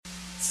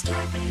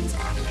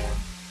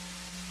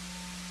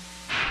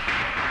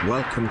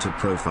Welcome to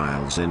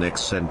Profiles in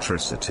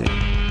Eccentricity,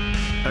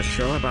 a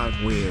show about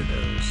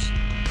weirdos.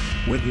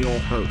 With your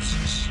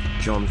hosts,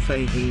 John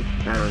Fahey,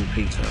 Aaron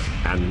Peter,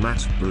 and Matt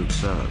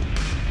Brousseau.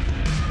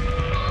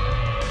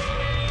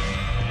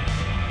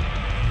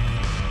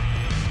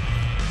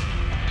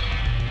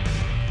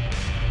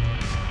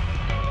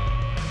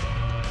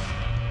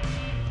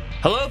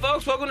 Hello,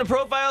 folks. Welcome to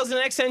Profiles in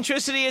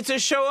Eccentricity. It's a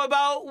show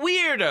about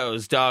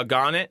weirdos,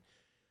 doggone it.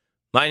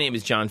 My name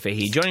is John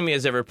Fahey. Joining me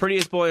as ever,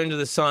 prettiest boy under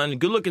the sun,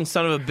 good-looking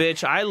son of a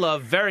bitch I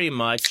love very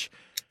much,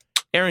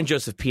 Aaron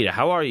Joseph Pita.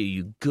 How are you?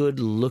 You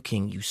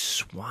good-looking, you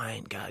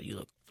swine. God, you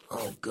look,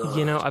 oh, good.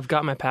 You know, I've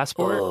got my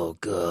passport. Oh,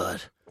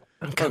 good.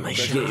 I've got my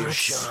shots. Get your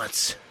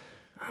shots.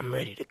 I'm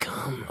ready to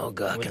come. Oh,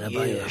 God, can I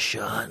buy you a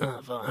shot?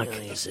 Oh, fuck.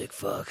 You sick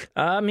fuck.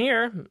 I'm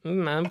here.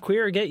 I'm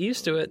queer. Get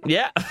used to it.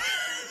 Yeah.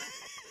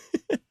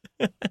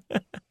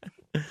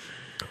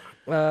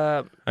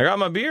 I got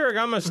my beer, I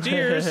got my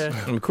steers.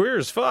 I'm queer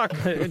as fuck.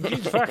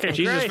 Jesus fucking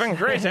Jesus Christ. fucking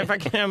Christ. If I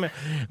can,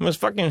 I'm as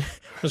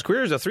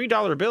queer as a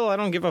 $3 bill. I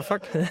don't give a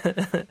fuck.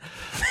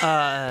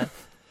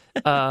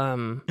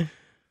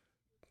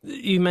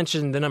 You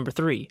mentioned the number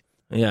 3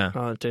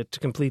 Yeah. to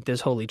complete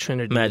this holy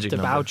trinity Magic of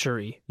number.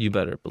 debauchery. You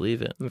better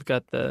believe it. We've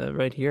got the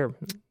right here,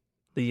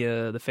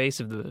 the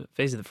face of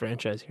the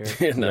franchise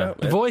here. No,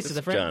 The voice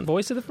of the John.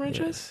 voice of the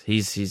franchise.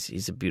 Yes.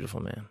 He's a beautiful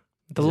man.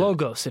 The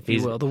logos, if you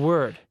he's- will, the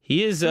word.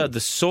 He is the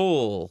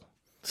soul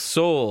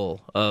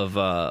of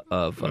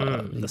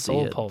The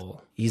soul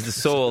pole. He's the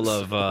soul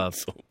of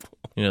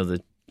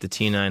the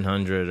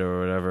T900 or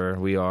whatever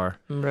we are.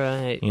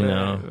 Right. You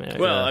know. right.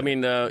 Well, I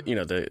mean,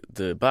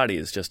 the body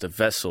is just a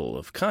vessel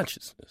of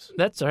consciousness.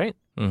 That's right.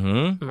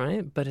 Mm-hmm.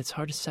 Right, but it's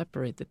hard to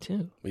separate the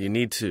two. You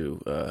need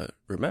to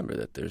remember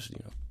that there's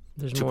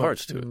There's two more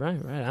parts to it.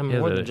 Right. I'm Yeah,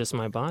 more the- than just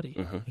my body.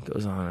 It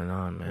goes on and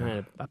on, man.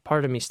 Right, a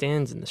part of me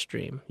stands in the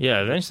stream.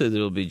 Yeah, eventually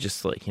there will be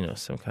just like,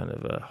 some kind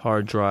of a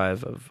hard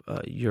drive of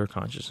your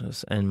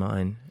consciousness and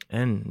mine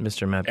and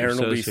Mr. Matt Aaron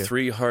will be Brousseau's here.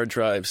 3 hard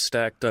drives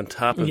stacked on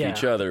top of Yeah.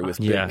 each other with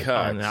Yeah, big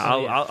cocks. and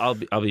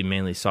I'll be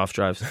mainly soft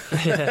drives,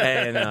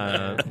 and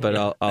but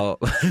I'll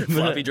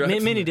Floppy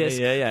drives. Mini disc,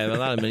 yeah, a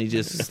lot of mini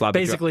just sloppy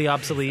basically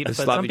obsolete, but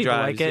sloppy some people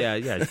drives, like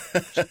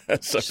it. yeah,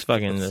 just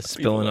fucking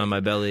spilling on my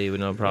belly with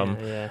no problem.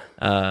 Yeah.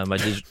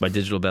 My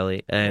digital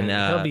belly, and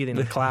He'll be in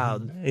the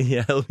cloud.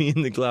 yeah, he'll be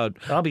in the cloud,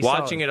 I'll be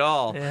watching solid. it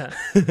all.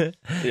 Yeah.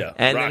 Yeah,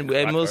 And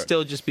we'll hard.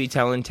 still just be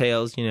telling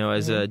tales,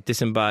 as a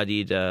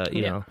disembodied,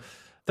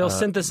 They'll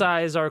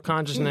synthesize our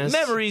consciousness,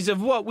 memories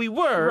of what we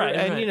were, Right,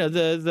 and right.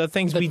 the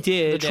things we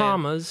did, the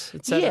traumas,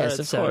 etc. Yes,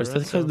 of course.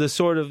 The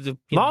sort of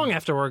Long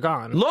after we're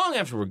gone. long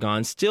after we're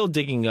gone, still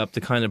digging up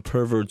the kind of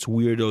perverts,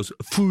 weirdos,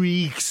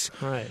 freaks,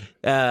 Right.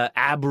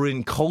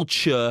 aberrant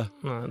culture.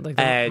 Like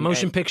the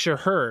motion picture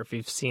Her, if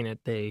you've seen it,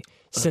 they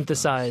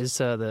synthesize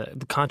the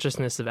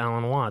consciousness of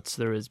Alan Watts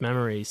through his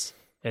memories.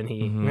 And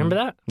he, remember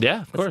that?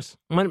 Yeah, of course.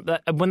 When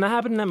that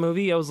happened in that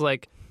movie, I was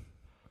like,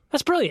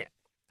 that's brilliant.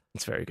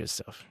 It's very good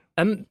stuff.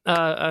 And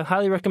I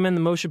highly recommend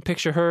the motion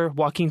picture Her,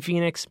 Joaquin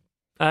Phoenix.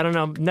 I don't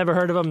know, never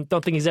heard of him.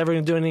 Don't think he's ever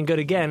going to do anything good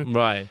again.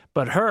 Right.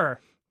 But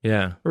Her,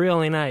 Yeah.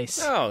 really nice.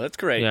 Oh, that's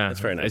great. Yeah. That's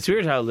very nice. It's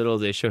weird how little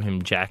they show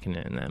him jacking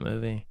it in that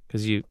movie,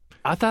 because you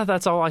I thought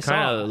that's all I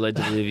kind saw. of led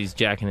to believe he's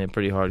jacking it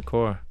pretty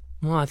hardcore.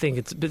 Well, I think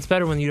it's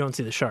better when you don't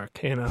see the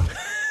shark, you know.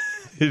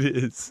 It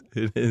is.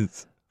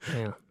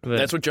 Yeah. But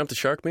That's what jump the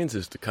shark means,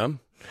 is to come.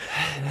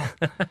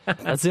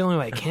 That's the only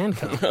way it can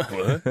come.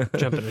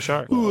 Jumping a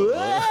shark.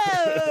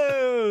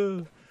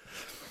 Whoa!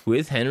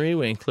 With Henry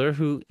Winkler,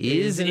 who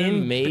is an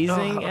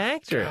amazing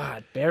actor.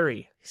 God,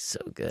 Barry. So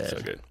good.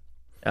 So good.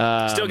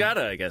 Um, Still got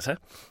it, I guess, huh?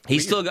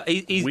 He's still got.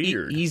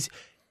 Weird. He's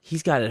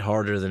got it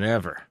harder than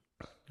ever.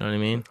 You know what I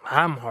mean?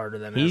 I'm harder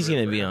than He's ever.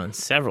 going to be on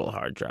several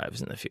hard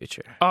drives in the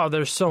future. Oh,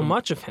 there's so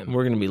much of him.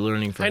 We're going to be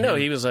learning from I know,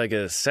 him. he was like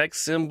a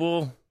sex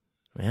symbol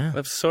Yeah.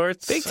 of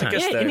sorts. Big time. I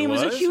guess Yeah, that and he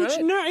was a huge right?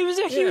 nerd. He was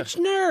a huge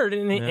nerd,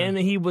 and, Yeah. and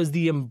he was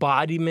the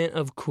embodiment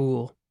of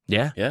cool.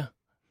 Yeah. Yeah.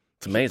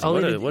 It's amazing. All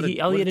What he a, had, what a,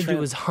 all what he a had to do trend.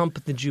 was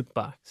hump the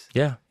jukebox.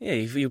 Yeah. Yeah,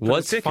 you put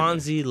What's a tick in there.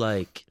 Fonzie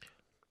like?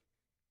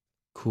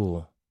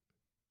 Cool.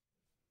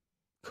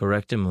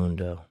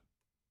 Correctamundo.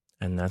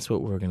 And that's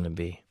what we're going to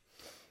be.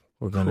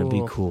 We're going to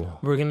be cool.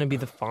 We're going to be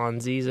the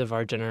Fonzies of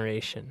our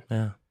generation.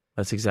 Yeah.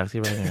 That's exactly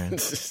right, Aaron.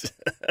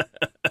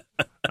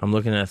 I'm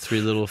looking at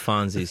 3 little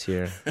Fonzies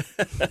here.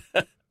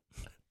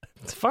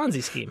 It's a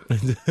Fonzie scheme.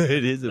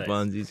 It is a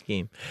Fonzie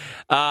scheme.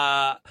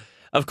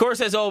 Of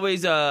course, as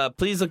always,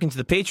 please look into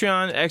the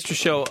Patreon. Extra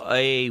show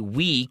a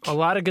week. A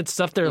lot of good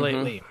stuff there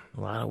lately. A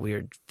lot of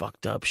weird,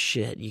 fucked up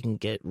shit you can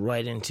get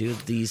right into.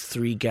 These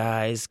 3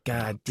 guys.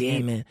 God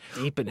damn it.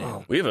 Deep in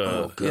it. We have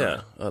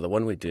the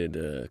one we did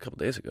a couple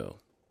days ago.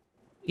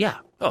 Yeah.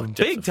 Oh,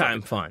 big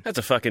time fun. That's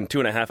a fucking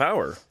 2.5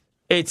 hour.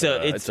 It's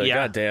a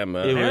goddamn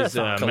it was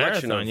a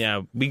collection marathon. of-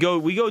 Yeah, we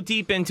go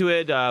deep into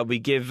it. We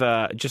give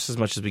just as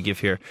much as we give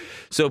here.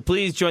 So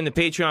please join the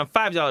Patreon.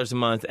 $5 a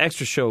month,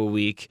 extra show a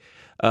week.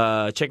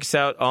 Check us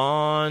out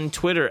on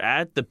Twitter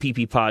at the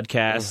PP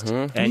Podcast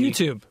Mm-hmm. and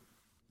YouTube.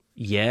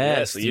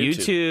 Yes, the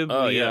YouTube.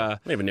 Oh, We, yeah.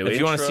 We have a new if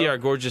you want to intro. see our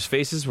gorgeous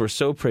faces, we're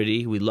so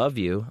pretty. We love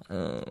you.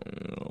 All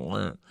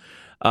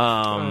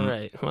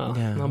right. Well,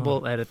 yeah.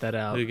 we'll edit that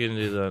out. We can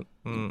do that.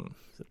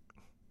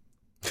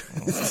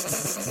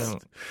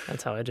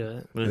 That's how I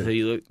do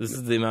it. This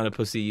is the amount of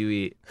pussy you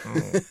eat.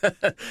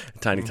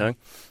 Tiny tongue.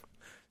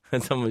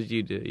 That's how much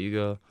you do. You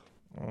go.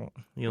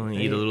 You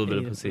only eat a little bit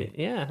of pussy.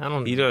 Yeah, I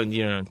don't. You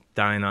don't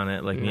dine on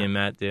it like me and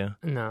Matt do.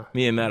 No.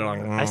 Me and Matt are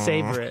like. I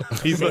savor it. I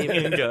You savor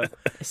fucking it. go.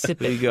 I sip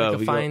There it. you go. Like a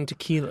We go. fine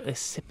tequila. I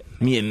sip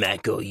it. Me and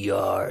Matt go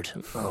yard.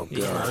 Oh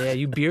Yeah,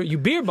 you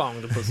beer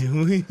bong the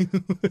pussy.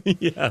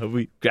 yeah,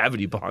 we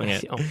gravity bong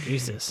it. Oh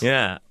Jesus.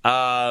 Yeah.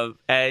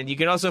 And you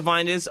can also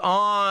find us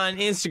on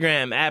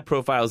Instagram at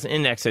Profiles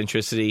in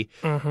Eccentricity.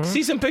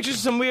 See some pictures of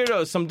some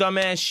weirdos, some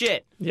dumbass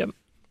shit. Yep.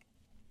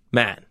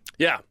 Matt,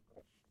 Yeah.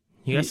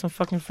 you got some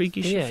fucking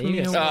freaky shit Yeah, for you me?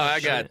 got or some-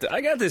 what?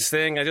 I got this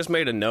thing. I just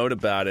made a note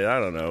about it. I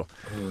don't know,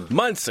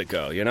 months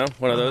ago. You know,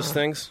 one of those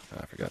things.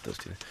 I forgot those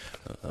two.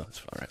 Oh,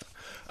 that's all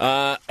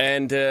right.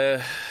 And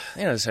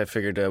you know, so I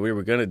figured we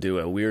were gonna do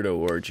a weirdo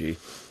orgy.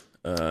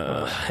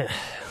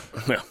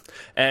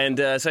 And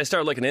so I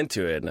started looking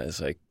into it, and I was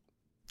like,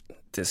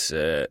 this.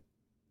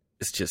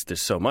 It's just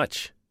there's so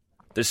much.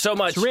 There's so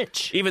much. It's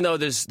rich. Even though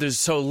there's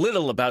so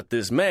little about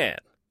this man.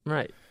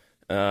 Right.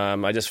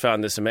 I just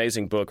found this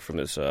amazing book from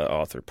this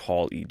author,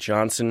 Paul E.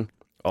 Johnson,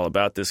 all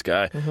about this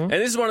guy. And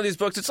this is one of these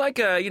books. It's like,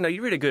 you know,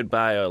 you read a good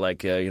bio,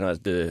 like, you know,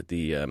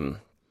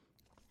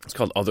 it's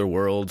called Other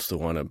Worlds, the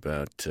one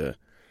about the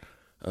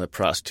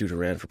prostitute who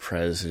ran for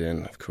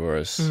president, of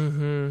course.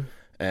 Mm-hmm.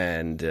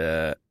 And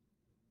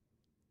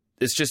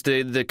it's just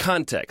the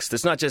context.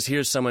 It's not just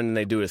here's someone and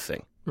they do a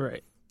thing,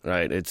 Right.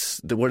 right?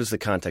 It's what is the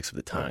context of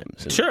the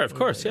times. And- Sure, of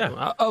course, yeah.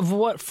 Of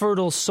what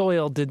fertile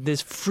soil did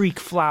this freak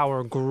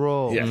flower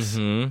grow? Yes.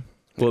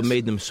 What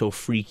made them so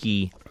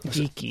freaky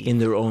Geeky. in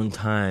their own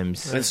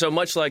times? And so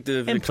much like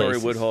the Victoria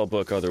places. Woodhull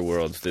book, Other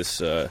Worlds,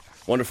 this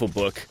wonderful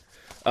book,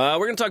 we're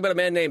going to talk about a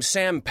man named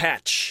Sam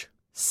Patch.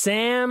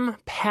 Sam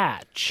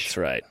Patch. That's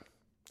right.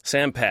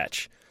 Sam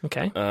Patch.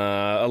 Okay.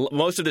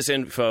 Most of this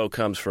info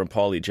comes from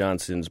Paul E.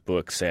 Johnson's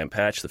book, Sam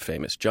Patch, The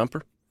Famous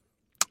Jumper.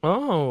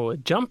 Oh, a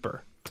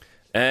jumper.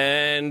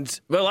 And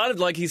well, a lot of,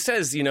 like he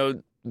says, you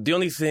know, the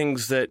only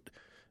things that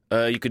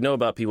you could know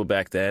about people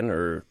back then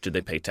are, did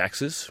they pay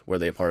taxes? Were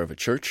they a part of a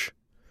church?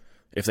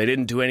 If they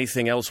didn't do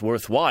anything else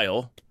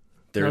worthwhile,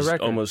 there's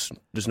record.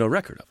 no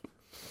record of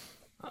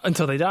them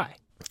Until they die.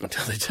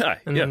 until they die.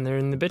 And yeah. then they're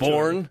in the obituary.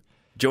 Born,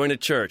 join a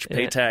church,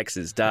 pay Yeah.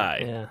 taxes,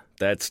 die. Yeah.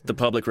 That's the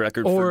public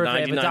record Or for if they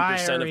have a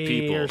 99% of diary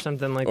people. or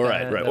something like Or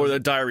that. right. Or the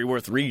diary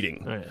worth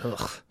reading. All right.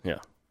 Ugh. Yeah.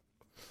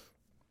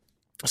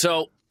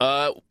 So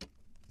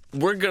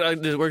we're gonna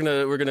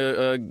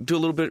do a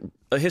little bit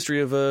a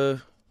history of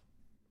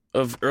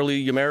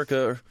early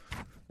America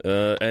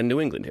and New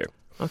England here.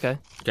 Okay.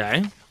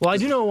 Okay. Well, I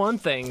do know one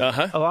thing.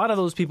 Uh-huh. A lot of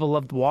those people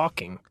loved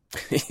walking.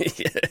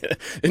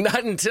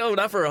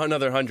 Not for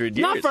another 100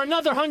 years. Not for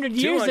another 100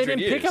 years. They 200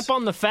 didn't pick years. up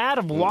on the fad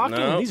of walking.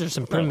 No. These are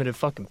some primitive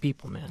fucking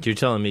people, man. You're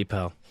telling me,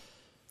 pal.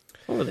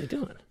 What were they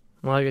doing?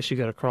 Well, I guess you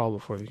got to crawl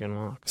before you can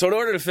walk. So in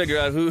order to figure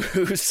out who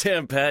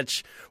Sam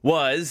Patch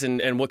was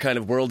and what kind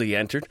of world he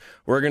entered,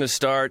 we're going to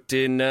start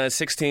in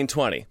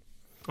 1620.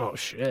 Oh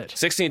shit!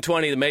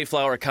 1620, the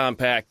Mayflower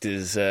Compact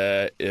is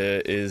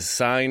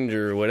signed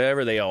or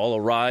whatever. They all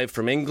arrive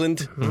from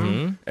England,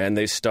 and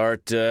they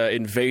start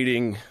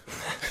invading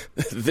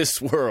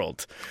this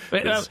world.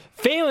 But,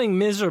 failing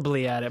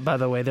miserably at it, by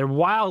the way. They're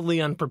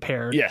wildly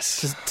unprepared.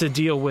 Yes. To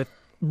deal with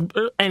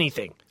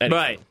anything.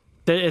 Right.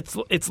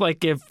 It's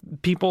like if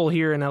people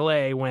here in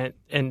LA went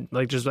and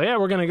like just like, yeah,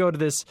 we're gonna go to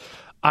this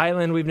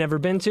island we've never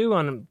been to,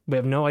 and we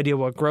have no idea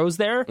what grows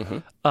there.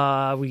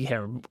 We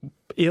have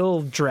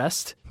ill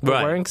dressed,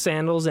 Right. wearing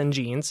sandals and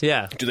jeans.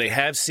 Yeah. Do they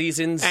have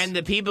seasons? And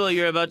the people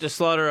you're about to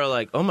slaughter are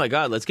like, "Oh my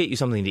God, let's get you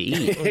something to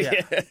eat."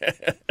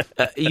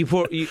 You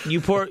poor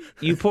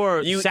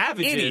You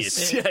savages.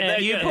 idiots. Yeah,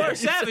 You poor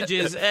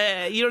savages.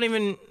 You don't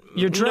even.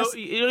 You're dressed-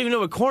 You don't even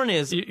know what corn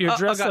is. You're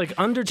dressed God. like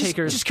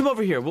undertakers. Just come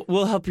over here.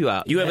 We'll help you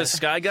out. You have a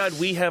sky god.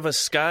 We have a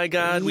sky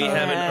god. We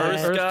have an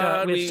earth, Earth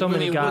god. We have so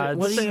many gods.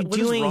 What are you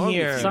doing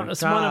here? Some,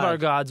 one of our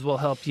gods will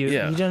help you.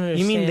 Yeah. You don't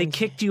You mean they understand.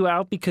 kicked you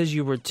out because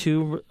you were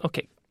too...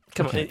 Okay,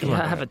 come on.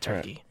 Have a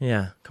turkey.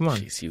 Yeah, come on.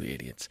 Jeez, you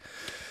idiots.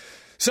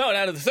 So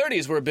out of the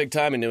 30s were a big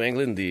time in New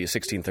England, the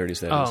 1630s,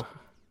 that is.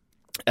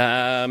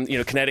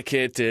 Oh,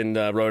 Connecticut and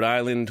Rhode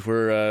Island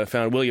were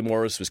found. William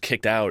Morris was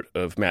kicked out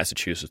of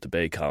Massachusetts, the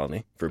Bay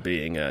Colony, for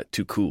being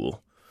too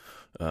cool,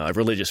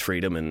 religious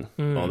freedom and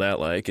all that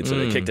like. And so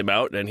they kicked him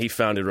out, and he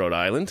founded Rhode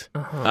Island.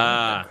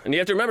 And you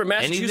have to remember,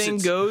 Massachusetts Anything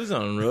goes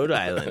on Rhode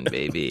Island,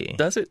 baby.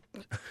 does it.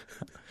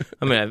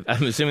 I mean,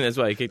 I'm assuming that's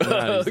why he kicked him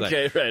out. He's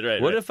Okay, like,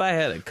 right. What if I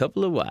had a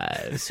couple of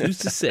wives? Who's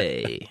to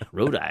say?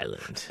 Rhode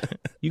Island.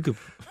 You could.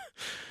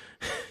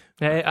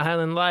 hey,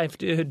 Island life,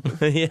 dude.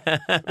 Yeah,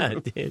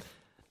 dude.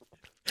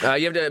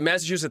 You have to.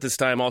 Massachusetts at this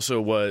time also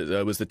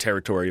was the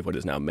territory of what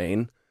is now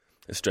Maine.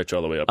 It stretched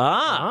all the way up.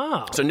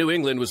 Oh, So New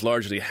England was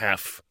largely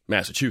half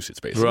Massachusetts,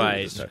 basically.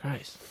 Right.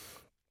 nice.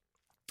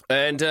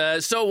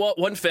 And so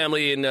one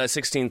family in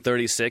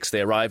 1636,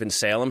 they arrive in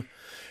Salem.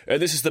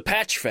 This is the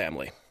Patch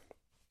family.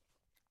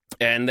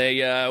 And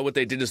they what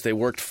they did is they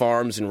worked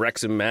farms in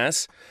Wrexham,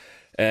 Mass.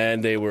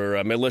 And they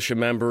were militia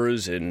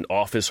members and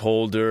office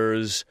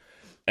holders.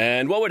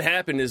 And what would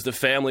happen is the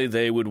family,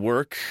 they would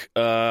work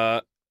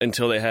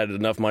until they had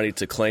enough money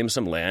to claim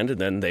some land, and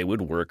then they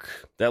would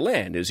work that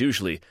land. It was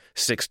usually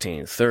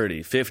 16,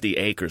 30, 50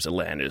 acres of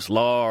land. It was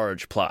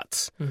large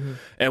plots. Mm-hmm.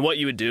 And what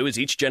you would do is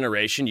each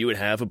generation, you would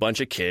have a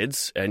bunch of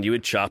kids, and you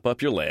would chop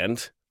up your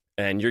land,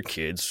 and your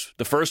kids,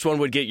 the first one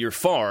would get your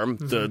farm,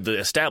 the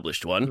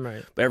established one.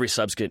 Right. But every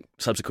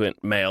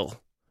subsequent male,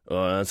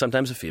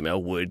 sometimes a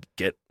female, would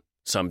get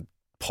some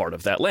part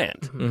of that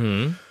land.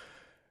 Mm-hmm.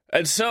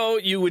 And so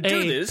you would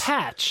do this.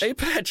 A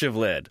patch of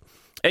land.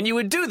 And you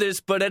would do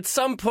this, but at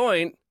some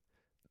point,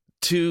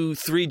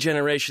 2-3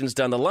 generations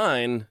down the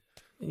line,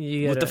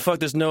 what the fuck?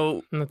 There's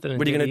no. What are you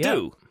going to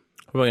do?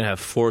 We're going to have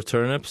 4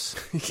 turnips?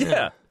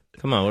 Yeah.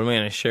 Come on, what am I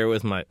going to share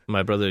with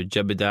my brother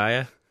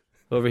Jebediah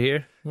over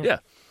here? Yeah.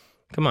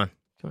 Come on.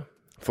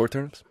 4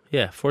 turnips?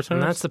 Yeah, 4 turnips.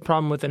 And that's the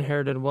problem with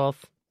inherited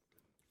wealth.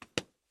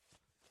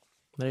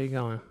 There you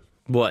go.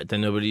 What?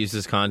 Then nobody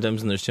uses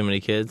condoms and there's too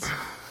many kids?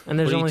 And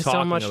there's What are you only so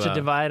talking much about? to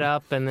divide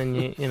up, and then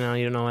you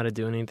don't know how to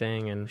do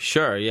anything. And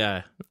Sure,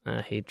 yeah.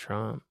 I hate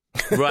Trump.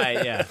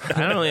 Right, yeah. I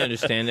don't really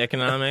understand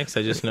economics.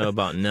 I just know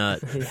about nut.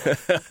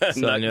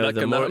 So I know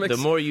the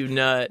more you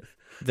nut,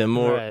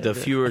 the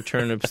fewer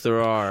turnips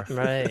there are.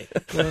 Right.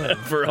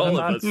 For all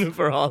of us.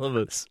 For all of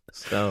us.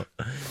 So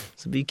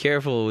be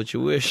careful what you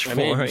wish for.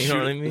 You know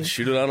what I mean?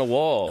 Shoot it on a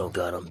wall. Oh,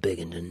 God, I'm big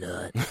into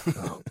nut.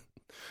 Oh,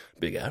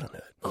 Big out on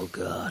it. oh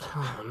God.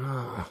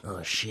 Oh, no.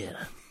 Oh, shit.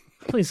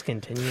 Please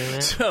continue,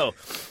 man. So,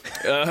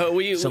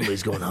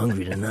 Somebody's going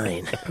hungry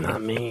tonight.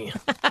 Not me.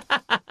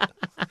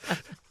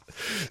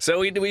 So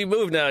we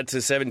move now to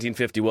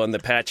 1751, the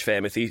Patch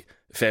family.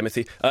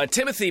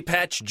 Timothy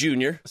Patch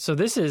Jr. So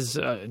this is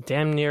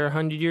damn near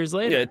 100 years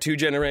later. Yeah, 2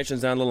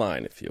 generations down the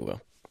line, if you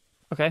will.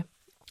 Okay.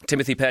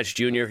 Timothy Patch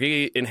Jr.,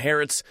 he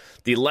inherits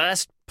the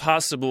last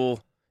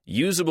possible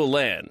usable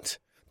land.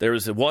 There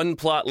was 1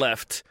 plot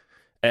left,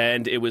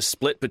 and it was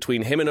split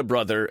between him and a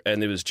brother,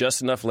 and there was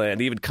just enough land.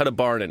 He even cut a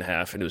barn in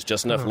half, and it was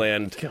just enough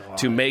land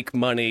to make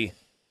money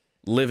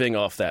living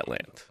off that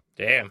land.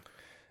 Damn.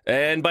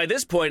 And by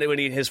this point, when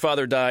his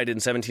father died in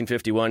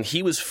 1751,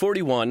 he was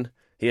 41.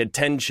 He had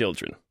 10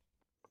 children.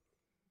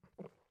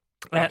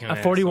 A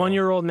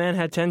 41-year-old man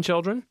had 10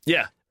 children,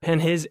 Yeah. and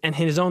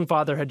his own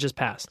father had just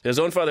passed. His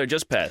own father had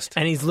just passed.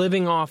 And he's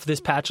living off this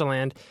patch of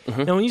land.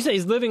 And when you say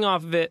he's living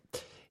off of it,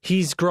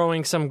 he's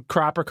growing some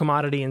crop or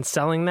commodity and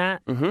selling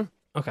that? Mm-hmm.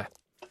 Okay.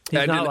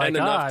 He's not like,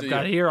 I've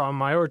got here on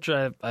my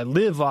orchard, I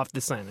live off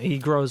this land. He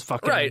grows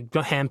fucking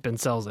hemp and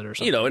sells it or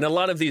something. You know, in a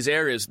lot of these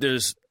areas,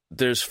 there's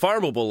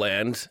farmable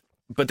land,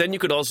 but then you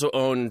could also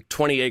own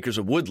 20 acres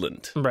of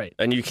woodland. Right.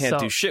 And you can't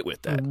do shit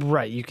with that.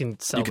 Right. You can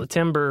sell the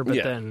timber, but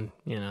then,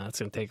 it's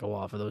going to take a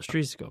while for those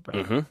trees to go back.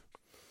 Mm-hmm.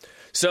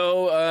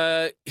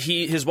 So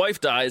his wife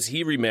dies.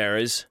 He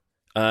remarries.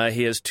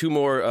 He has 2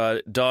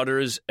 more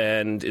daughters,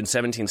 and in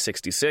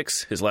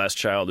 1766, his last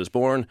child is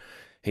born.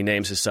 He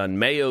names his son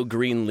Mayo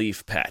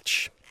Greenleaf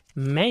Patch.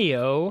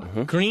 Mayo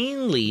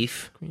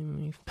Greenleaf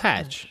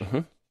Patch.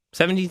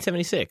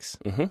 1776.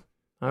 All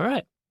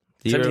right.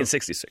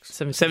 1766.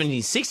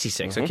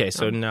 1766. Okay,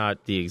 so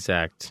not the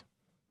exact.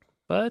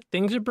 But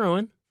things are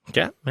brewing.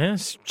 Yeah, man,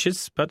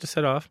 shit's about to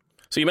set off.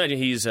 So you imagine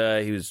he was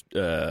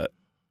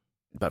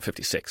about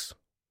 56.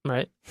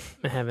 Right.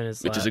 Having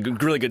his Which is a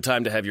really good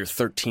time to have your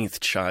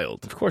 13th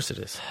child. Of course it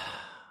is.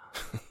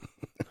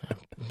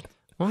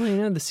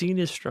 Well, the seed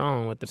is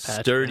strong with the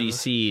patch. Sturdy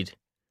seed.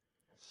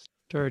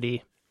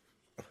 Sturdy.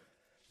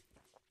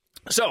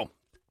 So,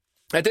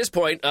 at this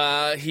point,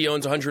 he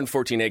owns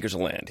 114 acres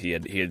of land. He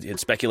had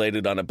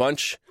speculated on a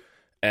bunch,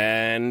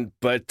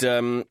 but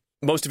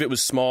most of it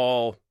was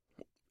small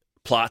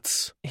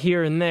plots.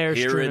 Here and there.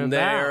 And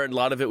a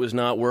lot of it was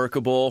not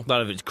workable. A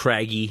lot of it's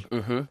craggy.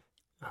 Mm-hmm.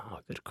 Oh,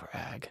 good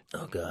crag.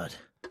 Oh, God.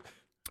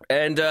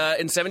 And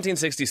in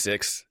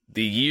 1766,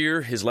 the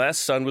year his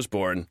last son was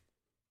born,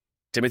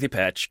 Timothy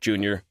Patch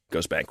Jr.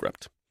 goes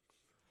bankrupt.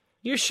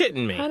 You're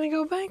shitting me. How'd he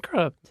go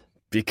bankrupt?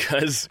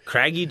 Because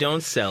craggy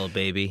don't sell,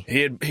 baby.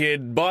 He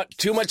had bought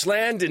too much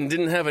land and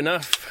didn't have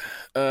enough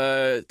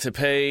to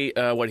pay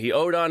what he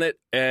owed on it,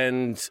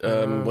 and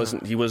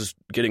he was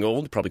getting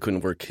old, probably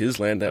couldn't work his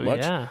land that much.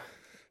 Yeah.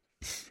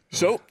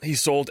 So he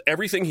sold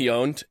everything he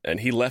owned and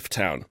he left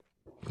town.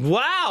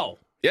 Wow.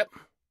 Yep.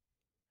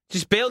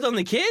 Just bailed on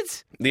the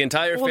kids? The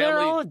entire family. They're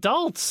all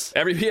adults.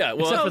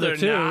 Except for the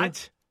 2.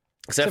 Not.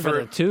 Except for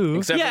the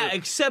 2.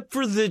 Except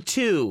for the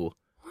 2.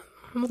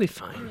 They'll be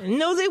fine.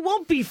 No, they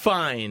won't be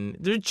fine.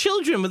 They're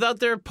children without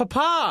their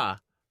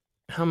papa.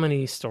 How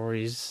many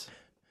stories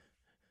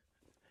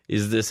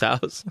is this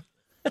house?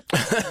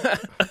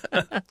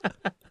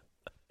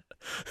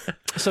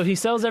 So he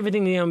sells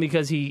everything he owns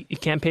because he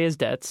can't pay his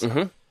debts.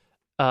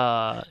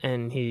 Mm-hmm.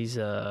 And he's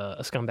a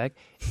scumbag.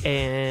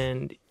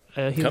 And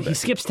he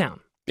skips town.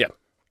 Yeah.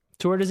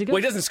 tour does he go?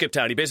 Well, he doesn't skip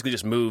town. He basically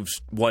just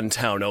moves one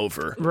town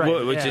over.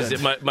 Right. Which yeah. is,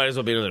 it might as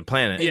well be another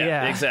planet. Yeah,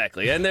 Yeah.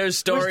 exactly. And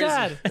there's Where's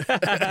stories.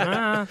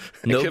 Dad?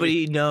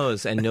 Nobody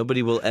knows, and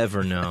nobody will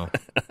ever know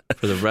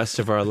for the rest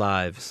of our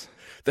lives.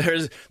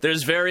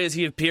 There's various.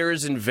 He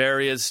appears in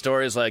various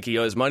stories, like he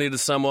owes money to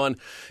someone.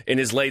 In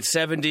his late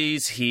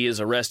 70s, he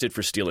is arrested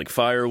for stealing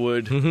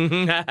firewood.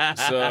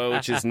 So,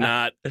 which is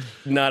not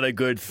a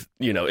good.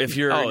 If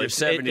you're in your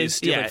 70s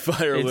stealing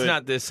firewood, It's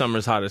not this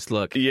summer's hottest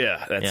look.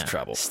 Yeah, that's Yeah.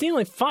 trouble.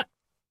 Stealing fire.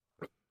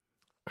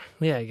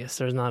 Yeah, I guess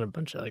there's not a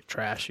bunch of like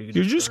trash you could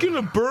You're just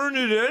gonna burn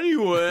it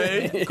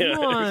anyway. Come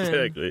on.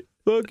 Exactly.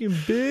 Fucking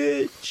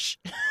bitch.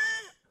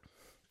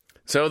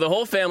 So the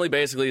whole family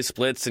basically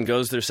splits and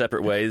goes their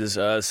separate ways.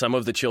 Some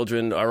of the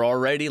children are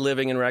already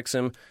living in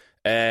Wrexham,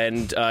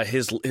 and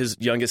his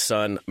youngest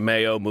son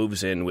Mayo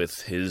moves in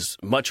with his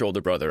much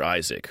older brother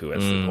Isaac, who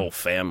has the whole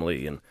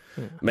family. And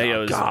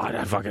Mayo's God,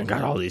 I fucking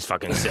got all these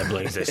fucking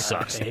siblings. This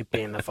sucks. I hate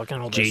being the fucking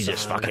oldest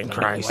Jesus son. fucking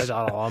Christ. It's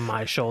all on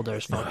my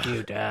shoulders. Fuck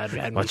you, Dad. You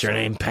had me What's your so-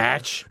 name,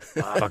 Patch?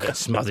 Fucking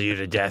smother you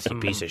to death, you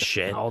piece of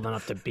shit. I'm old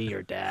enough to be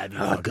your dad. You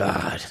Oh, fucking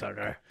God.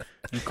 sucker.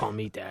 You call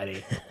me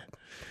daddy.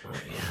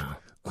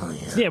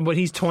 Yeah, but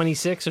he's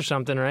 26 or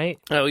something, right?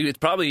 Oh, it's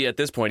probably at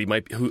this point he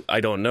might.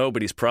 I don't know,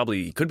 but he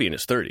could be in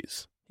his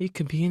 30s. He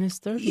could be in his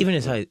 30s. Even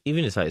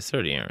as high as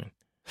 30, Aaron.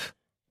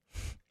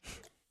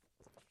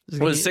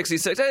 Was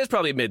 66? It's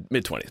probably mid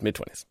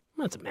 20s.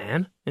 That's a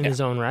man in his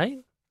own right.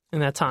 In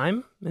that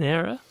time, an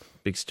era.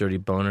 Big sturdy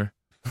boner.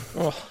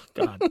 Oh,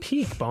 God.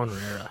 Peak boner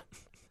era.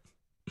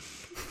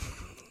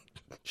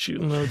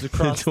 Shooting loads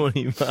across.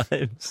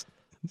 25s.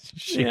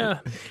 Yeah.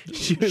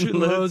 Shooting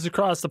loads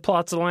across the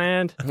plots of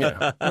land.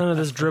 Yeah, None of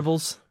this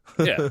dribbles.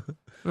 yeah.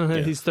 None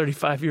of these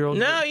 35-year-old.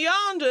 Now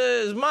yonder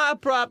is my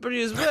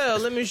property as well.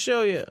 Let me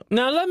show you.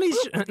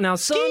 Now,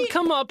 son,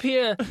 come up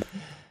here.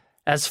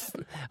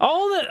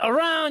 All that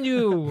around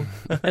you,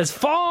 as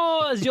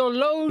far as your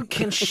load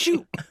can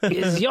shoot,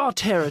 is your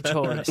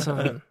territory,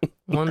 son.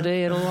 One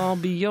day it'll all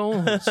be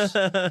yours.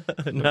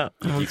 No.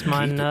 Once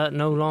my nut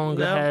no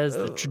longer has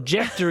the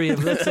trajectory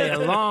of, let's say, a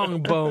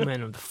long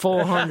bowman of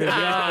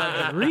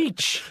 400-yard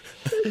reach,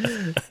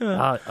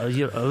 a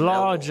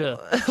larger.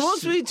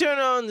 Once we turn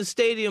on the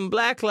stadium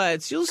black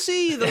lights, you'll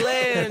see the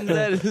land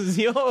that is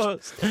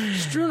yours.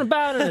 strewn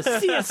about in a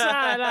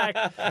CSI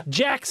like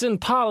Jackson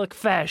Pollock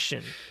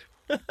fashion.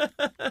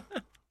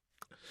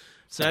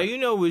 So you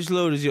know which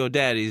load is your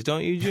daddy's,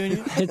 don't you,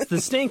 Junior? It's the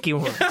stinky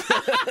one.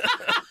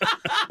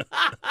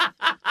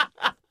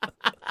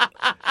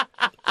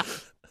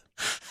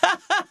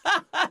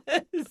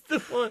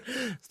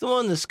 It's the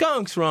one the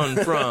skunks run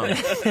from.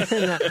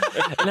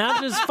 Now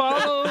just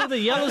follow the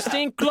yellow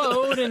stink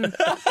load and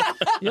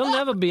you'll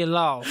never be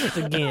lost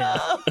again.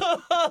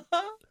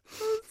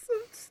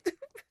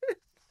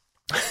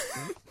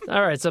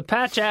 All right, so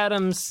Patch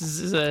Adams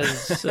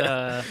is,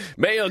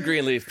 Mayo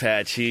Greenleaf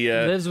Patch. He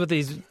lives with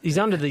he's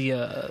under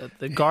the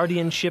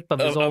guardianship of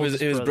his oldest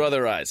his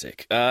brother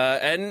Isaac,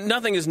 and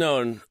nothing is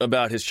known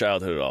about his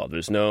childhood at all.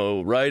 There's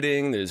no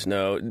writing. There's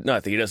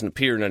nothing. He doesn't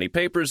appear in any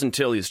papers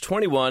until he's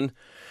 21,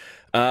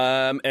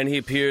 and he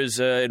appears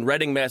in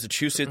Reading,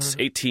 Massachusetts,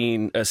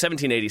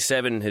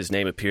 1787. His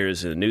name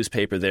appears in a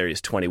newspaper there.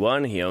 He's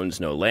 21. He owns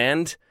no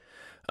land.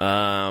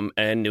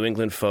 And New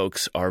England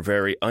folks are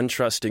very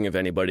untrusting of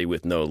anybody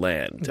with no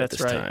land at That's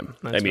this right. time.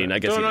 That's I mean, right. I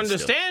guess Don't he can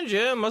understand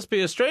you. Must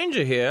be a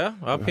stranger here,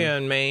 up here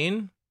in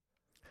Maine.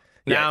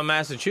 Now Yeah.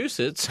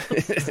 Massachusetts.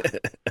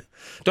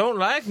 Don't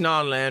like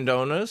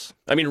non-landowners. Still,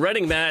 I mean,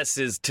 Reading, Mass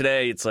is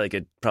today. It's like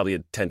probably a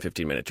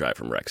 10-15 minute drive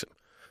from Wrexham.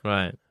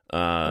 Right.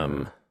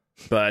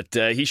 But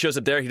he shows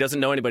up there. He doesn't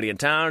know anybody in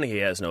town. He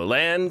has no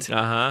land.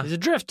 Uh-huh. He's a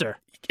drifter.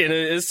 In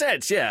a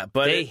sense, yeah.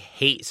 But They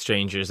hate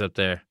strangers up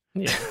there.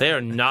 Yeah. They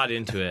are not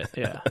into it.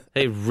 Yeah.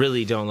 They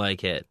really don't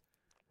like it.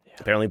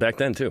 apparently back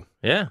then too.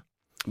 Yeah.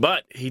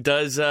 But he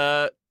does.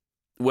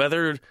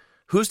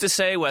 Who's to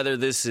say whether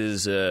this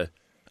is out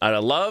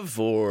of love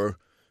or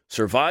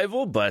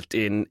survival? But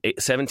in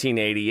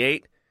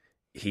 1788,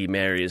 he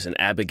marries an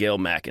Abigail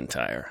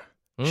McIntyre.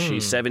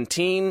 She's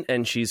 17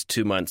 and she's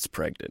 2 months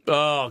pregnant.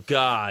 Oh,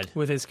 God.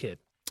 With his kid.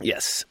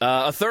 Yes,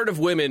 a third of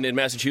women in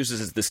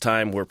Massachusetts at this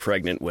time were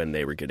pregnant when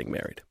they were getting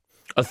married.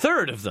 A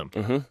third of them?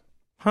 Mm-hmm.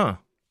 Huh.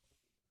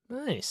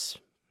 Nice.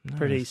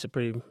 Pretty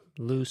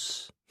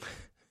loose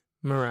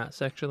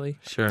morass, actually.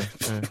 Sure.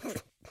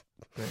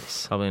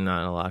 Nice. Probably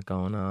not a lot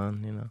going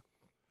on, you know.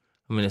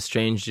 I mean, a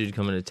strange dude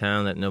coming to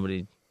town that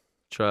nobody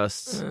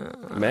trusts.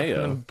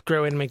 Mayo.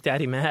 Great way to make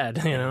daddy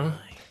mad, you know?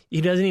 He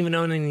doesn't even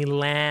own any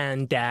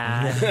land,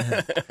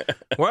 Dad.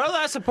 Well,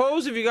 I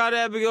suppose if you got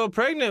Abigail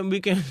pregnant, we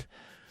can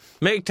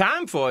make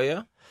time for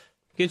you.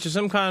 Get you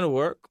some kind of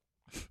work.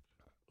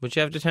 But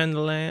you have to tend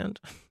the land.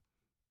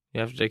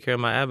 You have to take care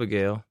of my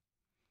Abigail.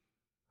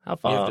 How You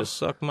far? have to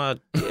suck my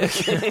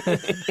dick.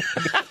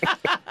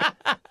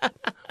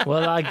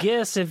 Well, I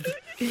guess if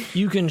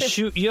you can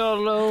shoot your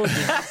load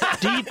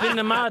deep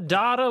into my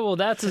daughter, well,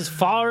 that's as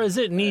far as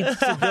it needs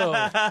to go,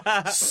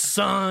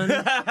 son.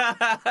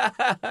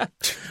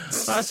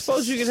 I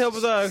suppose you could help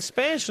with our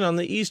expansion on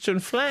the eastern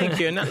flank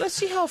here. Now, let's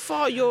see how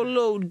far your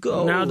load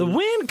goes. Now the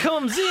wind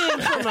comes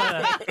in from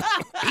a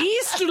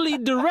easterly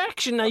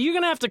direction. Now you're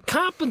gonna have to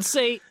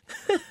compensate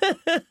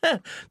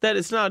that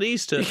it's not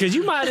Easter. because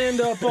you might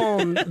end up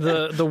on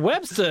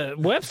the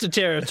Webster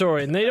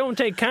territory, and they don't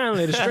take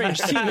kindly to strange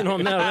seamen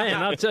on that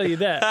land. I'll tell you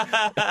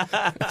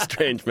that.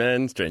 Strange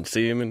men, strange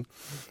seamen.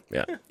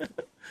 Yeah.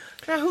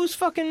 Now, whose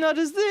fucking nut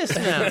is this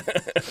now?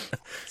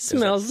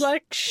 Smells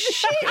like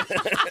shit.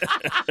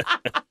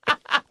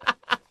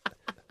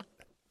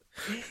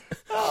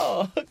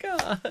 Oh,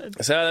 God.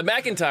 So the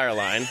McIntyre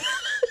line.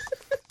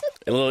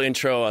 A little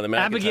intro on the McIntyre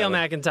Abigail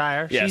line.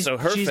 McIntyre. Yeah, she's, so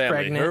her she's family,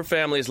 pregnant. her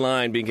family's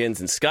line begins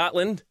in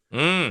Scotland.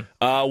 One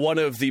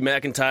of the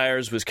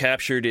McIntyres was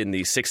captured in the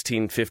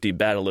 1650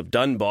 Battle of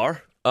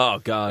Dunbar, Oh,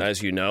 God.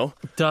 as you know.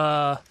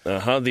 Duh.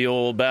 The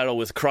old battle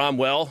with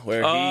Cromwell,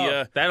 where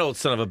That old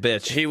son of a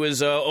bitch. he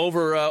was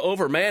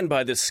overmanned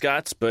by the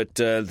Scots, but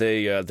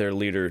their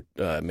leader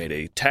made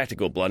a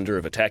tactical blunder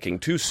of attacking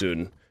too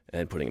soon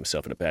and putting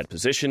himself in a bad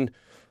position.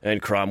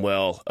 And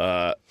Cromwell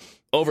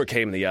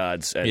overcame the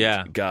odds,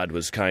 and God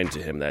was kind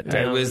to him that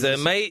day. I was a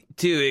mite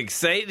too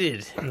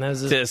excited And that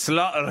was to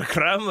slaughter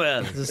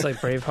Cromwell. just like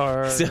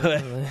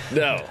Braveheart.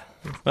 No.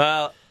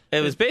 Well,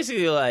 it was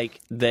basically like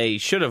they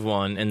should have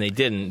won, and they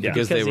didn't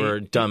because they Because were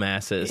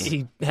dumbasses.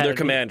 He had, Their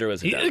commander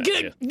was a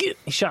dumbass, yeah.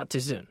 he shot too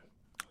soon.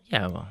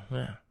 Yeah, well,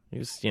 yeah. He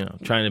was,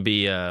 trying to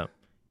be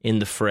in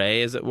the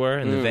fray, as it were,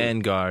 in the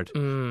vanguard.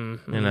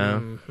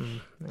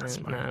 That's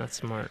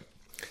smart.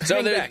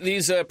 So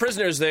these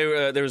prisoners,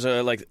 there was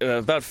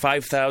about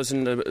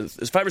 5,000,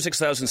 5 or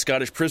 6,000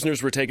 Scottish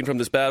prisoners were taken from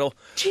this battle.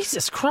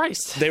 Jesus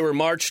Christ. They were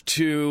marched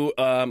to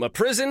a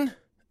prison,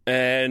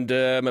 and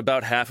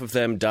about half of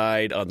them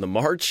died on the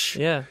march.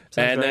 Yeah.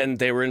 And then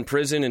they were in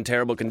prison in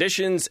terrible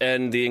conditions,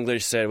 and the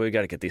English said, "We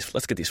got to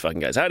let's get these fucking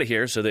guys out of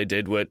here." So they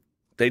did what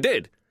they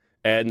did,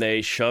 and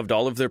they shoved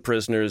all of their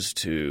prisoners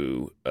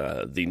to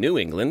the New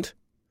England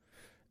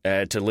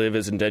to live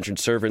as indentured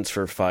servants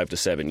for 5 to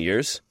 7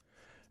 years.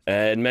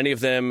 And many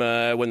of them,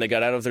 when they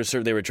got out of their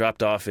service, they were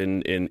dropped off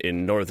in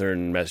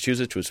northern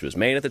Massachusetts, which was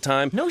Maine at the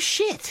time. No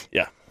shit.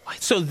 Yeah.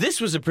 So this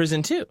was a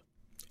prison, too.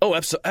 Oh,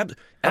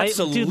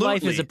 absolutely. Dude,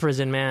 life is a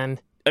prison, man.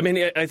 I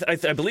mean,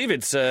 I believe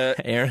it's...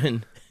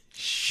 Aaron,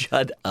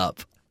 shut up.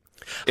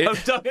 I'm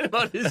talking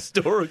about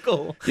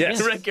historical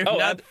record,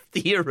 not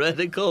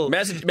theoretical.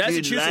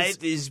 Massachusetts.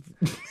 Dude,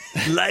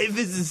 life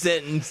is a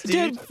sentence,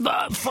 dude.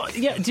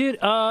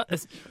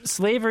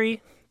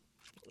 Slavery.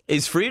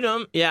 Is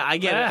freedom. Yeah, I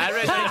get it. I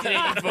read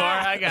 1984.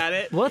 I got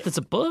it. What? That's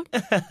a book?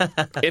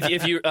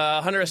 if you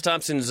Hunter S.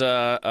 Thompson's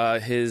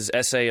his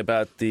essay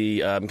about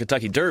the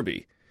Kentucky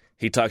Derby,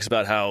 he talks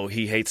about how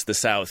he hates the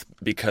South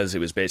because it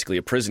was basically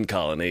a prison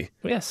colony.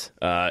 Yes.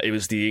 It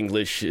was the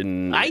English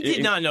in... I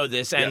did not know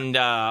this, and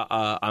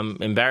I'm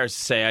embarrassed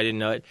to say I didn't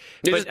know it.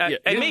 But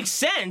it makes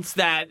sense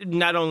that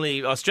not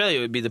only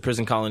Australia would be the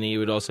prison colony, it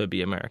would also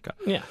be America.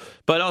 Yeah.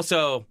 But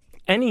also...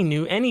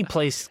 Any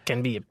place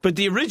can be. But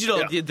the original,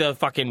 the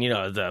fucking,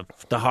 the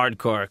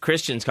hardcore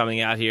Christians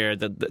coming out here,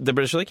 the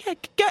British are like, yeah,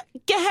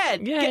 go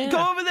ahead,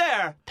 go over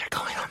there. They're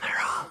going on their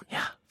own.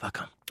 Yeah, fuck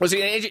them. Well, see,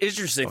 the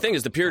interesting thing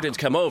is the Puritans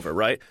come over,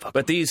 right?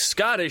 But these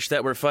Scottish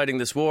that were fighting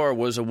this war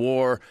was a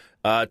war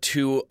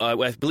to,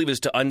 I believe it was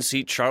to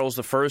unseat Charles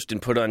I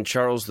and put on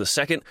Charles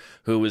II,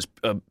 who was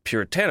a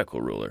puritanical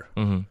ruler.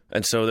 Mm-hmm.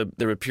 And so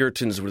there were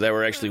Puritans that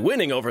were actually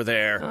winning over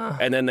there,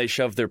 and then they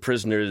shoved their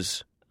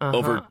prisoners...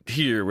 over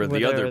here where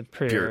the other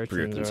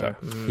Puritans are.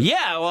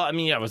 Yeah, well, I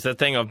mean, it was the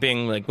thing of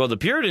being like, well, the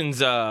Puritans,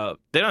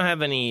 they don't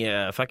have any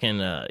fucking,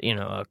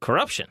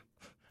 corruption.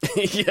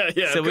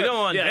 yeah. So we don't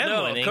want them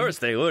no, winning. Of course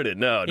they wouldn't.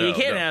 No, you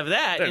can't have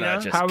that, They're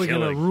not just How are we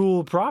going to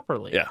rule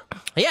properly? Yeah.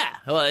 Yeah,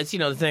 well, it's,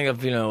 the thing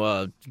of,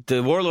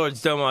 the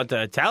warlords don't want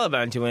the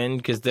Taliban to win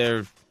because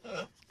they're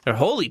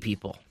holy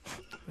people.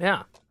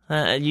 Yeah.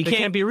 You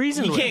can't be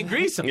reasoned You with. can't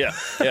grease them. Yeah.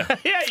 Yeah,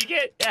 you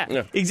can't.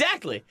 Yeah,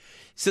 exactly.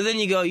 So then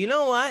you go, you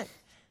know what?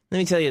 Let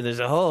me tell you, there's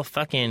a whole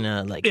fucking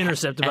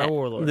Intercepted by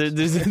warlords.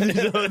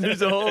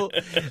 There's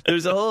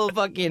a whole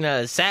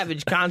fucking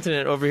savage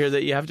continent over here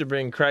that you have to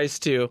bring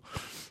Christ to.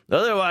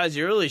 Otherwise,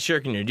 you're really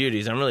shirking your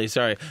duties. I'm really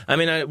sorry. I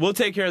mean, we'll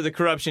take care of the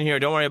corruption here.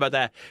 Don't worry about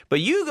that.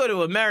 But you go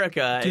to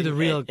America. Do the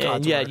real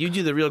God's work. Yeah, you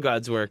do the real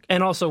God's work.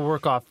 And also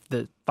work off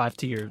the 5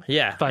 to 7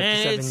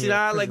 and it's year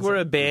not like prison we're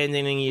sentence.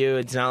 abandoning you.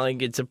 It's not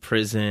like it's a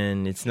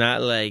prison. It's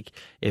not like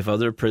if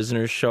other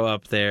prisoners show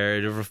up there,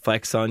 it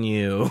reflects on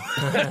you.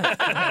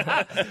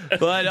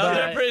 But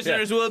other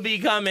prisoners will be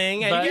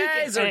coming. And you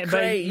guys are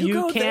great. You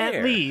go can't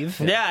there.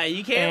 leave. Yeah,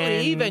 you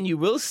can't leave, and you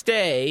will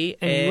stay.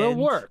 And we'll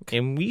work.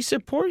 And we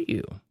support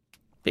you.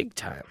 Big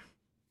time.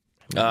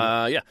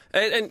 Yeah,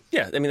 and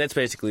yeah. I mean, that's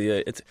basically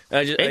it.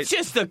 It's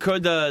just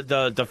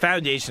the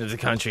foundation of the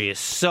country is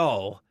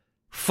so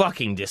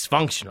fucking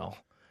dysfunctional.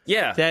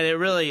 Yeah, That it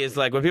really is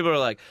like when people are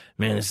like,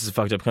 "Man, this is a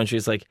fucked up country."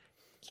 It's like,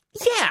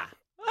 yeah,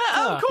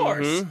 of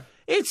course,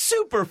 it's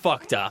super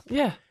fucked up.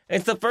 Yeah.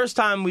 It's the first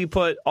time we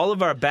put all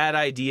of our bad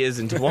ideas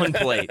into one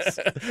place.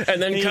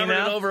 And then You covered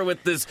know? it over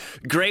with this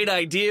great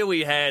idea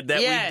we had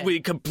that we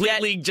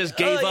completely just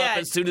gave up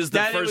as soon as the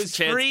that first it was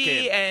chance free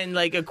came. and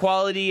like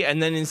equality,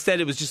 and then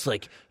instead it was just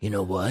like, You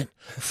know what?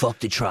 Fuck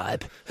the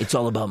tribe. It's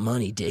all about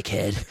money,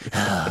 dickhead.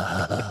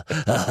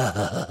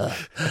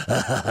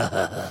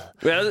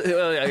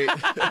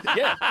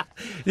 Yeah.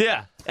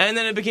 yeah. And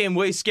then it became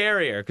way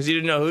scarier because you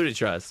didn't know who to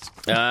trust.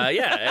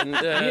 Yeah, and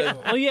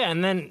Well, yeah,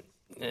 and then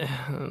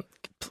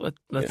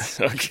let's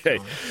okay.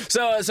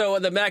 So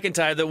the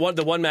McIntyre, the one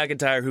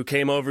McIntyre who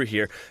came over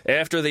here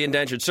after the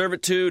indentured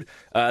servitude,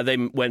 they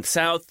went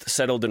south,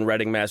 settled in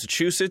Reading,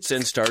 Massachusetts,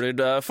 and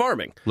started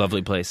farming.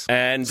 Lovely place.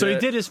 And So he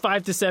did his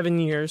 5 to 7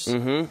 years.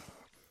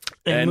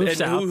 And moved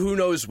south. who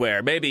knows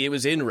where? Maybe it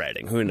was in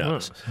Reading. Who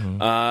knows?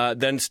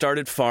 Then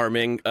started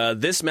farming.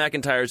 This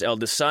McIntyre's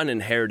eldest son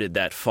inherited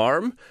that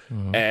farm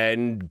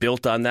and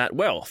built on that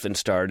wealth and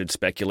started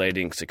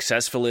speculating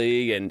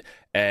successfully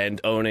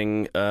and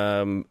owning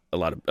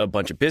a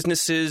bunch of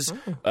businesses.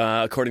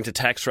 According to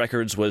tax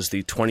records, was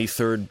the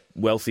 23rd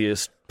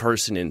wealthiest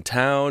person in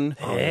town.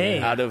 Hey.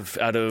 out of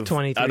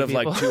 23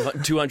 like people.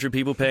 200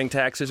 people paying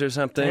taxes or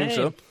something. Hey,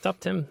 So it's up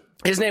to him.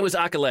 his name was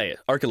Archelaus.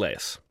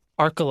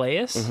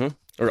 Archelaus?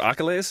 Or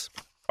Archelaus.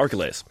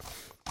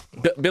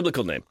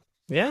 Biblical name.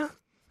 Yeah.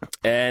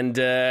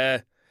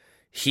 And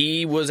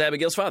he was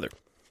Abigail's father.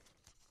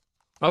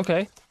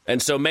 Okay.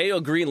 And so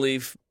Mayo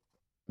Greenleaf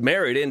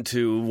married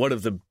into one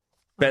of the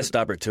best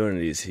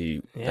opportunities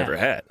he ever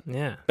had.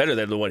 Yeah. Better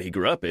than the one he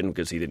grew up in,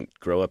 because he didn't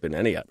grow up in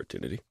any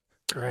opportunity.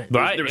 Right.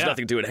 Right. There was yeah.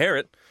 nothing to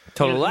inherit.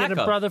 Total He lack had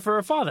a of. brother for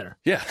a father.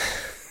 Yeah.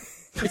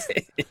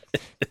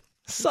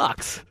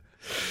 Sucks.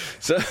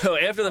 So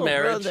after the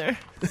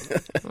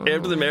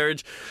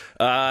marriage,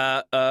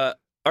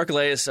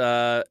 Archelaus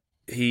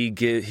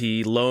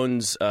he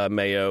loans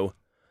Mayo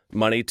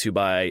money to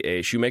buy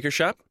a shoemaker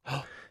shop,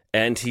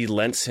 and he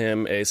lends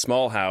him a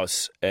small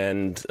house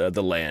and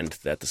the land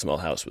that the small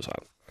house was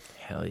on.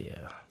 Hell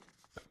yeah.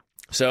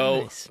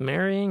 So Nice.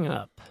 Marrying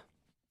up.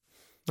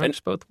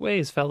 Works both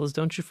ways, fellas.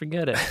 Don't you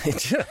forget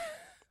it. yeah.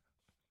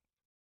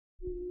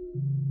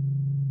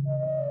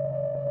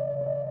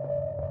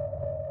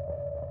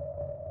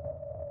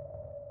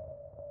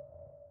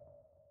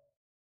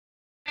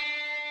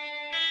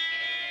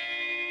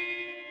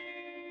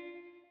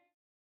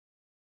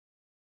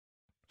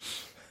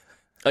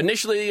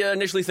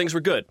 Initially things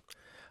were good.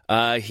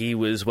 He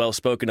was well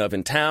spoken of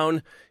in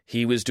town.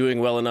 He was doing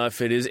well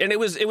enough.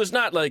 It was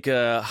not like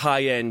a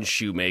high end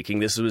shoemaking.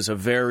 This was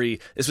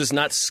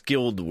not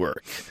skilled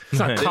work. It's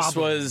not This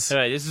cobbling. was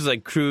Right, this is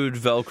like crude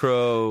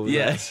Velcro.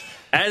 yes.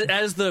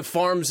 As the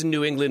farms in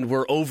New England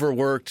were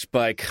overworked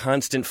by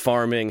constant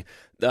farming,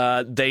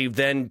 they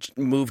then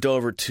moved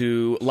over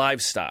to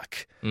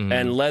livestock,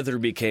 and leather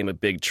became a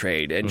big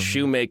trade, and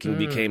shoemaking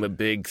became a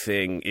big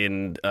thing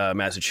in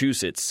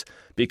Massachusetts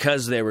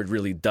because they were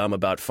really dumb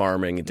about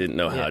farming and didn't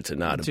know how to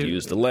not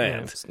abuse the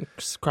land. Yeah,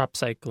 crop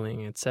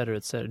cycling, et cetera,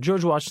 et cetera.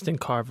 George Washington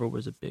Carver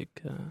was a big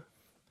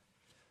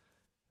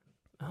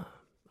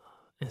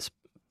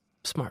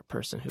smart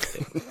person who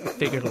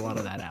figured a lot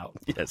of that out.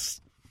 Yes.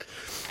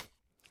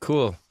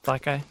 Cool.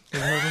 Black guy? You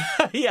heard of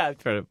him? Yeah,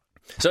 I've heard of.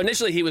 So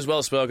initially he was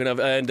well spoken of,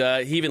 and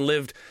he even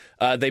lived.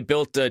 They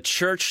built a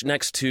church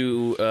next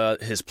to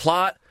his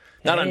plot,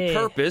 not on Hey.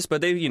 purpose,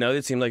 but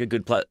it seemed like a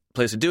good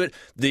place to do it.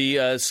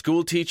 The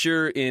school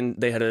teacher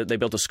they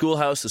built a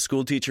schoolhouse. The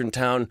school teacher in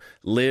town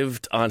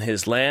lived on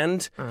his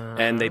land,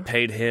 and they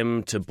paid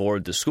him to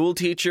board the school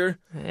teacher.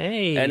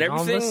 Hey, And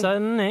all of a everything-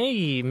 sudden,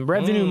 hey,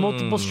 revenue,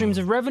 multiple streams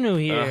of revenue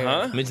here.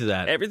 I'm into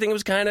that. Everything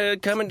was kind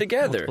of coming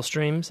together. Multiple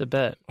streams, I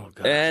bet.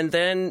 And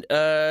then,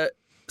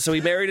 so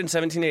he married in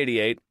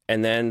 1788,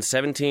 and then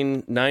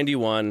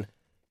 1791,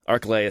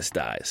 Archelaus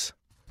dies.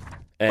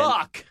 And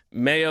Fuck!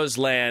 Mayo's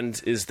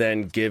land is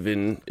then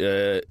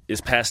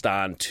is passed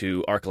on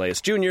to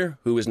Archelaus Jr.,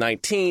 who was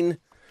 19,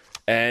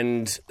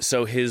 and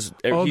so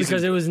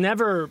Because it was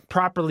never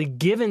properly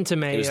given to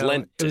Mayo. was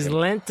lent to It was him.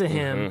 lent to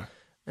him.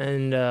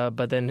 And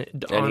but then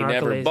and on he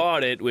never Archelaus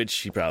bought it, which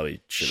he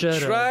probably should should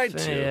have tried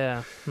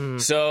to. Yeah.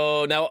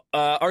 So now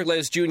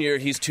Archelaus Jr.,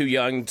 he's too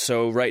young,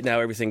 so right now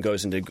everything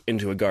goes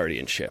into a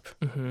guardianship.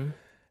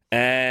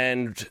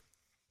 And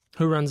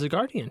Who runs the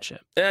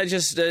guardianship?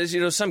 just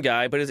some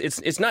guy, but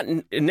it's not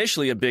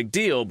initially a big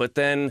deal. But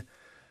then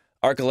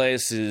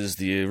Archelaus is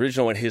the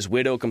original one. His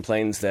widow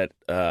complains that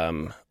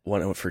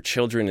one of her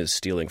children is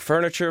stealing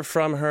furniture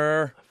from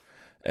her,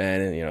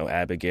 and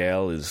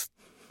Abigail is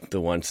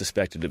the one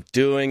suspected of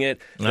doing it.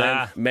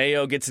 Then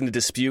Mayo gets in a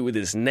dispute with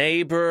his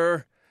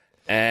neighbor,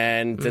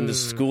 and then the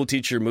school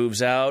teacher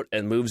moves out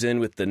and moves in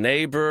with the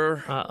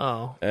neighbor.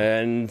 Uh-oh.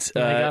 And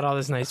I got all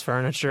this nice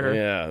furniture.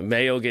 yeah,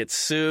 Mayo gets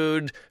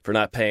sued for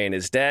not paying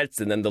his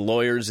debts, and then the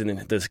lawyers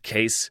in this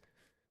case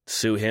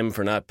sue him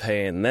for not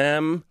paying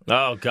them.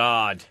 Oh,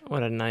 God.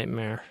 What a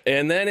nightmare.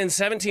 And then in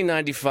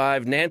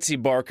 1795, Nancy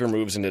Barker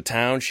moves into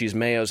town. She's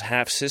Mayo's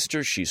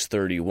half-sister. She's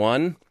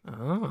 31.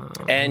 Oh.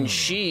 And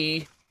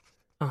she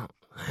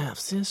Half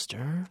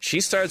sister. She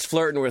starts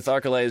flirting with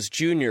Archelaus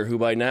Jr., who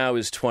by now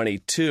is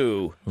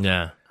 22,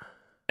 Yeah.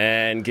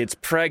 and gets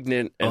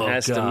pregnant and Oh,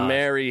 has to God.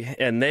 marry,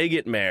 and they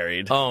get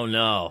married. Oh,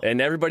 no.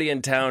 And everybody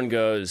in town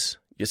goes,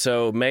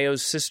 so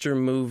Mayo's sister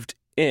moved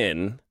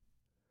in,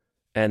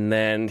 and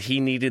then he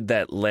needed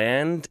that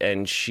land,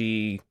 and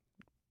she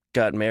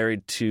got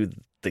married to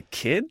the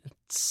kid?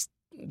 It's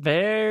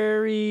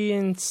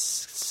very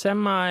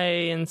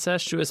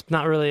semi-incestuous,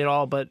 not really at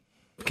all, but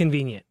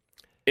convenient.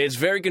 It's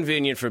very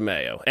convenient for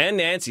Mayo. And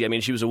Nancy. I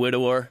mean, she was a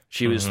widower.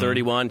 She was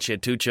 31. She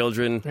had 2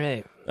 children.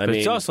 Right. I But mean,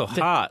 it's also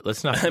hot.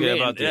 Let's not forget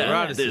about the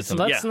eroticism.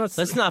 Let's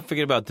Let's not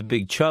forget about the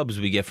big chubs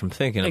we get from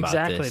thinking about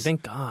exactly. this.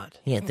 Thank God.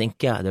 Yeah, thank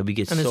God that we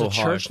get And so there's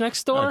a hard. church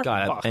next door? Oh,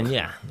 God. Fuck. And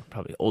yeah,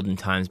 probably olden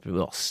times, but we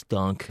all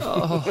stunk.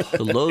 The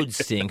load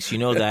stinks. You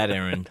know that,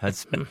 Aaron.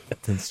 That's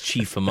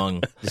chief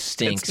among the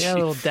stinks. Yeah, a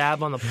little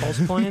dab on the pulse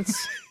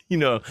points.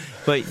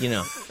 But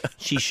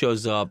she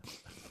shows up,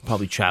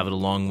 probably traveled a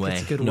long way,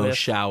 Gets a good no whiff.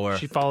 shower.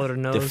 She followed her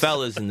nose. The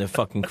fellas in the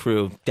fucking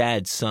crew,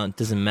 dad, son,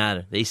 doesn't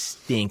matter. They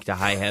stink to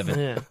high heaven.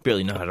 Yeah.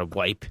 Barely know how to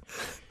wipe.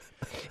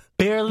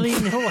 Barely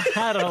know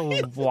how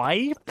to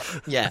wipe.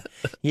 Yeah.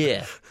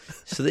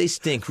 So they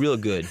stink real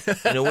good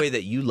in a way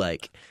that you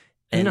like.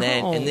 And No.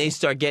 then they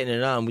start getting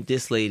it on with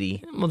this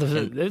lady. Well,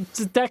 it's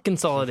a debt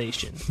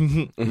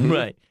consolidation.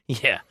 Right.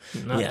 Yeah.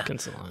 Not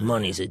consolidation.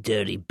 Money's a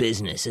dirty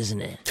business, isn't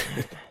it?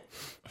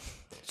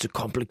 It's a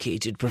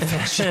complicated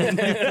profession.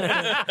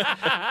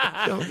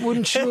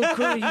 Wouldn't you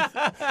agree?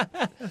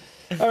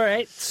 All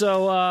right,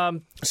 so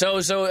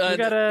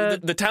gotta-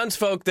 the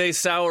townsfolk, they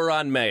sour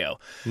on Mayo.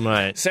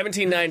 Right.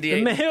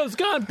 1798. Mayo's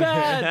gone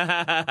bad.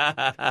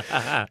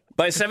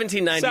 By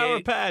 1798.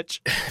 Sour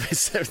Patch. By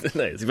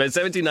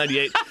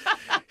 1798,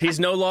 he's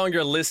no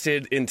longer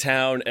listed in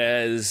town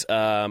as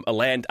a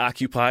land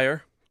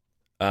occupier.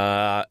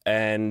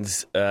 And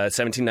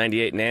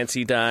 1798,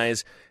 Nancy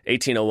dies.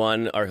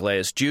 1801,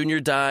 Archelaus Jr.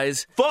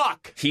 dies.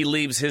 Fuck! He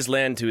leaves his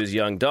land to his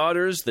young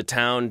daughters. The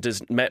town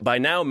does. By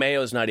now,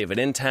 Mayo's not even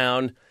in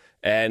town,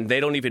 and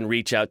they don't even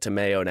reach out to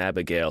Mayo and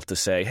Abigail to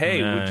say,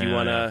 "Hey, would you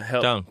want to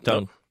help?"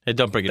 Don't. Hey,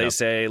 don't bring it They up.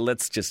 say,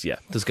 "Let's just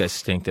Those guys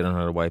stink. They don't know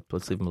how to wipe.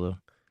 Let's leave them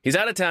alone. He's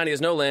out of town. He has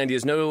no land. He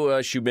has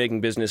no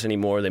shoemaking business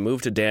anymore. They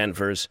move to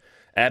Danvers.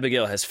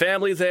 Abigail has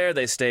family there.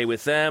 They stay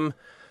with them.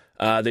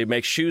 They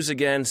make shoes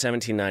again.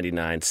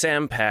 1799.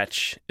 Sam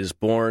Patch is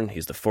born.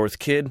 He's the 4th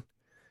kid.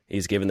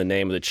 He's given the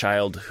name of the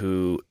child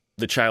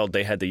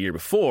they had the year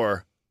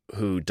before,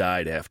 who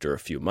died after a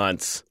few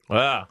months.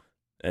 Wow.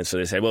 And so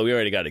they say, well, we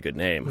already got a good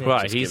name.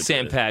 Right. Just give He's it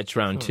Sam to Patch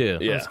round 2.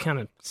 Yeah. I was kind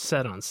of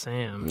set on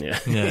Sam. Yeah.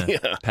 Yeah.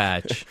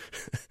 Patch.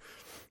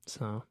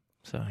 So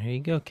So here you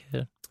go,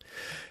 kid.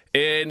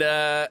 In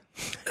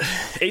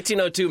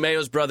 1802,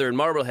 Mayo's brother in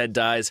Marblehead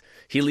dies.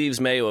 He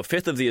leaves Mayo a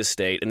fifth of the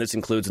estate, and this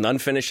includes an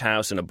unfinished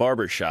house and a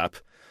barber shop.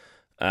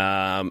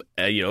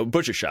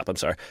 Butcher shop, I'm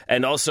sorry.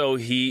 And also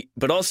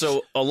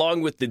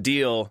along with the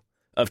deal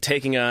of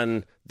taking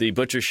on the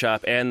butcher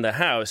shop and the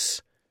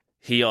house,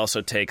 he also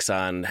takes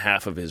on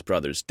half of his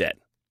brother's debt.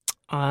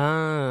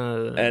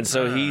 And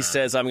so he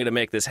says, I'm going to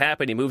make this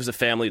happen. He moves the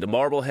family to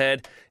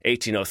Marblehead,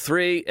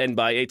 1803, and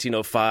by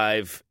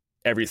 1805,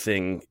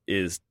 everything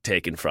is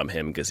taken from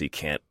him because he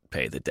can't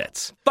pay the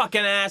debts.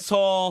 Fucking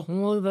asshole.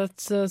 well,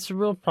 that's a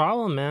real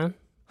problem, man.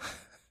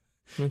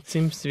 It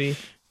seems to be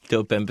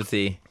Dope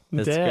empathy.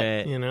 That's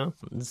debt, great. you know.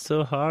 It's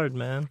so hard,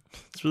 man.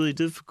 It's really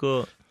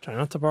difficult. Try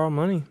not to borrow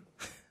money.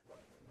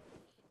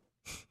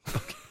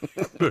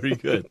 Very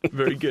good.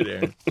 Very good,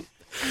 Aaron.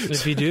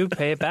 If you do,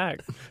 pay it back.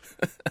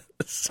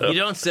 You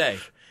don't say.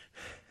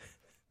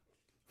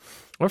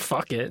 Or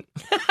fuck it.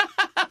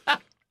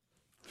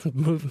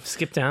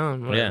 Skip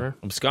down, whatever.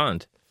 Yeah.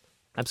 Abscond.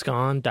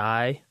 Abscond,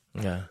 die.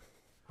 Yeah.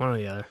 One or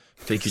the other.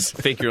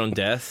 Fake your own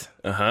death.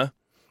 Uh-huh.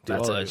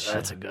 That's all that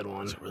shit. a good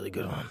one. That's a really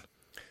good one.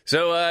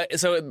 So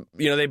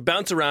they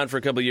bounce around for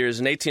a couple of years.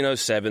 In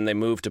 1807, they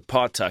moved to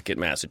Pawtucket,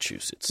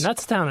 Massachusetts.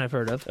 That's a town I've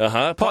heard of.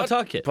 Uh-huh.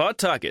 Pawtucket.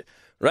 Pawtucket.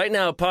 Right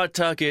now,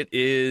 Pawtucket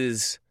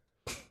is,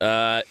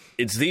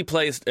 it's the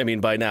place,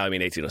 by now,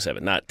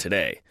 1807, not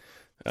today.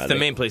 It's the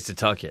main place to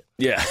tuck it.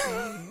 Yeah.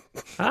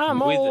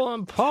 I'm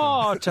on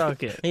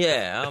Pawtucket.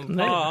 Yeah,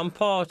 I'm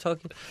Paul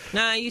talking.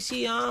 Now, you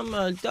see, I'm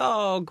a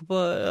dog,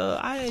 but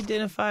I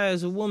identify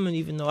as a woman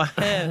even though I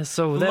have.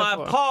 So my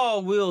therefore- paw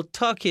will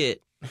tuck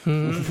it.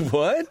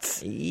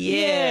 What?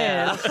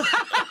 Yeah.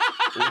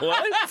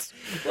 What?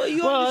 Well,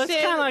 you Well, it's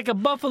understand. kind of like a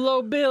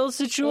Buffalo Bill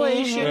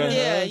situation.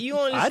 Yeah, you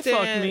understand.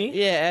 I'd fuck me.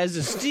 Yeah, as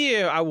a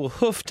steer, I will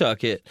hoof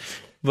tuck it.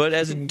 But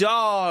as a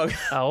dog,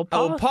 I'll I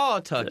will paw. paw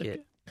tuck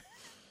it.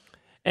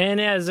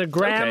 And as a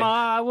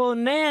grandma, I will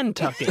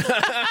Nantucket.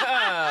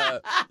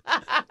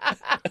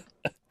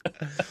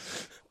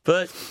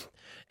 But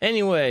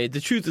anyway, the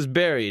truth is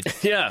buried.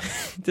 Yeah.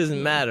 It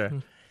doesn't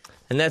matter.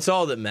 And that's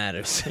all that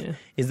matters,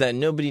 is that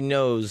nobody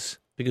knows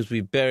because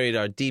we buried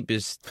our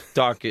deepest,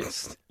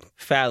 darkest,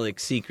 phallic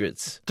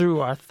secrets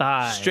Through our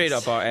thighs. straight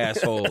up our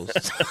assholes.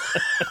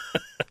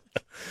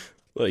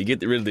 Well, you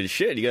get rid of the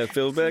shit, you got to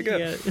fill it back up.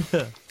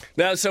 Yeah.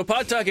 Now, so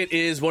Pawtucket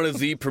is one of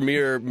the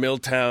premier mill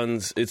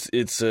towns.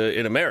 It's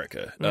in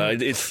America.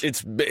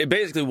 It's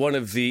basically one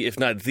of the, if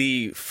not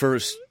the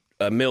first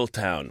mill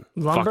town.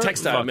 Lumber?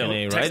 Textile mill.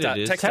 Fucking A, right?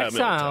 It is.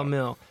 Textile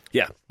mill.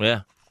 Yeah.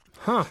 Yeah.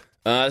 Huh.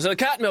 So the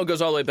cotton mill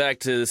goes all the way back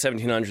to the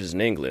 1700s in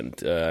England.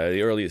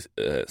 The early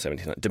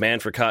 1700s.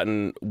 Demand for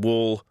cotton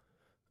wool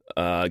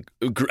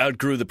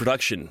outgrew the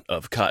production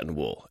of cotton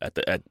wool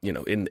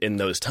in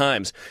those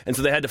times, and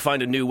so they had to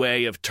find a new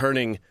way of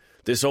turning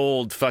this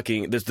old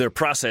their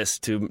process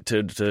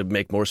to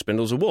make more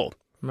spindles of wool,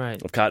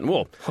 Right. of cotton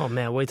wool. Oh,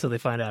 man, wait till they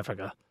find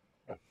Africa.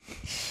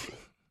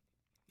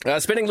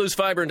 Spinning loose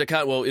fiber into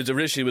cotton wool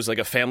originally was like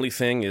a family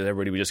thing.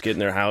 Everybody would just get in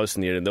their house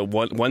and the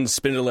one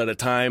spindle at a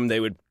time. They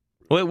would.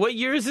 Wait, what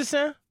year is this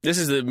now? This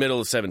is the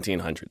middle of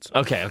 1700s.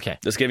 Okay.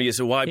 Just giving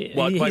you why He's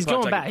Pawtucket-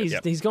 going back. yeah.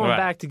 He's going Right.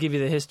 back to give you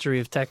the history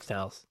of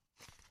textiles.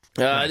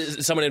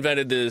 Someone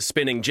invented the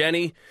spinning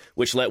jenny,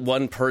 which let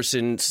one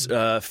person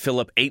fill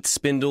up 8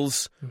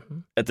 spindles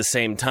at the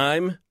same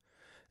time,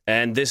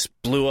 and this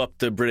blew up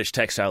the British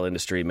textile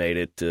industry, made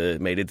it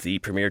the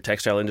premier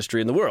textile industry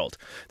in the world.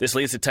 This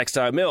leads to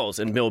textile mills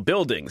and mill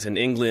buildings, and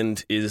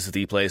England is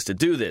the place to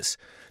do this.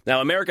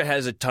 Now, America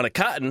has a ton of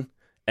cotton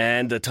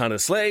and a ton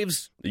of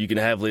slaves. You can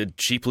have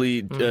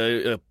cheaply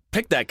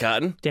pick that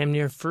cotton. Damn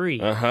near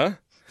free.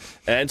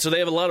 And so they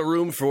have a lot of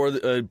room for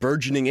a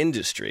burgeoning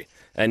industry.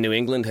 And New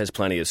England has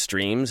plenty of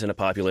streams and a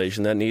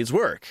population that needs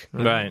work.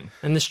 Right.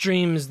 And the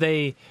streams,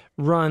 they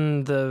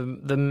run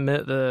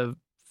the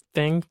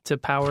thing to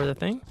power the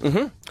thing?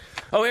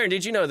 Oh, Aaron,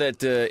 did you know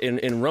that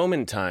in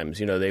Roman times,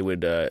 they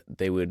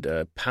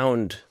would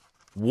pound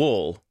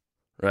wool,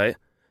 right?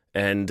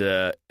 And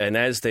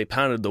as they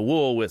pounded the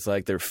wool with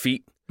like their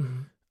feet,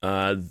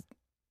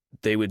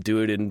 they would do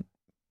it in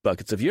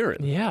buckets of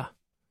urine. Yeah.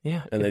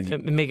 And And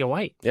then- make it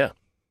white. Yeah.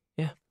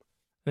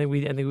 I believe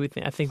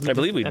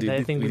we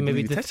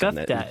maybe discussed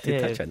that. We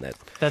did Yeah. touch on that.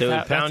 That's They how,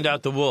 would pound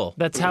out the wool.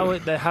 that's how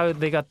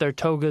they got their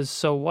togas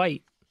so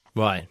white.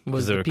 Why? Because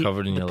Was they the were pee-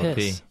 covered in the yellow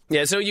pee. piss.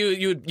 Yeah, so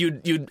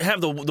you'd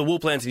have the wool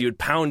plants and you'd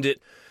pound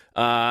it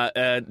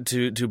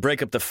to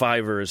break up the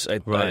fibers.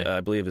 Right. I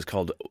believe it's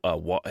called. I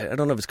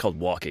don't know if it's called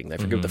walking. I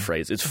forget the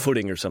phrase. It's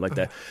footing or something like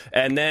that.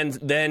 And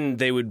then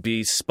they would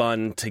be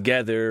spun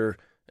together.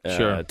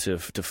 Sure. To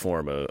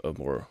form a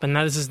more But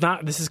now this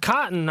is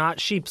cotton, not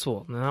sheep's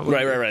wool. Not what-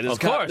 right. This Of is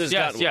course, this is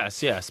cotton wool.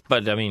 yes.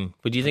 But I mean,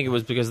 would you think it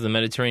was because of the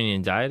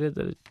Mediterranean diet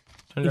that it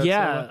turned out so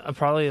Yeah, well?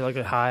 probably like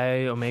a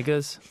high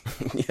omegas.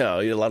 Yeah,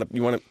 you want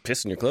to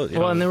piss in your clothes.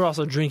 Well, and they were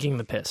also drinking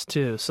the piss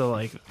too, so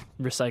like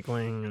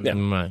recycling. And,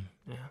 Yeah. Right.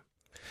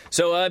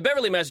 So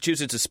Beverly,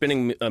 Massachusetts, a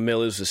spinning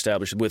mill is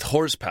established with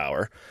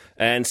horsepower.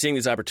 And seeing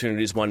these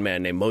opportunities, one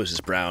man named Moses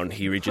Brown,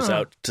 he reaches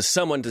out to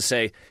someone to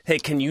say, hey,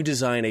 can you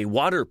design a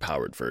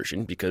water-powered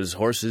version? Because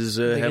horses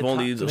have get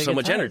only ti- they so get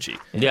much tired. energy.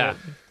 Yeah.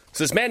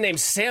 So this man named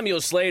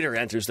Samuel Slater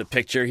enters the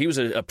picture. He was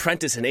an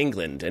apprentice in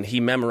England, and he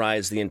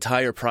memorized the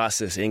entire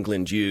process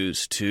England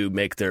used to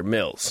make their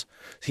mills.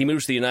 He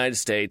moves to the United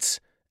States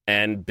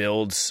and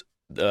builds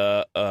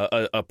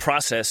a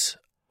process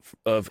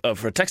of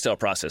a textile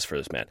process for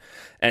this man.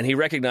 And he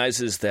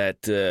recognizes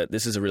that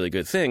this is a really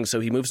good thing, so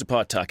he moves to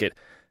Pawtucket,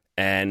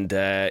 and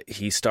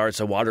he starts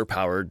a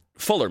water-powered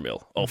fuller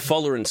mill. Oh,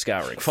 fuller and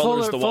scouring.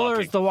 Fuller's the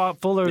walking.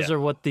 Fullers Yeah. are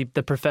what the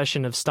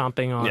profession of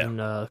stomping on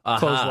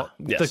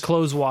Yes. the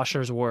clothes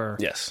washers were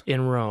Yes.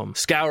 in Rome.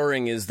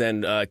 Scouring is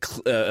then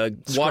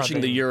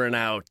washing the urine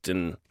out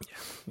and...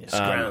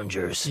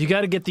 Scroungers. You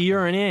got to get the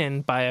urine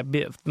in by a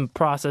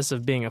process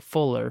of being a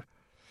fuller,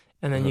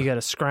 and then you got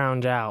to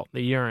scrounge out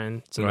the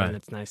urine so Right. then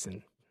it's nice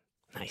and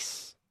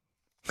nice.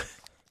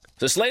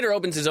 So Slater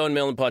opens his own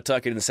mill in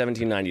Pawtucket in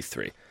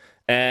 1793,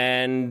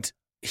 and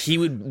he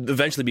would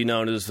eventually be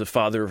known as the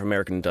father of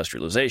American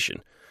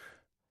industrialization.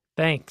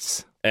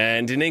 Thanks.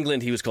 And in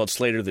England, he was called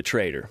Slater the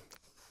Trader.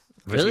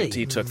 Really?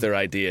 He took their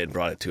idea and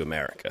brought it to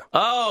America.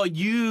 Oh,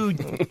 you.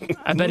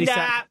 I bet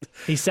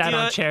he sat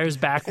on chairs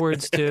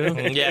backwards too.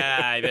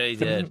 Yeah, I bet he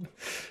did.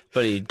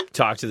 But he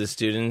talked to the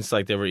students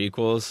like they were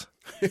equals.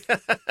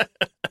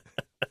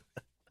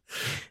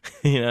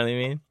 You know what I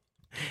mean?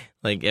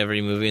 Like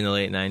every movie in the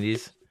late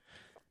 90s.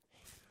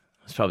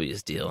 That's probably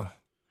his deal.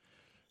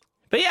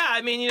 But yeah,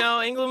 I mean,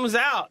 England was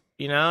out.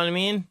 You know what I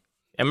mean?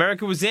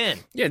 America was in.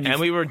 Yeah, and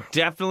we were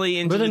definitely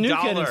into With a the new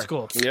dollar. kid in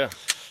school. Yeah.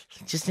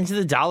 Just into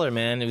the dollar,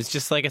 man. It was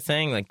just like a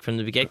thing, like from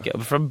the get-go.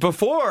 From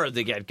before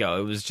the get-go,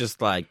 it was just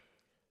like,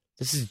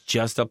 this is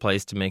just a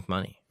place to make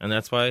money. And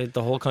that's why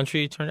the whole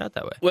country turned out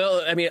that way.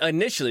 Well, I mean,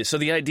 initially, so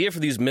the idea for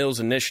these mills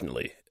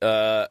initially,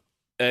 and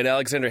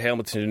Alexander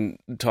Hamilton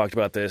talked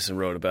about this and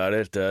wrote about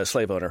it,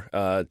 slave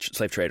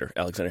trader,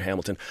 Alexander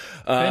Hamilton.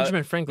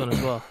 Benjamin Franklin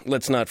as well.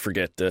 Let's not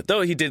forget,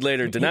 though he did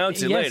later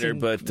denounce it Yes, later, he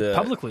but...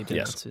 publicly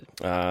yes. denounced it.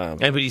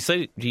 But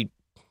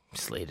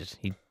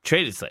he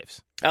traded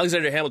slaves.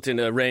 Alexander Hamilton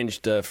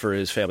arranged for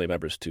his family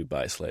members to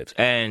buy slaves.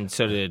 And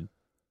so did,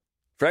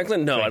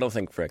 Franklin? No, I don't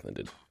think Franklin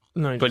did.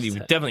 No, but he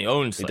definitely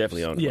owned He slaves.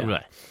 definitely owned Yeah. them.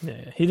 Right.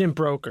 Yeah. He didn't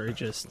broker. He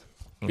just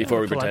Before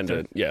we pretend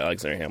collected. to... Yeah,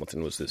 Alexander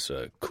Hamilton was this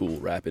cool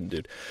rapping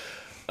dude.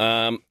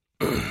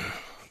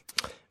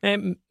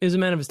 And he was a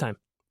man of his time.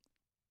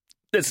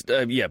 It's,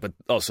 but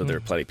also there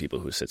are plenty of people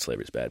who said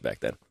slavery's bad back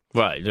then.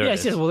 Right. there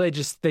Yes, is. well, they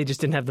just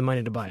didn't have the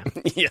money to buy him.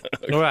 Yeah.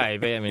 Right.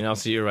 But, I mean,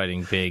 also you're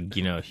writing big,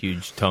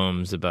 huge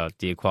tomes about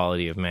the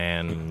equality of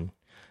man. And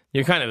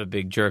you're kind of a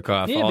big jerk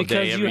off Yeah, all because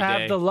day, you every have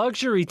day. the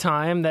luxury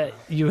time that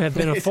you have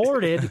been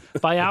afforded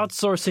by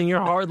outsourcing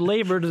your hard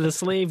labor to the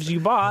slaves you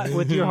bought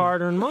with your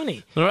hard-earned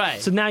money. Right.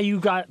 So now you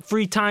got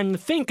free time to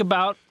think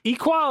about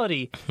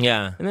equality.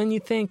 Yeah. And then you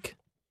think,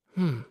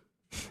 maybe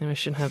I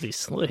shouldn't have these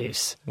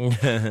slaves.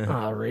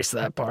 I'll erase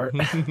that part.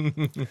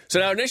 So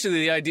now initially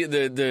the idea,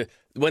 the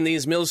when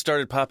these mills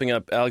started popping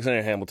up,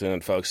 Alexander Hamilton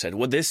and folks said,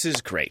 well, this is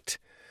great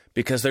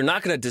because they're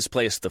not going to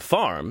displace the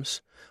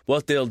farms.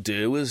 What they'll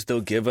do is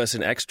they'll give us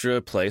an extra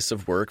place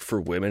of work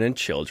for women and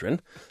children.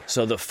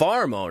 So the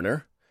farm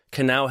owner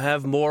can now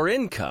have more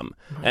income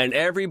and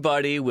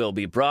everybody will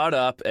be brought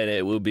up and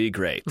it will be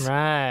great.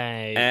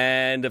 Right.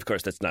 And of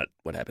course, that's not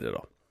what happened at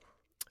all.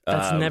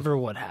 That's never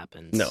what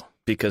happens. No,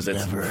 because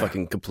it's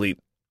fucking complete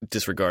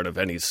disregard of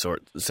any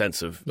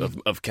sense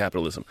of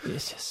capitalism.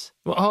 Yes.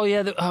 Well, oh,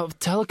 yeah,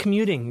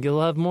 telecommuting.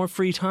 You'll have more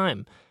free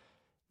time.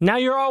 Now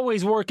you're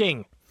always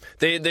working.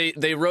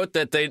 They wrote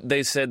that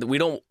they said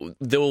that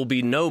there will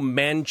be no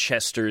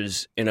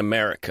Manchesters in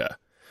America.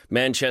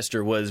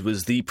 Manchester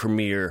was the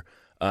premier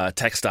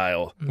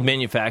textile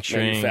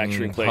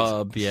Manufacturing place.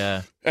 hub,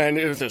 yeah. And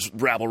there's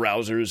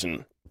rabble-rousers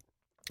and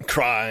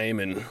crime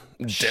and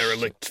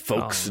derelict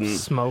folks. and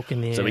Smoke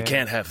in the So air. we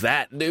can't have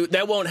that.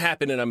 That won't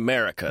happen in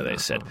America, they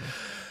said.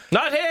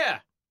 Not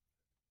here!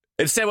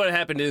 Instead, what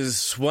happened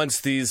is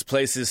once these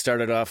places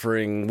started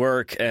offering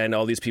work and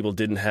all these people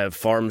didn't have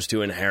farms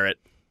to inherit,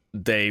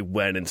 they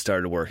went and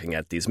started working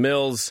at these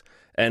mills,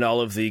 and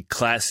all of the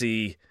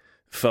classy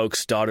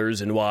folks'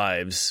 daughters and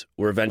wives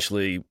were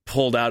eventually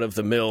pulled out of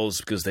the mills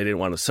because they didn't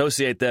want to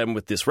associate them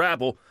with this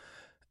rabble.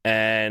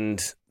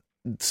 And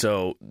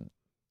so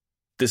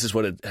this is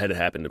what had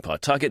happened in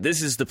Pawtucket.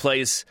 This is the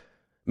place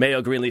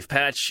Mayo Greenleaf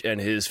Patch and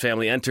his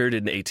family entered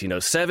in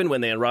 1807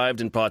 when they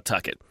arrived in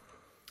Pawtucket.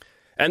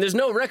 And there's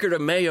no record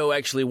of Mayo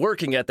actually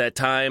working at that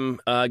time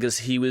because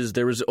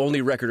there was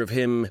only record of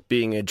him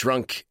being a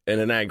drunk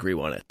and an angry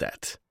one at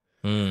that.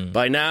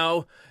 By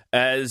now,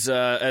 as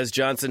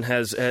Johnson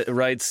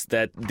writes,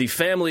 that the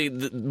family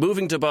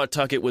moving to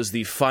Pawtucket was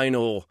the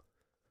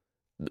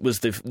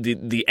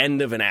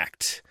end of an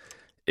act.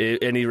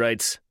 And he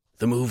writes,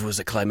 the move was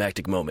a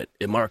climactic moment.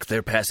 It marked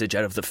their passage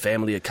out of the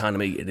family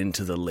economy and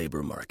into the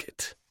labor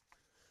market.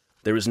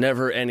 There was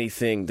never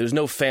anything. There's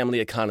no family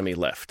economy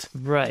left.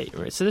 Right.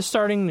 So they're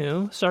starting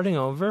new, starting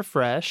over,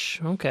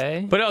 fresh.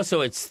 Okay. But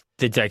also it's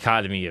the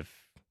dichotomy of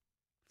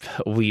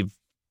we've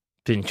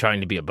been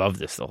trying to be above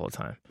this the whole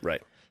time.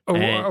 Right. Or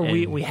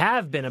and we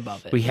have been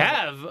above it. We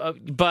have,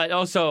 but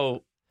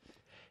also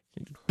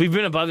we've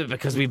been above it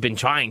because we've been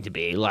trying to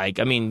be. Like,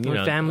 I mean,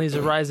 Families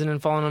are rising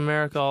and falling in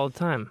America all the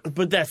time.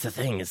 But that's the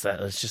thing, is that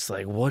it's just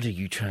like, what are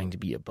you trying to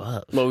be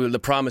above? Well, the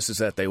promise is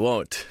that they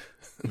won't.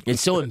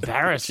 It's so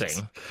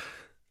embarrassing.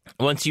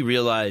 Once you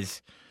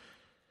realize,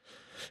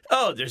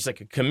 there's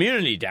like a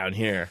community down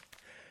here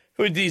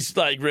with these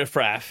like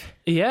riffraff.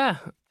 Yeah.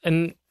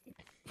 And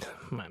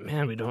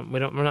man, we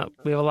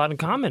have a lot in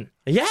common.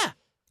 Yeah.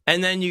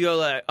 And then you go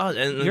like,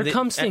 and Your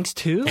cum stinks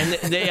too? And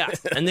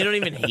they don't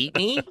even hate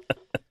me.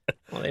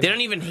 They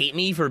don't even hate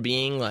me for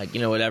being like,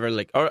 whatever.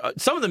 Like, or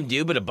some of them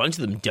do, but a bunch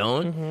of them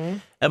don't. Mm-hmm.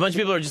 A bunch of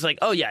people are just like,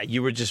 oh yeah,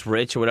 you were just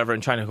rich or whatever,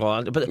 and trying to hold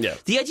on to. But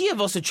the idea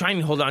of also trying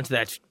to hold on to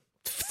that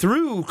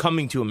through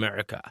coming to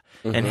America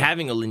and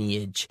having a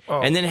lineage,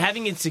 and then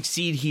having it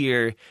succeed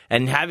here,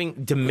 and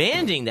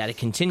demanding that it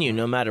continue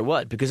no matter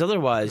what, because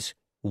otherwise,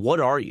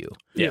 what are you?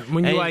 Yeah.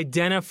 When you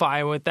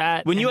identify with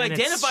that, when you and then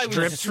it's identify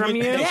with stripped from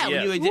you,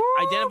 when you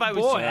identify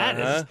with that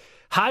is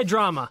high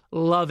drama.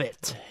 Love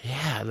it.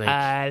 Yeah, like,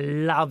 I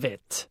love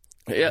it.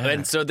 Yeah,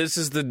 and so this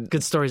is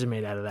Good stories are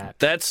made out of that.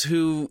 That's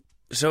who.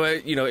 So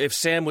if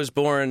Sam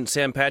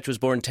Patch was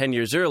born 10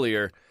 years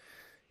earlier,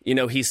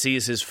 he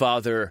sees his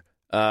father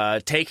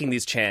taking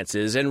these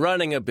chances and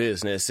running a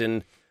business,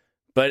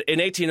 but in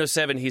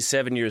 1807 he's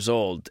 7 years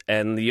old,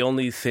 and the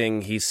only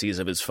thing he sees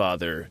of his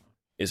father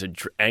is an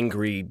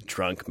angry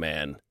drunk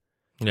man.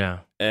 yeah.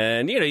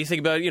 And you think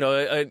about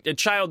a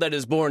child that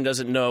is born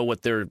doesn't know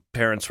what their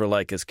parents were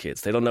like as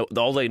kids. They don't know.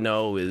 All they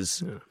know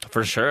is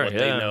For sure. what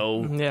they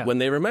know when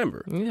they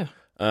remember.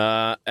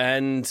 Yeah.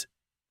 And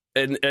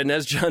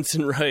as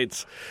Johnson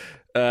writes,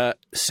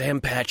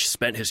 Sam Patch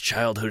spent his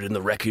childhood in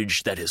the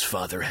wreckage that his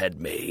father had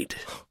made.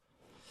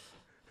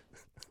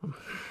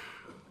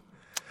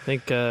 I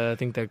think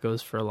that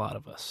goes for a lot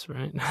of us,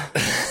 right?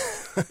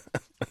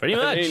 Pretty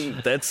much. I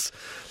mean, that's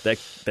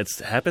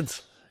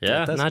happens.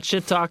 Yeah. Not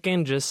shit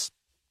talking, just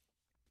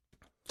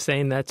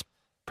saying that's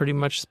pretty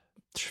much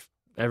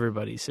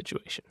everybody's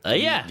situation.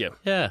 Yeah.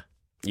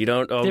 You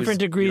don't always Different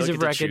degrees you don't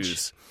of get to wreckage.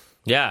 choose.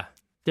 Yeah.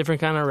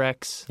 Different kind of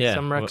wrecks. Yeah.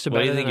 Some wrecks are What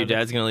do better you think than your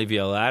others. dad's going to leave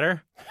you a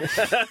ladder?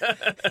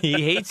 He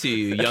hates you,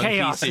 you young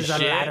Chaos piece is of a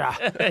shit.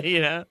 ladder.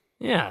 You know?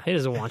 Yeah, he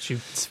doesn't want you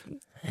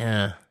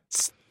Yeah.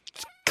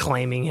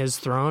 claiming his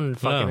throne and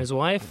fucking No. his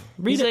wife.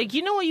 Read He's it. like,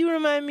 you know what you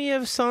remind me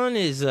of, son,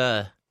 is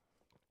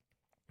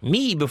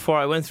me before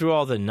I went through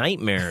all the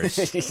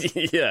nightmares.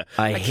 Yeah.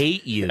 I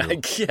hate you.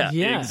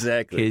 Yeah.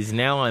 Exactly. Because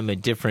now I'm a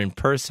different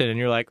person, and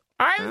you're like,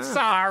 I'm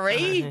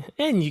sorry.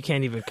 And you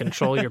can't even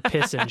control your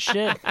piss and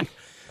shit.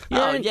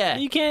 Oh, yeah.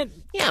 You can't.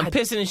 Yeah, I'm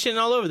pissing and shitting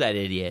all over that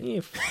idiot.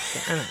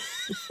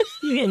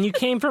 And you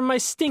came from my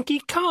stinky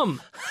cum.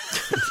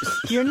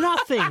 You're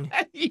nothing.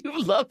 You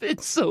love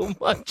it so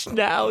much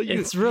now.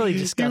 It's really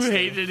disgusting. You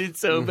hated it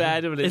so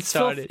bad when it It's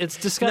started. it's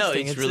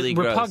disgusting. No, it's really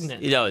gross.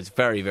 repugnant. No, it's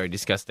very, very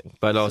disgusting,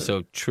 but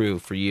also true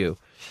for you.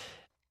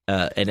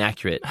 And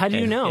accurate. How do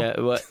you know? Yeah,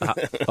 what?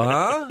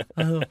 Huh?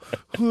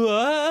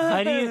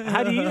 How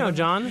do you know,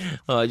 John?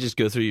 Oh, I just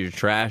go through your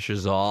trash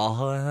is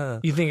all.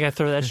 You think I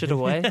throw that shit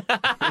away?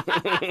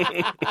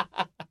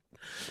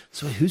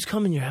 So who's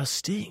come in your house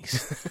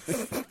stinks?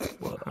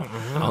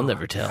 I'll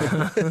never tell.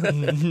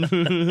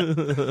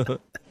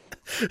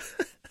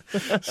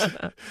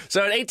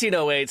 So in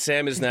 1808,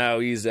 Sam is now,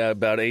 he's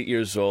about 8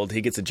 years old. He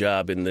gets a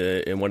job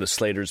in one of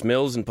Slater's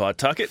mills in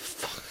Pawtucket.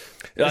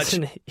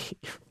 Listen,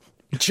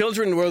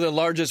 Children were the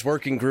largest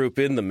working group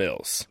in the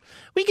mills.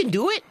 We can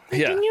do it.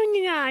 Yeah.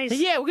 unionize.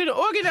 Yeah, we're gonna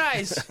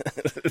organize.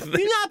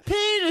 You're not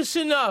paying us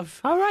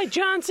enough. All right,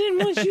 Johnson,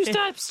 once you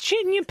stop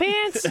shitting your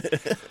pants,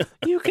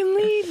 you can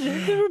leave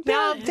the Now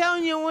rebellion. I'm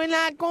telling you, we're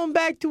not going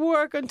back to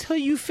work until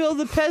you fill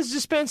the Pez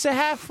dispenser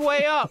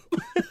halfway up.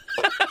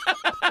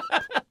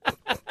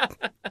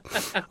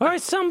 All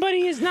right,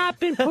 somebody has not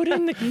been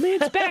putting the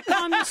lids back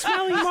on the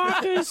smelling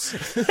markers.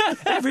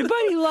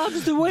 Everybody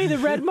loves the way the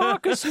red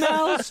marker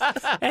smells,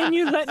 and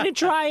you're letting it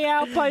dry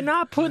out by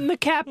not putting the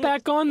cap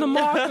back on the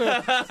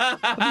marker.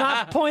 I'm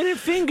not pointing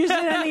fingers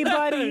at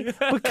anybody,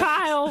 but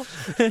Kyle,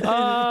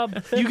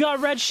 you got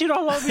red shit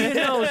all over your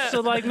nose,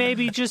 so like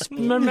maybe just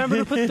remember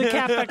to put the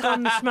cap back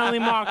on the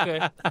smelling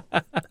marker.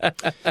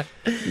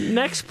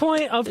 Next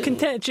point of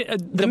contention: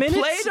 the minutes.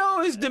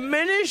 Play-Doh is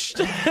diminished.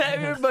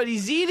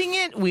 Everybody's eating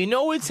it. We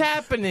know what's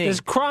happening.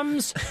 There's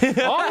crumbs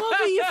all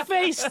over your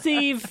face,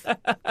 Steve.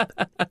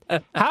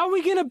 How are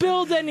we going to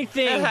build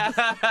anything?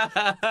 I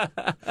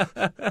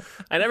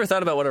never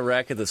thought about what a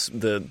racket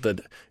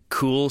the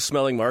cool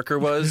smelling marker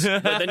was.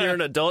 But then you're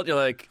an adult, you're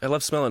like, I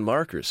love smelling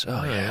markers.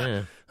 Oh,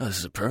 yeah. Oh, this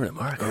is a permanent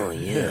marker. Oh,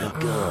 yeah,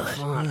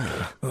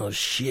 God. Oh,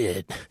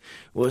 shit.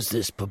 What's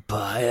this,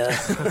 papaya?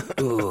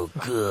 Oh,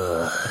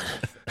 God.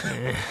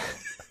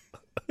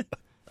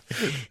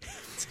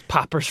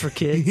 Poppers for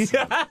kids.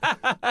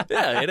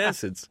 Yeah, in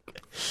essence.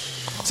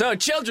 So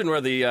children were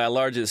the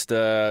largest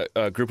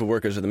group of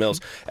workers in the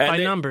mills. And By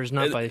numbers,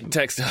 not by...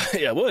 text.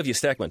 Yeah, well, if you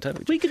stack them on top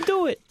of each We can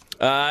do it.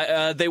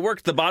 They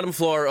worked the bottom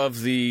floor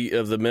of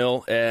the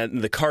mill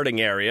and the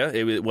carting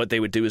area. What they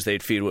would do is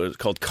they'd feed what was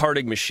called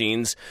carting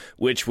machines,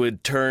 which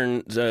would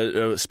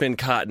spin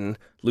cotton,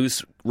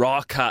 loose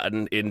raw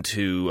cotton,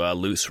 into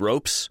loose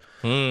ropes.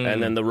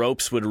 And then the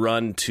ropes would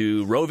run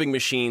to roving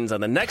machines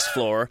on the next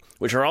floor,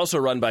 which are also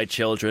run by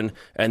children,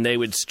 and they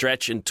would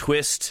stretch and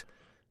twist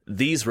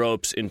these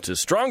ropes into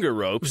stronger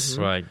ropes.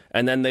 Right.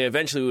 And then they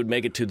eventually would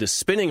make it to the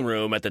spinning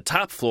room at the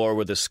top floor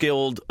where the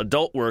skilled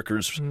adult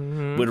workers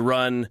would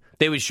run.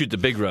 They would shoot the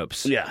big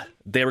ropes. Yeah.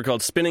 They were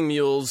called spinning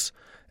mules,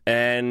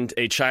 and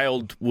a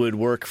child would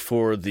work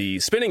for the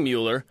spinning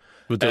muler.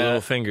 With their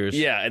little fingers.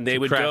 Yeah, and they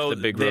would craft go,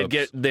 the big they'd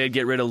ropes.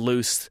 get rid of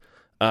loose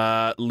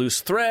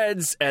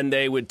threads, and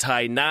they would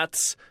tie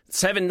knots,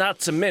 7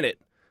 knots a minute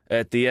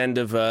at the end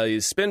of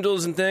these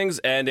spindles and things,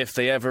 and if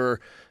they ever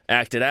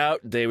acted out,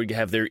 they would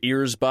have their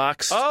ears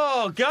boxed.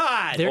 Oh,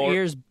 God. Their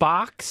ears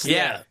boxed?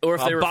 Yeah, or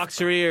if they were box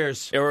your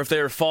ears. or if they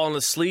were falling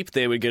asleep,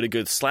 they would get a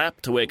good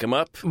slap to wake them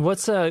up.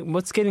 What's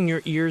getting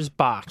your ears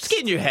boxed?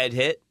 Getting your head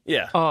hit.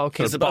 Yeah. Oh,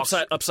 okay. It's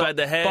upside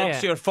the head.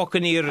 Box your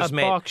fucking ears, A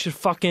mate. box your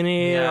fucking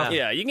ear. Yeah.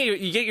 Yeah,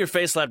 you get your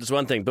face slapped is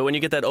one thing, but when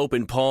you get that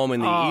open palm in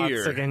the Oh, ear,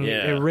 it's like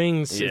yeah. it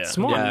rings. Yeah. It's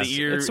smart. And the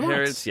ear It's smart.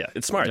 hairs, yeah,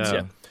 it's smart. Yeah.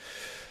 Yeah.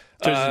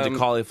 Turns into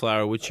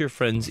cauliflower, which your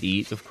friends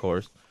eat, of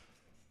course.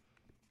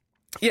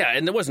 Yeah,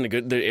 and there wasn't a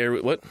good the air.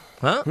 What?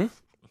 Huh?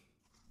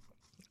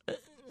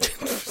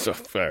 So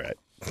all right.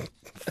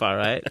 Far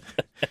right.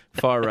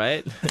 Far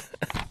right.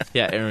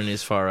 Yeah, Aaron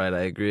is far right.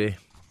 I agree.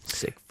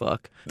 Sick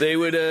fuck. They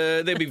would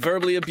they'd be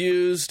verbally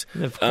abused.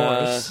 Of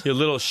course. You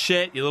little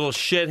shit. You little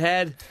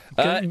shithead.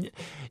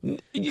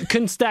 You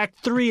couldn't stack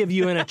 3 of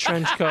you in a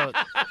trench coat.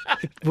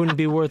 It wouldn't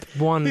be worth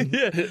one.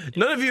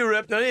 None of you are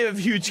ripped. None of you have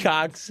huge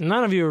cocks.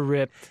 None of you are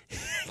ripped.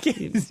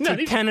 It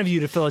took 10 of you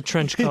to fill a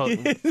trench coat.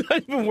 It's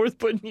not even worth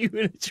putting you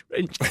in a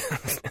trench.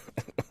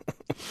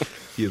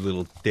 You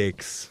little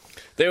dicks.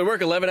 They would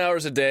work 11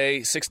 hours a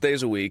day, 6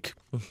 days a week.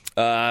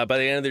 By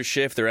the end of their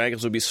shift, their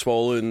ankles would be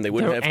swollen. They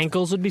wouldn't Their have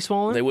ankles would be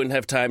swollen? They wouldn't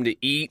have time to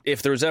eat.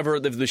 If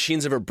the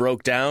machines ever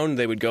broke down,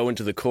 they would go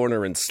into the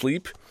corner and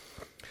sleep.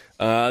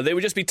 They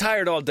would just be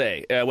tired all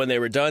day. When they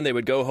were done, they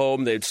would go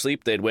home, they'd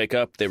sleep, they'd wake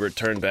up, they would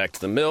return back to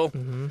the mill.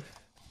 Mm-hmm.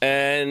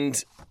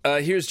 And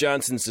here's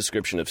Johnson's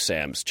description of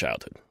Sam's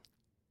childhood.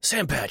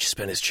 Sam Patch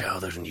spent his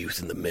childhood and youth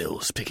in the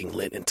mills, picking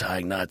lint and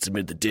tying knots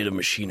amid the din of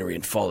machinery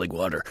and falling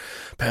water,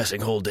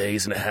 passing whole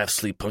days in a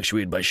half-sleep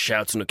punctuated by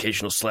shouts and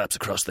occasional slaps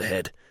across the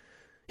head.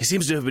 He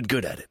seems to have been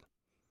good at it.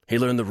 He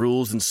learned the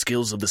rules and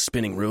skills of the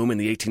spinning room in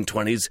the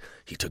 1820s.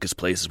 He took his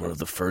place as one of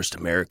the first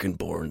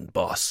American-born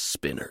boss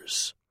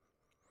spinners.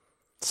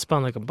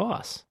 Spun like a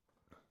boss.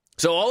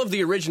 So all of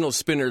the original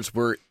spinners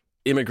were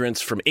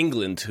immigrants from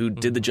England who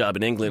did the job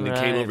in England and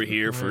came over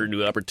here for a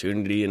new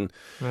opportunity. And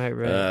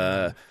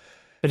Right.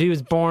 But he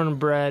was born and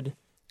bred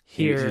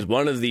here. he was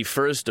one of the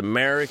first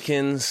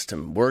Americans to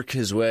work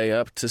his way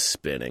up to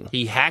spinning.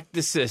 He hacked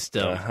the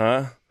system.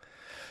 Uh-huh.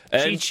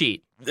 And Cheat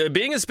sheet.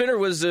 being a spinner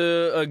was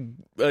a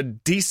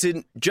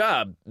decent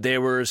job. They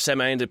were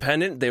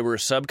semi-independent. They were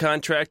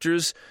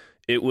subcontractors.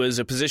 It was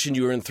a position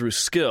you earned through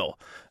skill.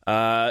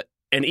 And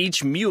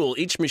each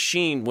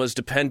machine was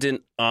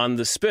dependent on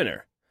the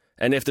spinner.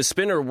 And if the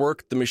spinner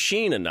worked the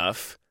machine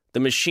enough, the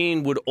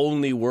machine would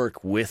only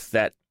work with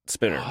that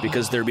spinner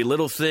because there'd be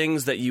little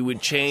things that you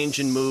would change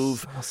and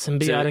move. A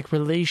symbiotic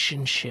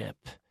relationship.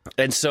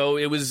 And so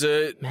it was...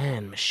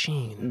 Man,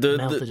 machine, The-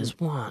 melted as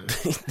one.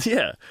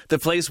 yeah, the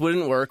place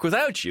wouldn't work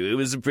without you. It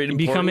was a pretty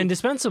important... Become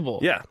indispensable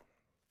Yeah.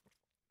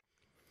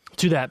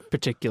 to that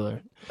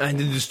particular...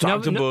 And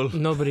indestructible.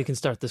 Nobody can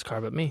start this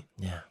car but me.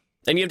 Yeah.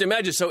 And you have to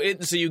imagine, so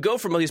you go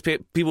from all these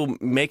people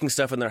making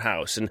stuff in their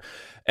house,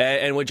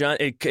 and what John,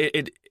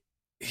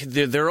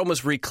 they're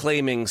almost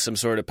reclaiming some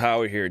sort of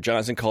power here.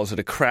 Johnson calls it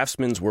a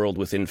craftsman's world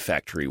within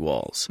factory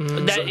walls.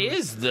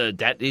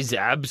 That is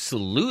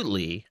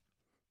absolutely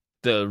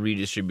the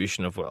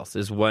redistribution of wealth,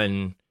 is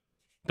when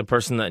the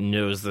person that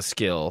knows the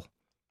skill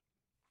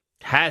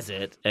has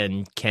it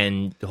and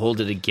can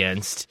hold it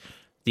against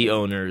the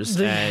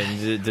owners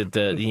and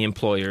the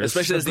employers.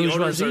 Especially as the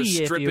owners are bourgeoisie, if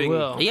you stripping.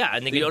 will. Yeah,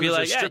 and they The can be owners are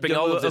like, stripping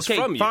all of this okay,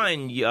 from you.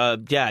 fine, you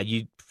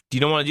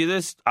don't want to do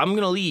this? I'm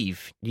going to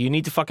leave. You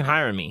need to fucking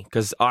hire me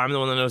because I'm the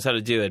one that knows how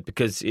to do it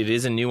because it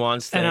is a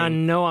nuanced thing. And I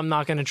know I'm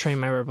not going to train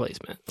my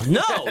replacement.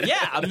 No,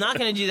 yeah, I'm not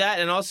going to do that.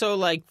 And also,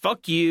 like,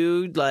 fuck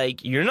you.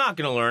 Like, you're not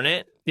going to learn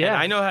it. Yeah. And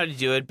I know how to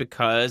do it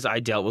because I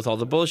dealt with all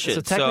the bullshit.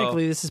 So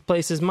technically, this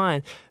place is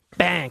mine.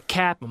 Bang,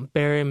 cap him,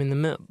 bury him in the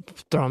middle,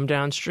 throw him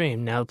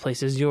downstream. Now the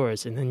place is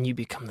yours, and then you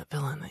become the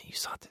villain that you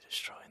sought to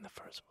destroy in the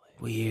first place.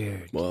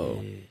 Weird. Whoa.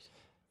 Dude.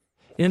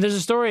 You know, there's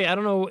a story, I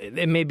don't know,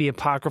 it may be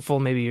apocryphal,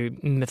 maybe you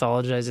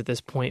mythologize at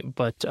this point,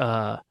 but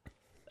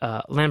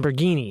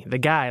Lamborghini, the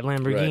guy,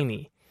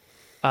 Lamborghini,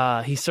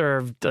 he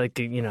served, like,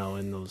 you know,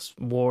 in those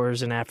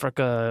wars in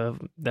Africa,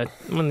 that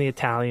when the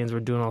Italians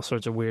were doing all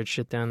sorts of weird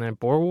shit down there.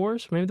 Boer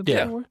Wars? Maybe the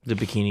Boer War? The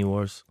Bikini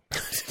Wars.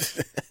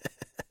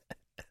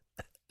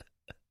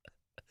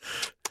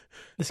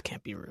 This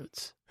can't be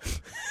Roots.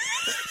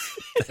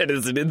 That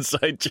is an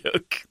inside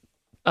joke.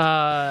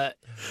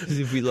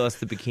 If we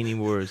lost the Bikini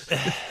Wars,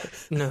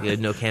 No. we had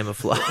no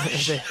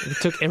camouflage. It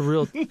took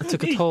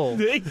a toll.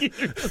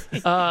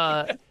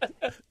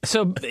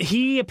 So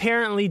he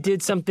apparently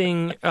did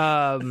something.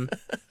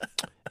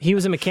 He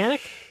was a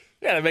mechanic.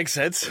 Yeah, that makes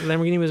sense.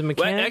 Lamborghini was a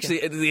mechanic. Well,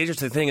 actually, the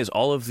interesting thing is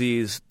all of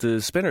the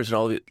spinners and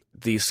all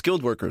the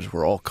skilled workers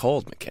were all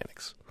called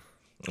mechanics.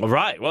 All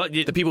right. Well,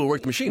 The people who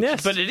work the machines.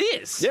 Yes. but it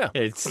is. Yeah.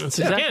 It's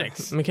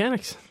Exactly.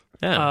 Mechanics.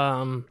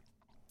 Yeah.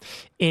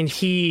 And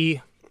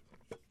he,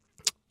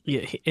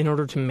 in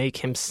order to make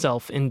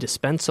himself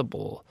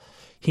indispensable,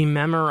 he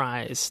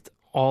memorized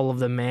all of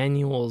the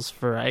manuals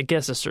for, I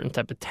guess, a certain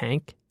type of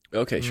tank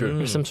Okay, sure.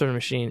 or some sort of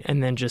machine,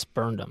 and then just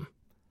burned them.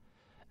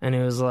 And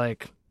it was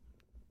like,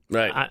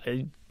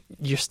 Right.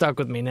 you're stuck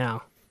with me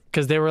now.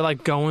 Because they were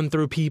like going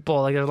through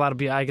people, like there's a lot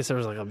of, I guess there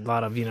was like a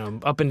lot of,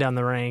 up and down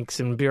the ranks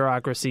and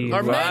bureaucracy.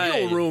 Our Right.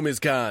 manual room is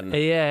gone.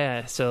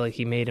 Yeah, so like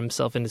he made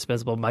himself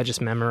indispensable by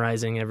just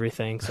memorizing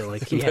everything. So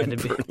like he had to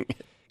be,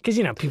 because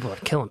people are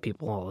killing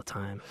people all the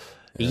time.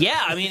 Yeah,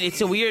 I mean,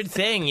 it's a weird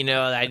thing,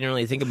 that I didn't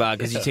really think about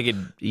because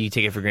you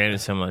take it for granted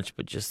so much.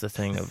 But just the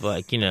thing of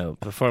like,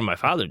 before my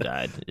father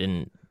died,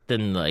 and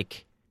then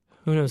like,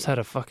 Who knows how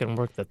to fucking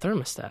work the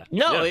thermostat?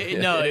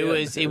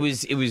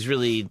 it was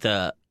really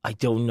I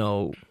don't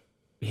know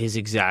his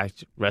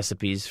exact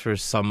recipes for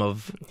some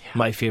of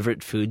my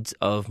favorite foods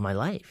of my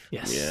life.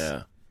 Yes.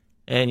 Yeah.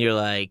 And you're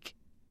like,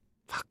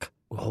 fuck,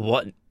 well,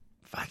 what?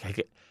 Fuck, I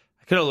could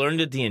have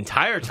learned it the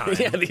entire time.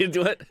 Yeah, you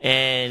do it.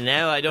 And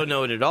now I don't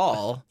know it at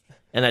all.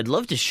 And I'd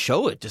love to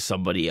show it to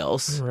somebody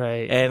else.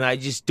 Right. And I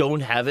just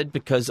don't have it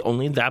because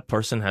only that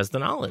person has the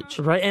knowledge.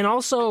 Right, and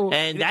also,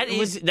 And that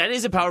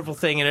is a powerful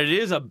thing, and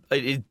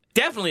it's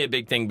definitely a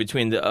big thing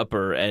between the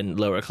upper and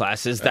lower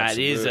classes. That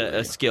is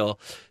a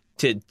skill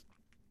to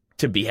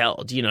be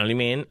held. You know what I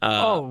mean?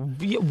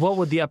 what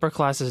would the upper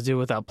classes do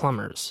without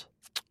plumbers?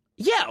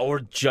 Yeah, or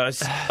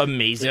just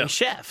amazing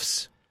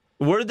chefs.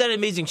 Where did that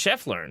amazing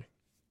chef learn?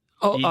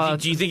 Do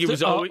you think it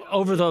was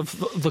over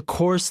the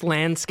coarse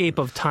landscape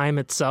of time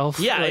itself?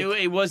 Yeah, Like,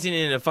 it wasn't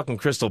in a fucking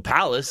Crystal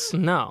Palace.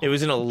 No. It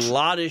was in a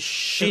lot of it was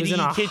shitty in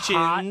a kitchens.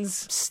 hot,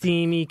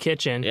 steamy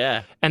kitchen.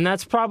 Yeah. And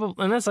that's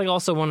like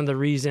also one of the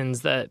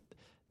reasons that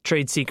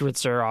trade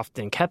secrets are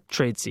often kept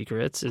trade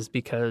secrets, is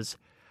because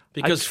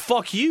Because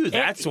fuck you,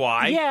 that's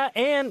why. Yeah,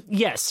 and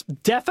yes,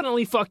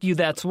 definitely fuck you,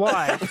 that's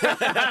why.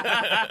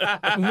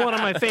 One of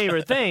my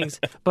favorite things.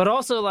 But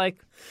also, like,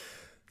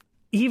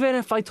 even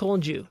if I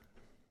told you,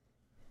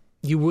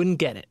 you wouldn't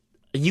get it.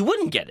 You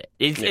wouldn't get it.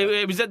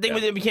 It was that thing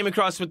that came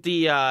across with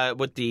the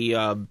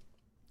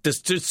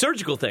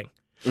surgical thing.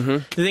 Mm-hmm.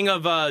 The thing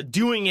of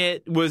doing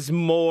it was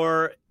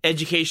more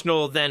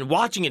educational than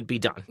watching it be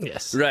done.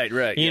 Yes.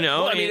 Right. You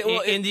know, Well, I mean,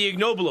 in the Ig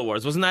Nobel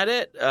Awards, wasn't that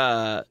it?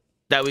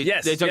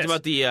 They talked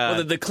about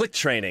the click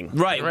training.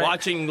 Right,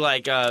 watching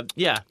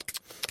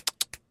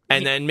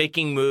and then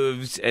making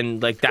moves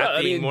and like that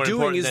being more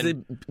doing important is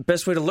than... the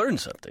best way to learn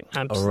something.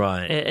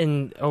 Right.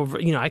 And over,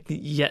 I could,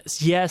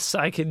 yes,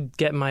 I could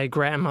get my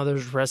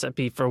grandmother's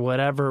recipe for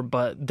whatever,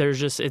 but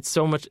it's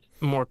so much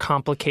more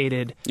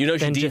complicated. She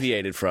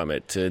deviated from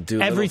it to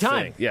do every little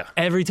time. thing. Yeah.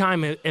 Every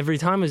time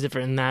is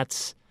different, and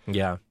that's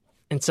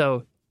And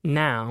so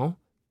now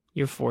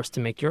you're forced to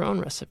make your own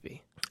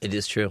recipe, It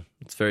is true.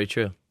 It's very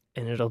true.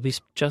 and it'll be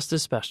just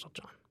as special,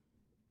 John.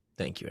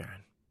 Thank you,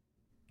 Aaron.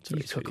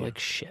 You cook like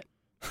shit.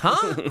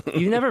 Huh?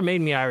 You never made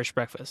me Irish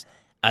breakfast.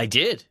 I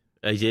did.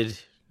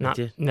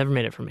 Never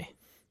made it for me.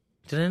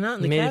 Did I not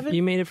in the You cabin?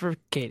 You made it for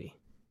Katie.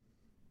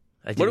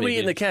 I did What do we make eat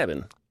in it. the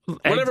cabin?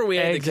 Whatever we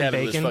had in eggs the and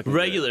cabin was bacon. fucking good.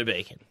 Regular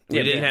bacon.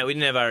 Yeah, we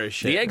didn't have Irish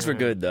shit. The eggs were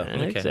good though.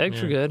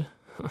 Eggs were good.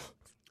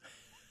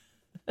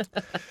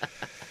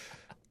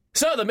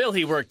 So the mill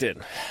he worked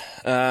in,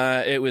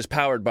 it was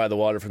powered by the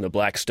water from the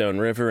Blackstone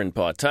River in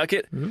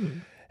Pawtucket,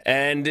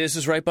 and this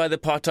is right by the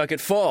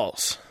Pawtucket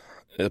Falls.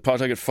 The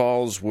Pawtucket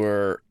Falls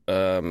were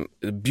a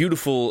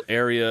beautiful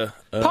area.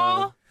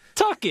 Paul,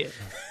 tuck it,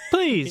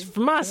 please,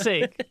 for my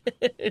sake.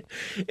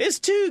 It's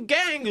too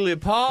gangly,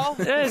 Paul.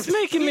 It's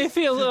making me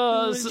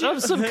feel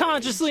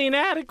subconsciously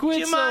inadequate. Do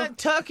you mind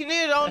tucking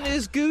it on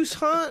this goose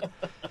hunt?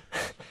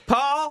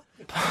 Paul,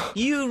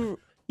 you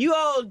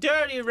old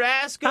dirty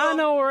rascal. I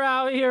know we're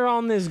out here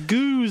on this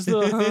goose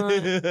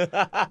hunt,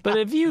 but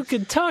if you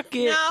could tuck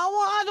it. No,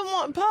 I don't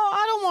want, Paul.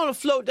 I don't want to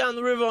float down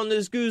the river on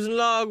this goose and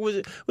log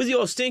with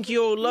your stinky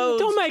old loads.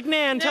 Don't make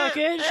Nan tuck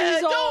it.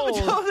 She's old.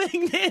 Don't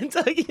make Nan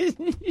tuck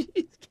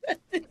it.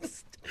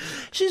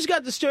 She's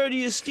got the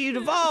sturdiest steed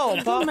of all,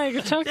 Paul. Don't make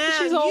her tuck it. Now,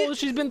 She's old.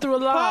 She's been through a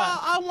lot. Paul,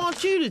 I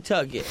want you to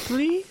tuck it,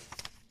 Please?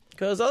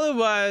 because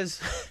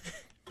otherwise,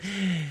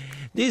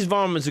 these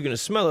varmints are going to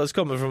smell us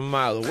coming from a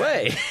mile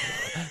away.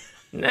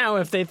 Now,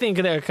 if they think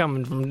they're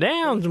coming from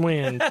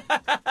downwind, got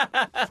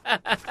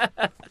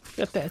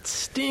that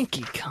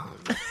stinky cum.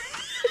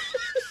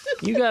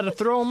 You got to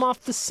throw them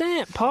off the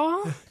scent,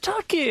 Paul.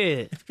 Tuck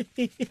it.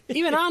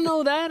 Even I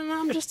know that, and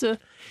I'm just a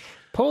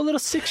poor little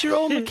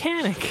 6-year-old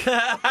mechanic.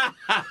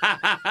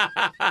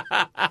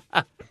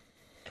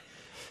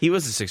 He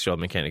was a 6-year-old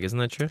mechanic, isn't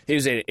that true? He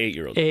was an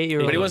 8-year-old.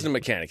 8-year-old. But he wasn't a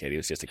mechanic yet. He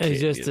was just a kid.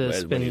 He's just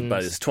a By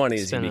his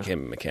 20s, spinner. he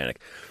became a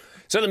mechanic.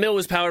 So the mill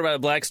was powered by the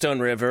Blackstone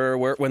River.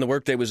 When the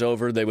workday was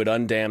over, they would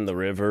undam the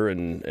river,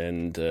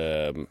 and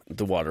the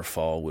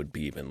waterfall would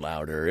be even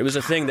louder. It was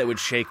a thing that would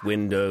shake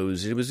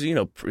windows. It was,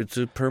 it's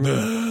a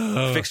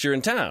permanent fixture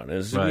in town. It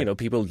was,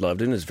 people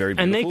loved it. It was very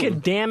And beautiful. they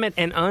could dam it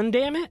and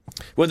undam it?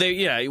 Well, they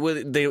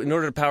in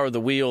order to power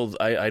the wheel,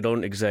 I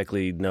don't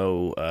exactly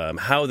know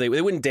how they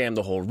wouldn't dam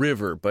the whole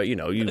river, but you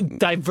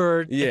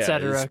Divert,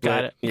 etc. split,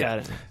 Got it. yeah.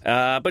 Got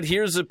it. But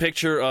here's a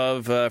picture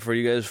of for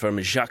you guys from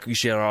Jacques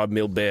Gerard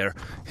Milbert,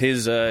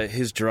 his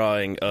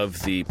drawing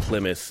of the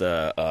Plymouth,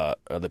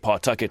 the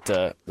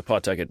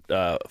Pawtucket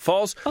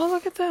Falls. Oh,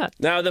 look at that.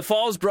 Now the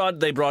falls brought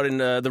in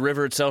the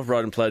river itself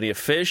brought in plenty of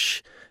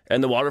fish.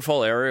 And the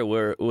waterfall area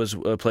was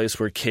a place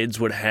where kids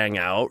would hang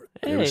out.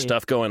 There was Hey.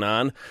 stuff going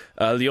on.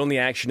 The only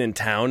action in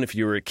town, if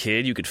you were a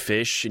kid, you could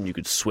fish and you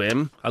could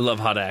swim. I love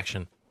hot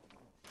action.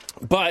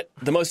 But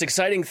the most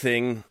exciting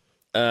thing,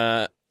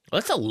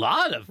 That's a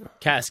lot of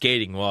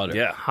cascading water.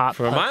 yeah, Hot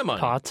For my money.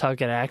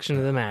 Pawtucket action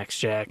to the max,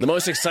 Jack. the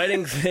most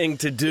exciting thing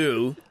to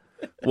do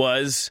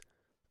was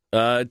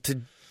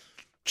to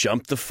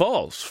jump the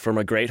falls from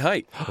a great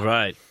height.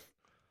 Right.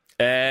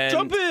 And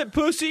Jump it,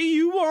 pussy,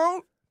 you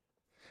won't.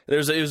 it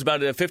was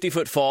about a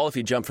 50-foot fall if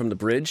you jump from the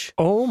bridge.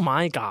 Oh,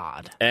 my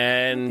God. I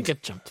And think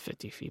I've jumped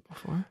 50 feet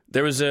before.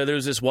 there was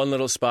this one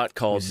little spot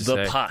called What's it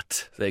the say?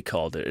 Pot, they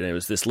called it. And it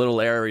was this little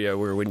area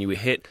where when you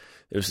hit,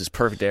 there was this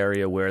perfect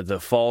area where the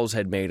falls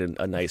had made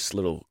a nice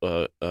little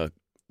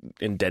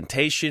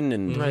indentation.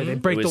 And Right, they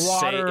break it was the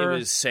water. it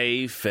was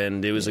safe,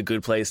 and it was a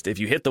good place. If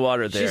you hit the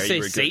water Did you there, say you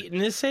were good.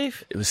 Satan is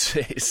safe? It was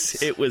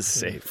safe. It was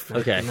safe.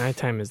 Okay.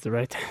 Nighttime is the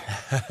right time.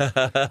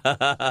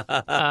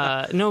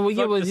 No, we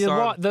get Fuck with the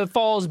song. the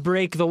falls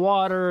break the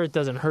water. It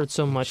doesn't hurt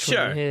so much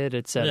Sure. when you hit,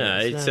 etc. Yeah,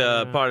 it's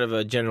part of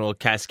a general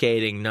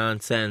cascading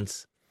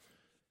nonsense.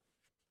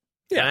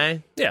 Yeah.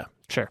 Right? Yeah.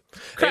 Sure.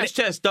 Crash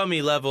test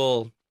dummy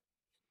level.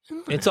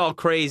 It's all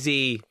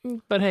crazy.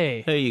 But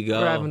hey, There you go.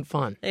 we're having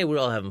fun. Hey, we're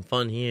all having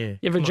fun here.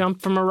 You ever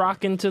jump from a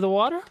rock into the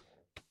water?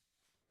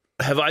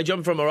 Have I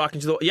jumped from a rock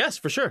into the... Yes,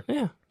 for sure.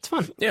 Yeah, it's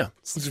fun. Yeah.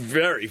 It's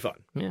very fun.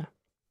 Yeah.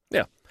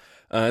 Yeah.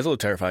 It's a little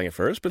terrifying at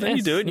first, but then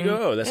you do it and you go,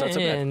 oh, that's not so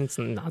bad. And it's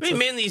not I mean,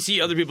 mainly you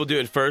see other people do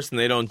it first and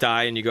they don't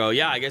die, and you go,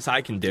 yeah, I guess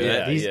I can do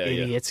Yeah. it. These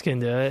idiots can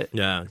do it.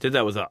 Yeah, did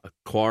that with a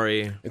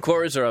quarry. The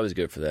quarries are always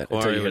good for that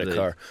until you Quarry hit a with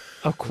car.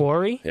 A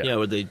quarry? Yeah. Yeah,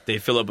 where they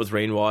fill up with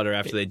rainwater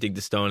after they dig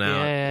the stone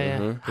out.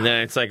 Yeah. And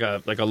then it's like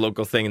a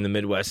local thing in the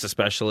Midwest,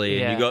 especially.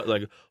 And Yeah. you go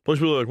like a bunch of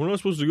people are like, we're not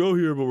supposed to go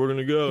here, but we're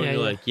gonna go. Yeah, and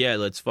you're yeah. like, yeah,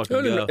 let's fucking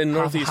No, go. in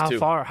Northeast, how too.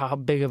 far? How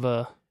big of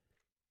a...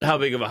 How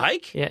big of a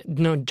hike? Yeah,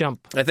 no,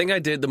 jump. I think I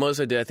did, the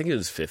most I did, I think it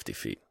was 50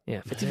 feet.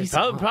 Yeah, 50 feet.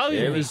 Probably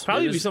Yeah, it be was-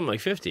 be something like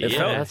 50. it Yeah.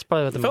 felt- That's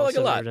probably what the it felt most like a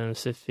I've lot. ever done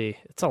is 50.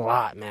 It's a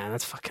lot, man.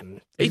 That's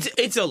fucking...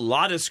 It's a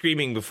lot of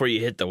screaming before you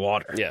hit the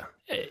water. Yeah.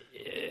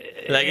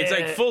 Like it's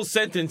like full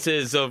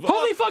sentences of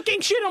Holy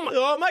fucking shit!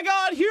 oh my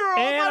god, here are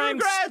all And my I'm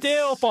regrets.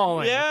 still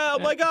falling. Yeah, oh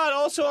my god.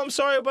 Also, I'm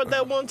sorry about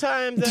that one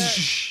time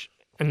that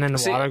And then the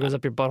See, water goes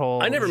up your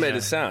butthole. I never made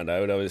a sound. I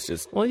would always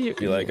just Well, you...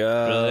 be like, it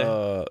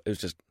was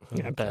just,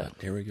 Yeah, I bet.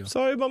 here we go.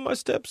 sorry about my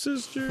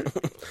stepsister.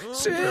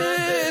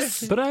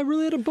 Sis! But I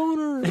really had a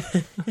boner.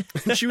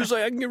 She was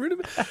like, I can get rid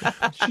of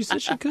it. She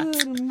said she could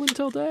and wouldn't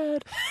tell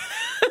Dad.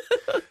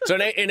 So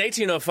in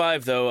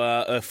 1805, though,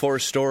 a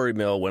four-story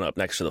mill went up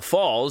next to the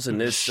falls, and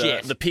this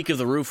Shit. the peak of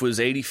the roof was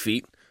 80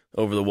 feet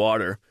over the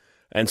water,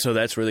 and so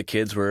that's where the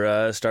kids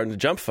were starting to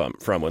jump from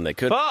when they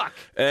could. Fuck.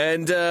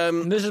 And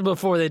This is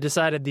before they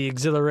decided the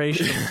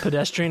exhilaration of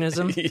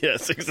pedestrianism.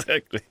 yes,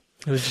 exactly.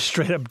 It was just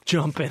straight up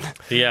jumping.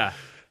 Yeah.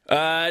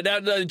 Now,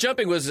 the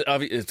jumping was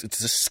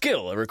it's a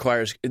skill. It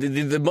requires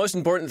the most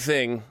important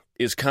thing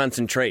is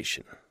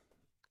concentration,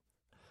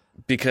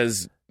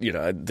 because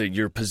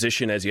your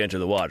position as you enter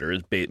the water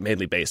is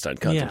mainly based on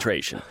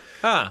concentration.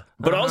 Huh.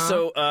 But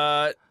also,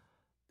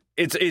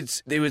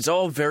 it was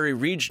all very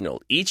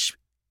regional. Each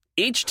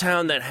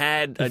town that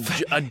had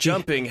a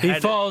jumping He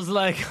had falls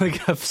like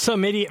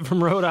some idiot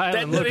from Rhode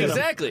Island. Look at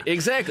him.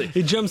 exactly.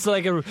 He jumps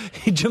like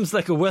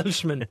a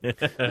Welshman.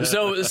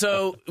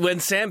 So when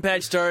Sam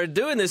Patch started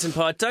doing this in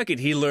Pawtucket,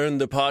 he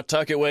learned the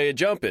Pawtucket way of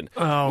jumping,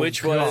 Oh,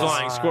 which was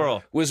Flying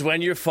squirrel. was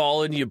when you're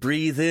falling, you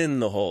breathe in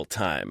the whole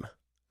time.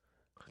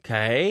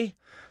 Okay.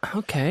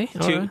 Okay.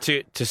 all right.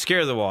 To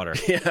scare the water.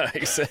 Yeah,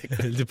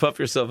 exactly. To puff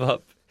yourself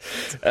up.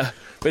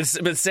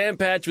 But Sam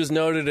Patch was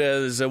noted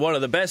as one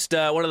of the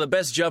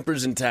best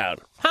jumpers in town.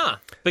 Huh.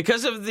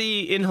 Because of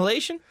the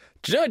inhalation?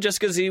 Just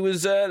because he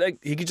was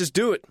he could just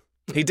do it.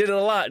 He did it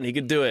a lot, and he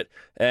could do it.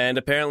 And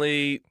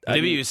apparently,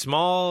 Maybe he was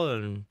small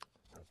and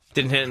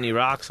didn't hit any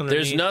rocks underneath.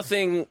 there's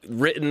nothing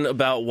written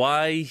about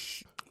why,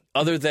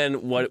 other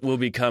than what will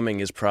be coming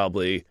is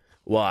probably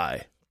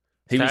why.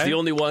 He was Okay. the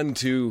only one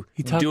to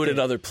tucked do it it. at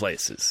other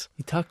places.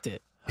 He tucked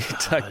it. He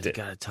tucked it.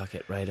 Gotta tuck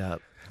it right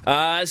up.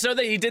 So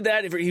that he did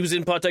that. He was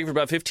in Pawtucket for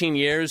about 15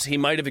 years. He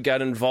might have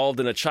got involved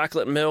in a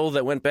chocolate mill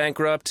that went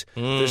bankrupt.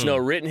 There's no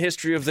written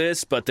history of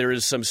this, but there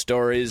is some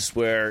stories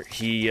where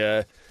he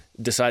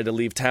decided to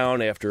leave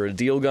town after a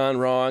deal gone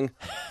wrong.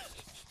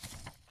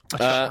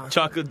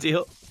 Chocolate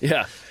deal?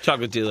 Yeah.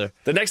 Chocolate dealer.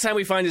 The next time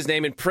we find his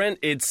name in print,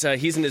 it's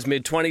he's in his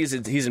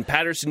mid-20s. He's in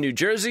Patterson, New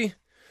Jersey.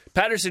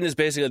 Patterson is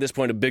basically, at this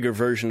point, a bigger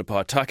version of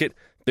Pawtucket.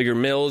 Bigger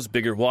mills,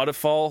 bigger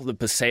waterfall, the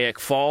Passaic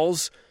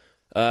Falls.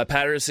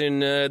 Patterson,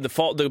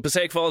 the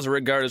Passaic Falls are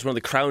regarded as one of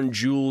the crown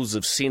jewels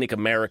of scenic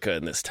America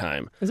in this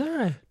time. Is that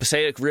right?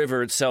 Passaic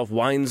River itself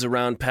winds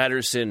around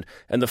Patterson,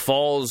 and the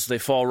falls, they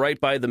fall right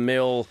by the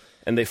mill,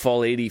 and they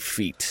fall 80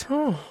 feet.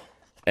 Oh.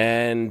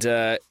 And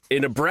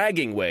in a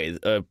bragging way,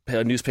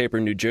 a newspaper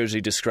in New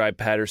Jersey described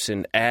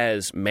Patterson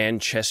as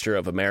Manchester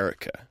of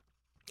America,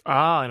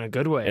 Ah, in a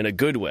good way. in a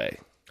good way,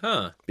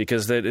 Huh.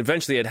 because that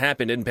eventually it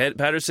happened, and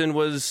Patterson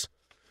was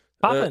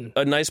Poppin'.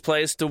 a nice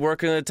place to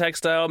work in a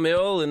textile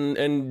mill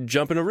and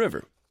jump in a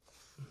river.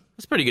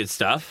 That's pretty good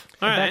stuff.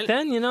 All Back right.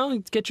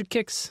 then, get your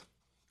kicks.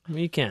 I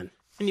mean, you can.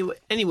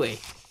 Anyway,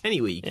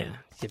 you can. Yeah.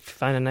 If you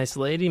find a nice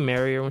lady,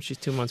 marry her when she's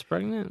 2 months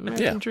pregnant.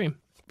 American Yeah. dream.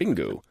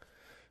 Bingo.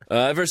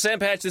 For Sam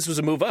Patch, this was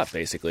a move up,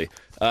 basically.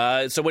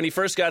 So when he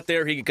first got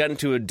there, he got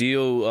into a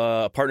deal,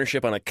 a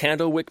partnership on a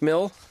candlewick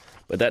mill,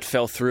 but that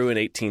fell through in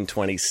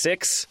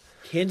 1826.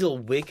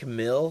 Candlewick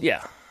Mill?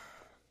 Yeah.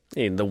 I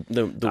mean,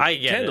 the I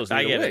get candles it.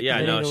 I need a get it. wick. Yeah,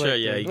 They no, need a sure. wick,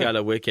 Yeah, yeah. you got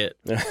to wick it.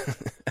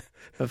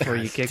 Before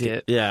you kick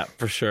it. Yeah,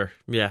 for sure.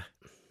 Yeah.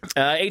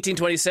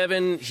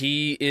 1827,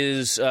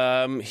 he's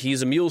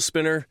a mule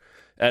spinner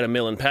at a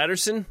mill in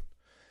Patterson.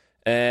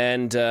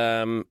 And,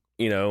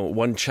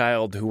 one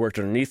child who worked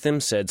underneath him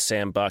said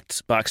Sam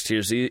boxed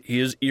his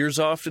ears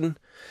often.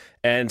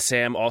 And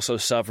Sam also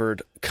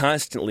suffered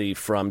constantly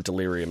from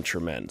delirium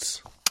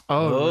tremens.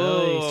 Oh,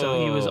 really?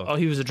 So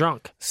he was a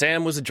drunk.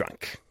 Sam was a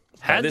drunk.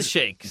 Had the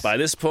shakes. By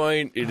this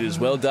point, it is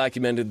well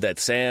documented that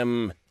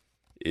Sam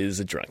is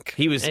a drunk.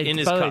 He was Hey, in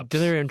his by the way, cups.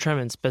 Delirium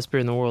Tremens, best beer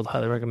in the world.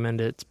 Highly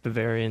recommend it. It's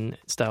Bavarian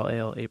style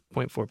ale,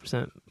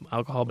 8.4%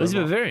 alcohol. He's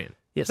by Bavarian.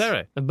 Yes. Is that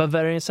right? A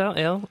Bavarian style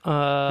ale.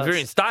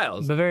 Bavarian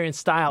styles, Bavarian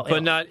style ale.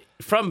 but not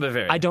from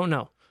Bavaria. I don't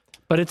know.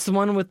 But it's the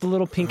one with the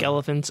little pink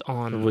elephants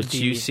on. Which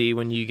you see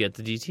when you get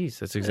the DTs.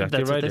 That's exactly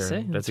That's right. what they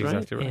Aaron. say. That's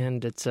exactly right.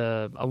 And it's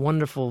a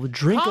wonderful,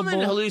 drinkable...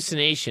 Common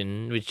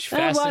hallucination, which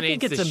Well, I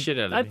fascinates think it's the shit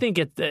out of me. I think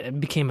it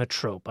became a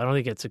trope. I don't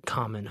think it's a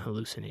common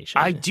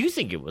hallucination. I do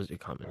think it was a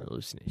common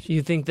hallucination.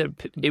 You think that...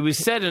 It was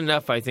said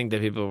enough, I think,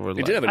 that people were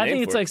like... did have a I name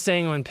think it's for it. like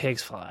saying when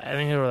pigs fly. I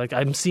think they were like,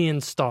 I'm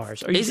seeing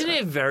stars. Isn't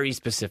it very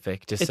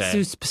specific to It's say?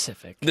 too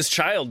specific. This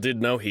child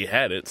did know he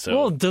had it, so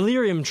Well,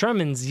 delirium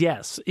tremens,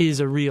 yes, is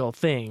a real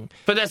thing.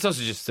 But that's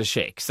also just the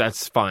shakes.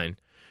 That's fine.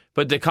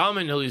 But the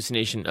common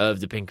hallucination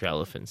of the pink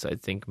elephants, I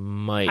think,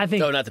 might... I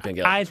think. No, not the pink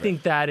I elephants,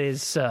 think that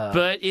is.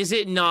 But is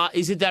it not?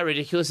 Is it that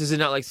ridiculous? Is it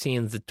not like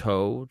seeing the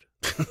toad?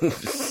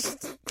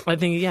 I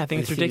think. Yeah, I think You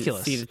it's see-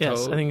 ridiculous. see the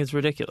Yes, toad? I think it's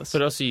ridiculous.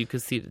 But also, you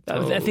could see the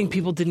toad. I think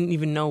people didn't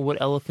even know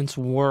what elephants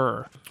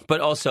were.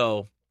 But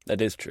also,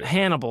 that is true.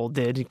 Hannibal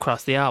did. He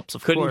crossed the Alps,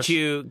 of couldn't course.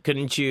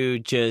 you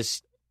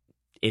just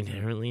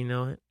inherently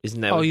know it? Isn't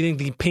that? Oh, what, you think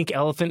the pink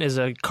elephant is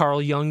a Carl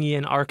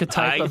Jungian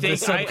archetype of the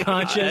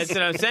subconscious? That's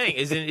what I'm saying.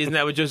 Isn't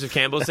that what Joseph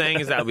Campbell's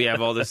saying? Is that we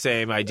have all the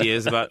same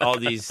ideas about all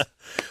these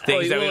things that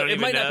we don't it even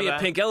might know not be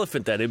about? a pink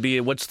elephant then. It'd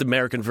be what's the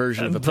American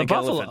version of a The pink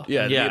buffalo. elephant? Yeah,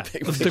 it'd Yeah. be a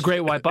pink the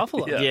great white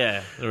buffalo.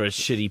 Yeah, or a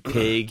shitty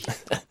pig,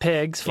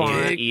 Pigs,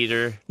 fine.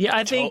 eater. Yeah,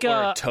 I think.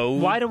 or a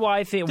toad. Why do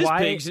I think? This why?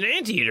 pig's an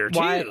anteater too.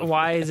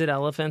 Why is it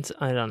elephants?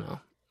 I don't know.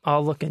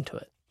 I'll look into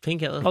it.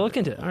 Pink elephant. I'll look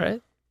into it. All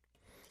right.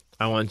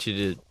 I want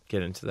you to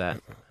get into that,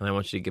 and I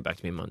want you to get back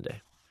to me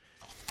Monday.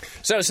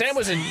 So Sam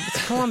was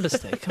It's Columbus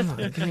Day. Come on.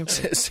 Give me a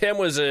break. Sam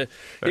was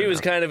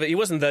he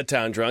wasn't that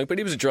town drunk, but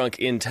he was a drunk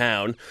in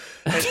town.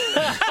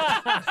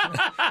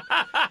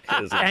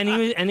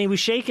 and he was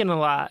shaking a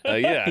lot.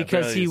 Yeah,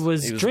 because apparently he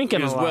was drinking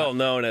he was a lot. well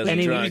known as And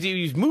a he drunk.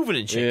 He was moving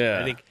and shit. Yeah.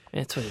 I think.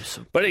 That's what he was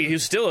so. But he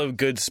was still a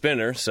good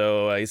spinner,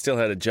 so he still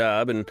had a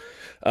job. And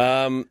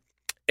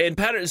in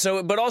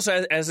Patterson, but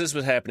also as this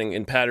was happening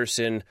in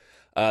Patterson,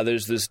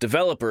 there's this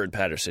developer in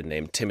Patterson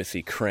named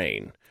Timothy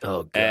Crane.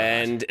 Oh, God.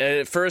 And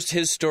at first,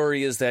 his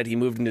story is that he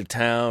moved into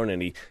town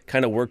and he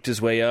kind of worked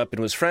his way up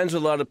and was friends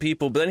with a lot of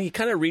people. But then he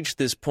kind of reached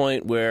this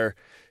point where,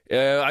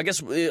 I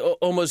guess,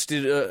 almost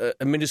did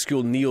a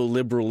minuscule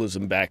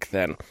neoliberalism back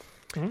then.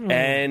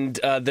 And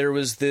there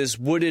was this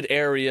wooded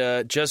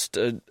area, just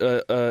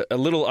a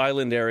little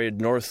island area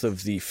north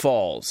of the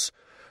falls,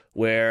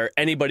 where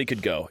anybody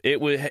could go.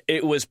 It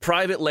was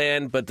private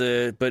land, but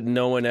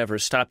no one ever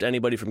stopped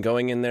anybody from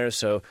going in there.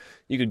 So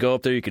you could go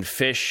up there, you could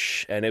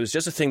fish, and it was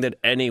just a thing that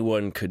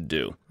anyone could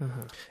do.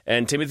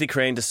 And Timothy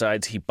Crane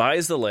decides he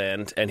buys the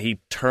land and he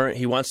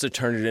wants to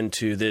turn it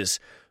into this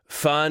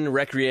fun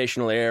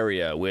recreational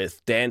area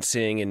with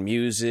dancing and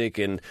music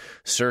and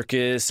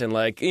circus and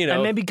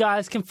And maybe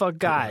guys can fuck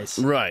guys.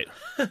 Right.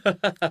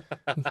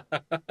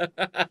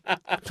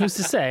 Who's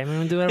to say? I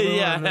mean, we do whatever we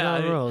Yeah, want.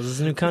 There's no rules. It's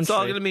a new country. It's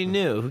all going to be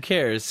new. Who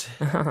cares?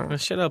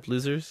 Shut up,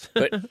 losers.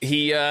 But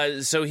he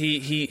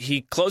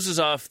closes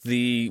off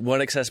the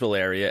one accessible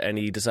area and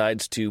he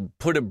decides to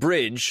put a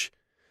bridge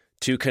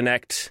to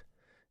connect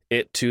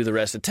it to the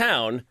rest of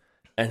town.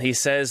 And he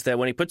says that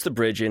when he puts the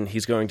bridge in,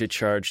 he's going to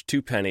charge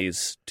 2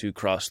 pennies to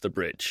cross the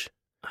bridge.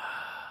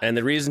 And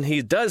the reason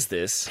he does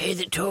this Pay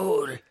the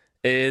toll.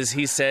 is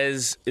he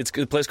says it's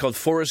a place called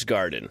Forest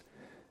Garden.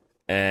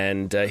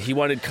 And he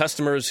wanted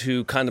customers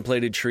who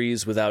contemplated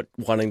trees without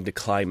wanting to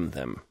climb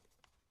them.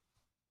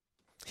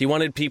 He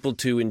wanted people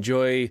to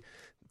enjoy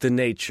the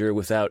nature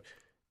without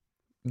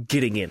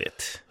getting in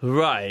it.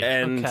 Right.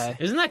 And Okay.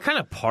 Isn't that kind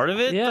of part of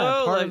it, Yeah,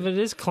 though? part Like, of it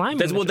is climbing.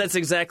 that's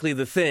exactly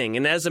the thing.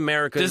 And as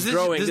America Does is this,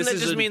 growing, doesn't this that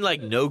is just a, mean,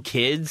 like, no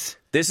kids?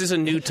 this is a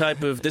new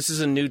type of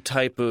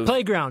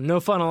Playground,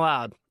 no fun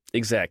allowed.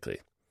 exactly.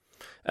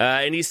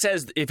 And he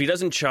says if he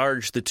doesn't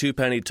charge the 2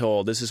 penny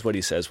toll, this is what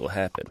he says will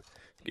happen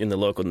in the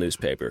local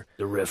newspaper.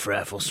 The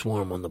riffraff will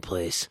swarm on the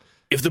place.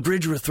 If the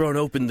bridge were thrown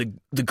open,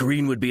 the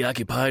green would be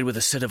occupied with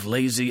a set of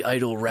lazy,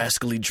 idle,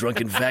 rascally,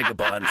 drunken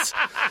vagabonds.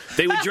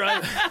 They would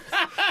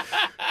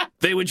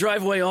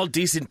drive away all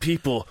decent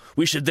people.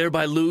 We should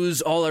thereby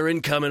lose all our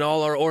income and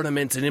all our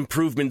ornaments and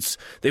improvements.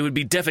 They would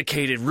be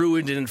defecated,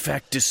 ruined, and in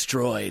fact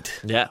destroyed.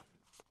 Yeah.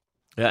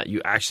 Yeah,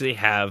 you actually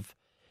have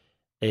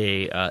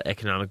a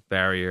economic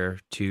barrier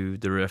to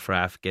the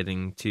riffraff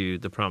getting to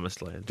the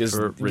promised land. Because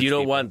for rich you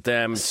don't people. want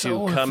them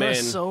Soul to come for in.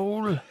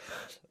 soul.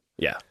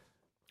 Yeah.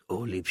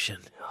 Oh, Liebchen.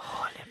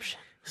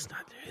 It's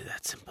not really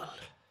that simple.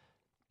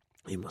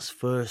 You must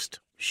first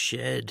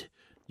shed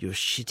your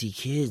shitty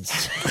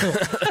kids.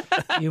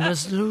 You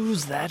must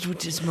lose that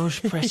which is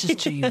most precious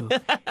to you,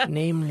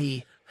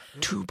 namely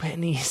 2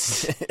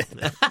 pennies.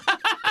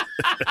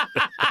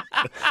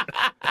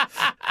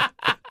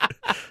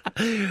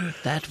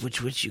 That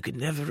which you can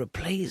never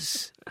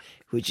replace,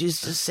 which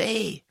is to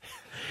say,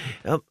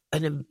 an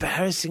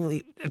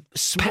embarrassingly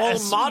small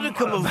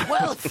modicum of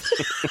wealth.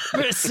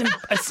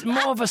 It's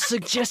more of a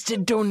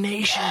suggested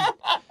donation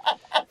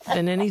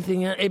than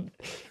anything else.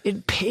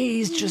 It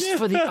pays just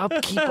for the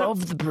upkeep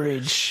of the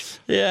bridge.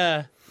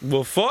 Yeah.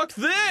 Well, fuck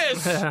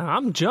this.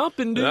 I'm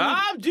jumping, dude.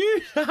 I'm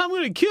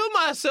going to kill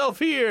myself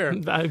here.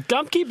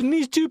 I'm keeping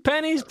these 2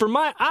 pennies for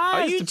my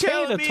eyes you to pay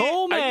telling the me-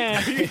 toll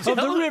man are you of the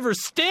telling- river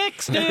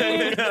Styx,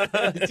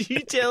 dude. You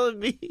telling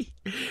me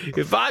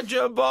if I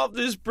jump off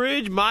this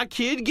bridge, my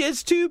kid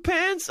gets 2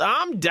 pence?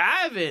 I'm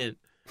diving.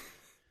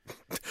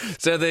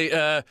 So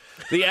the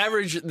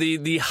average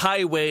the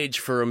high wage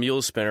for a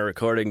mule spinner,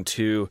 according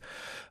to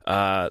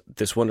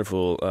this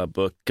wonderful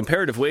book,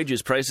 Comparative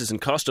Wages, Prices,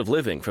 and Cost of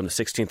Living from the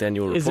 16th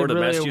Annual Is it Report of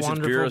really a Massachusetts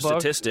wonderful Bureau of book?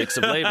 Statistics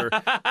of Labor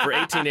for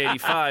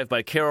 1885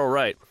 by Carol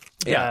Wright.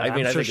 Yeah, I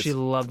mean, I'm I sure think she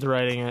loved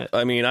writing it.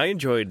 I mean, I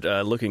enjoyed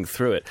looking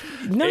through it.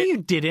 No, you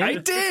didn't. I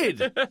did.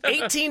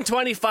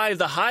 1825,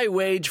 the high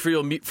wage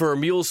for a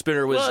mule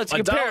spinner was Well,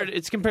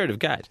 it's comparative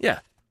guide. Yeah.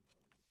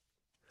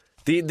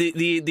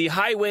 The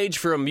high wage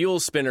for a mule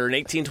spinner in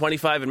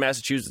 1825 in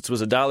Massachusetts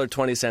was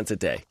 $1.20 a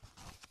day.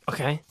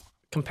 Okay.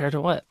 Compared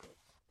to what?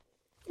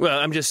 Well,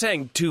 I'm just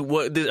saying.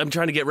 I'm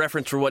trying to get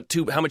reference for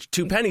how much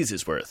 2 pennies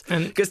is worth.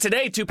 Because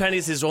today 2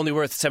 pennies is only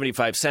worth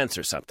 75 cents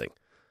or something.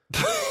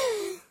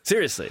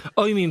 Seriously.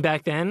 Oh, you mean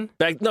back then?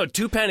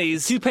 2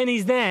 pennies. 2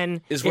 pennies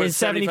then Is worth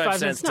 75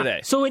 cents now.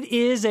 today. So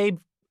it's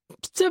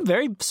a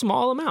very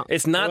small amount.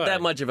 It's not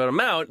that much of an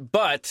amount,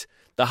 but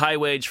the high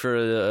wage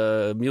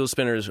for a mule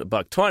spinner is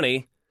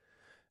 $1.20,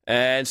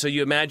 and so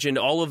you imagine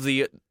all of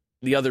the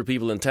other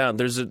people in town.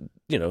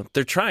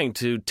 They're trying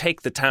to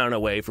take the town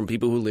away from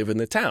people who live in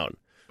the town,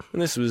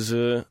 and this was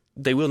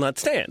they will not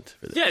stand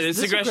for this. Yeah, this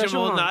aggression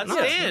will not No,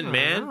 stand,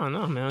 man.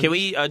 No, man. Can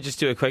we just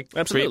do a quick...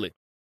 Absolutely.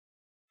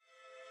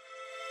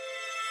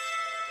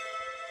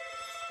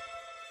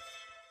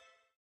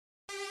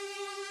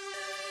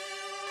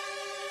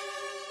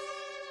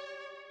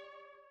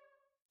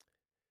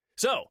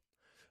 So,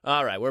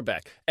 all right, we're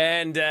back.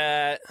 And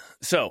there's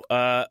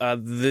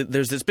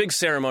this big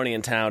ceremony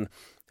in town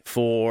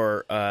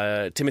for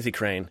Timothy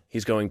Crane.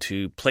 He's going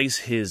to place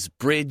his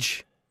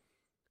bridge,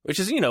 which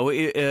is,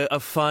 a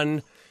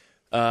fun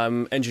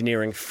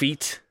engineering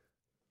feat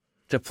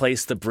to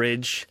place the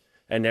bridge,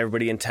 and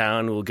everybody in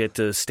town will get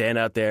to stand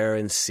out there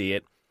and see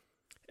it.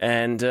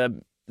 And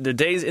in the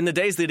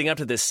days leading up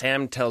to this,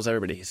 Sam tells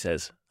everybody, he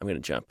says, I'm going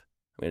to jump.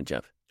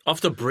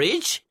 Off the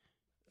bridge?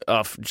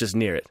 Off just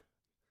near it.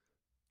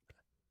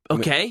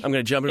 Okay. I'm going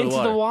to jump into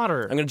the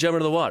water. I'm going to jump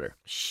into the water.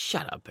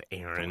 Shut up,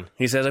 Aaron.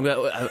 He says,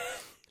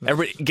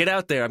 everybody, get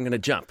out there. I'm going to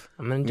jump.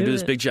 I'm going to do do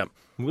this it. big jump.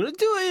 I'm going to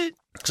do it.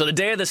 So the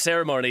day of the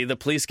ceremony, the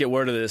police get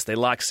word of this. They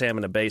lock Sam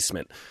in a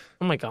basement.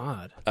 Oh, my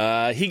God.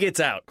 He gets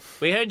out.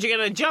 We heard you're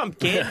going to jump,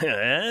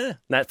 kid.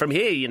 Not from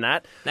here, you're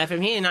not. Not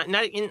from here.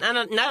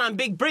 Not on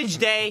Big Bridge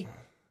Day.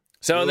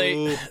 So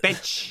Ooh,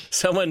 bitch.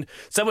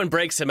 someone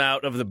breaks him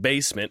out of the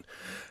basement.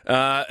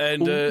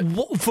 And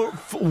For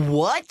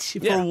what?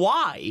 Yeah. For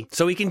why?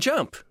 so he can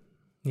jump.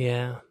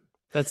 Yeah.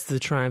 That's the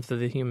triumph of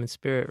the human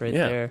spirit right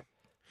Yeah. there.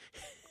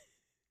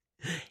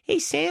 Hey,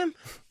 Sam.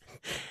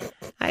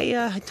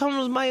 I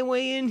tunneled my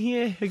way in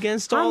here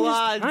against all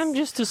odds. I'm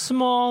just a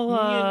small,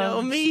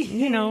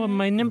 You know me.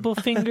 my nimble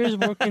fingers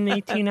working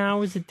 18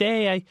 hours a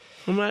day.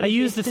 I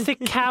use the thick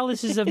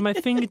calluses of my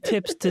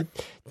fingertips to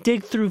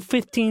dig through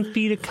 15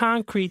 feet of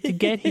concrete to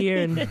get here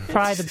and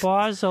pry the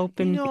bars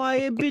open. I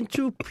ain't been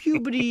through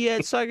puberty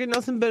yet, so I got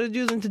nothing better to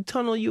do than to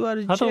tunnel you out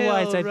of jail.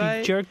 Otherwise, I'd right?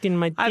 be jerking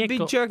my dick I'd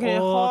be jerking it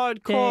all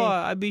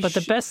hardcore. day. But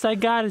the best I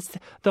got is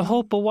the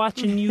hope of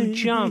watching you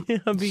jump.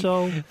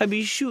 I'd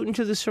be shooting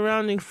to the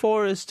surrounding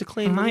forest to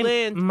claim the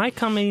land. My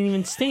cum ain't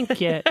even stink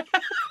yet.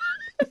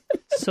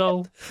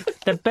 So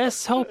the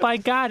best hope I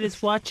got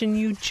is watching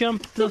you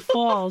jump the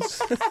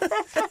falls.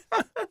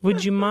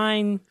 Would you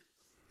mind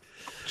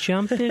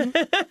jumping?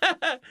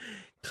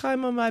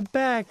 Climb on my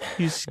back,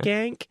 you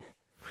skank.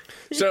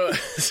 So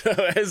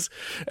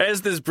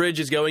as this bridge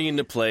is going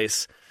into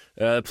place,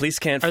 police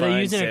can't Are find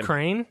they using Sam. a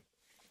crane?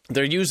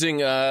 They're using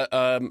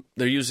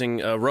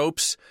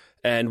ropes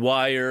and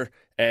wire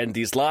and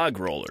these log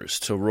rollers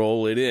to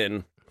roll it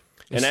in.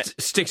 And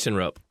Sticks and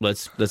rope.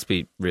 Let's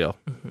be real.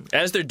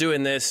 as they're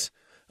doing this,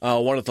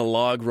 one of the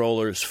log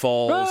rollers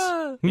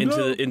falls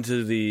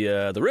into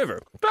the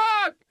river,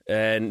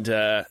 and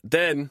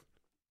then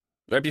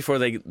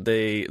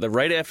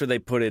right after they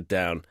put it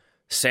down,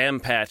 Sam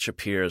Patch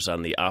appears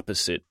on the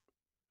opposite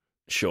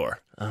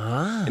shore,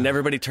 and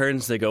everybody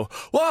turns. They go,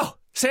 "Whoa,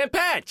 Sam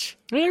Patch!"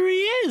 There he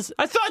is.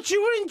 I thought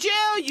you were in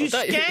jail, you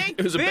skank,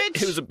 It was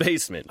bitch. it was a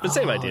basement, but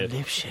same idea.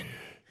 Lipschen.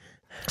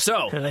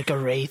 So Like a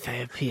wraith, I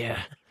appear.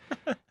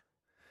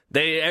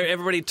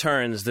 everybody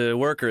turns. The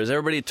workers,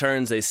 everybody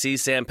turns. They see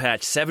Sam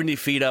Patch 70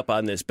 feet up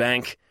on this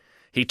bank.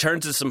 He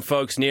turns to some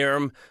folks near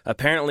him.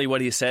 Apparently,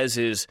 what he says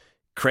is,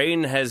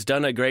 "Crane has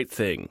done a great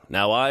thing.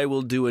 Now I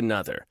will do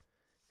another."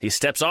 He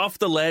steps off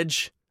the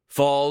ledge,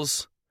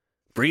 falls,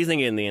 breathing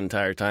in the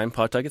entire time,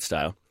 Pawtucket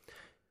style.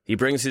 He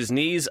brings his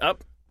knees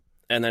up,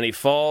 and then he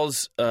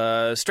falls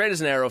straight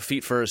as an arrow,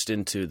 feet first,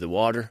 into the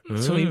water.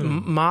 So he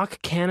mock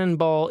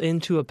cannonball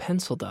into a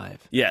pencil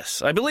dive.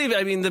 Yes, I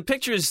mean, the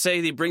pictures say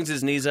he brings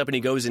his knees up and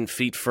he goes in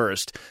feet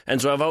first.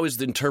 And so I've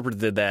always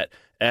interpreted that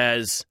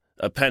as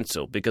a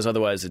pencil, because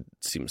otherwise it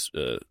seems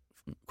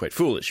quite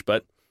foolish.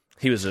 But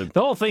he was a. The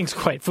whole thing's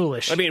quite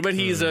foolish. I mean, but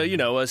he's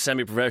a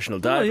semi-professional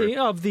diver.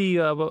 Of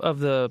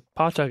the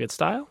Pawtucket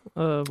style.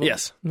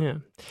 Yes. Yeah.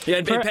 Yeah,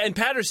 and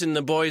Patterson,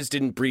 the boys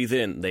didn't breathe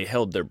in; they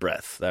held their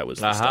breath. That was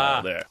the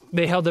style there.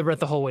 They held their breath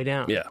the whole way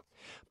down. Yeah.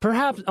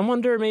 Perhaps I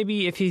wonder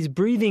maybe if he's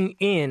breathing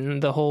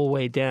in the whole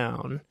way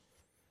down,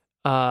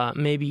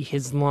 maybe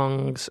his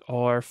lungs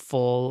are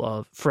full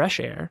of fresh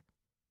air,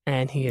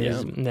 and he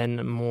is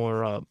then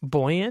more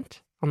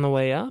buoyant on the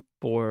way up,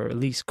 or at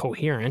least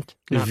coherent.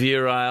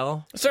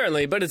 Virile.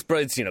 Certainly, but it's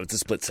it's a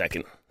split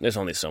second. There's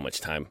only so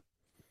much time.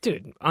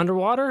 Dude,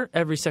 underwater,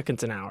 every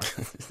second's an hour.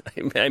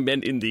 I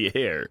meant in the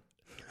air.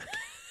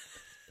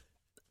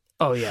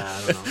 Oh yeah,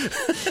 I don't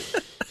know.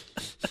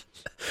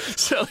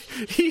 So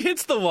he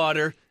hits the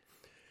water.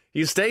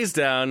 He stays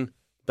down.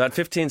 About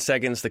 15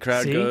 seconds, the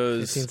crowd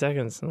goes... 15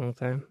 seconds, long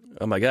time.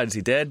 Oh my God, is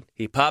he dead?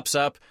 He pops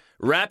up,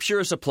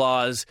 rapturous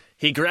applause.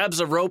 He grabs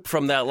a rope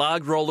from that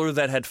log roller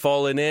that had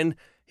fallen in.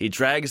 He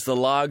drags the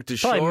log to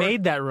shore. Probably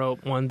made that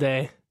rope one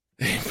day.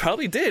 He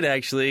probably did,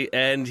 actually.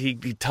 And he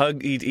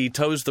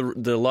tows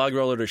the log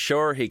roller to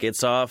shore. He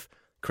gets off.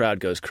 Crowd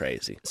goes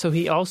crazy. So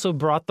he also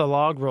brought the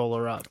log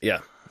roller up. Yeah.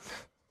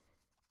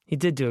 He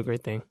did do a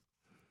great thing.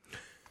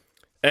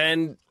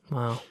 And...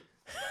 Wow.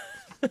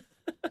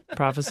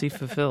 Prophecy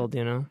fulfilled,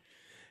 you know?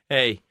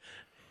 Hey,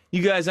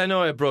 you guys, I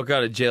know I broke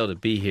out of jail to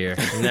be here,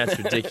 and that's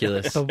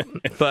ridiculous.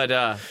 But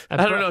I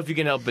don't know if you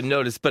can help but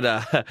notice, but...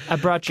 I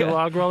brought your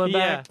log roller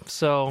back,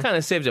 so... Kind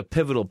of saved a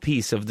pivotal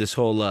piece of this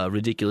whole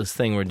ridiculous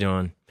thing we're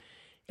doing.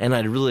 And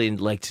I'd really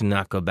like to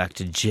not go back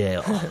to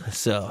jail,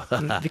 so...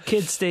 The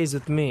kid stays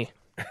with me.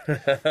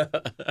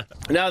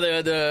 Now,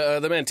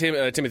 the man,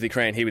 Timothy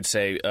Crane, he would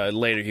say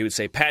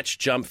later, Patch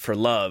jumped for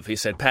love. He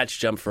said Patch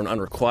jumped for an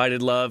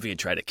unrequited love. He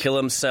tried to kill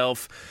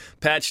himself.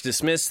 Patch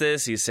dismissed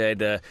this. He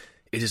said, it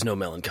is no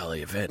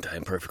melancholy event. I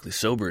am perfectly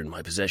sober in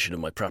my possession of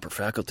my proper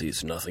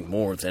faculties, nothing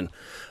more than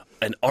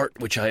an art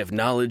which I have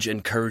knowledge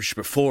and courage to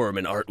perform,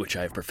 an art which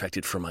I have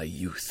perfected from my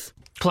youth.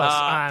 Plus,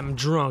 I'm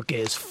drunk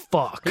as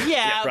fuck.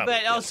 Yeah, probably,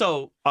 but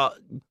also,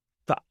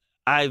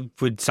 I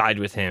would side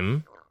with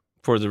him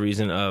for the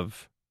reason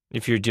of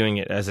if you're doing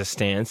it as a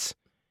stance,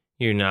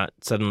 you're not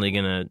suddenly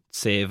going to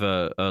save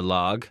a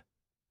log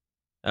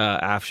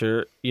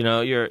after,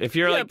 if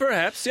you're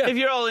perhaps, yeah. If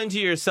you're all into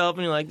yourself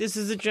and you're like, this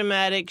is a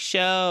dramatic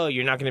show,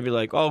 you're not going to be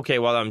like, oh, okay,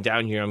 while I'm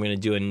down here, I'm going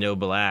to do a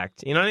noble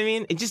act. You know what I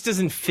mean? It just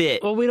doesn't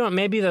fit. Well,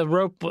 maybe the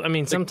rope,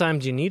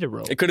 sometimes you need a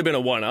rope. It could have been a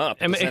one-up.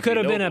 It could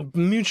have been a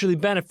mutually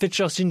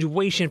beneficial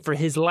situation for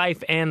his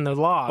life and the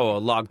log. Oh, a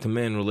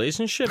log-to-man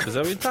relationship? Is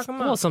that what you're talking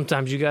about? Well,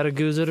 sometimes you got to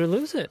goose it or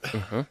lose it.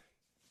 Mm-hmm.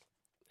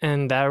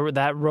 And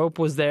that rope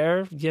was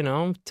there,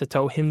 to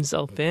tow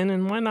himself in,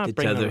 and why not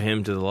bring tether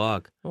him to the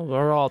log? Well,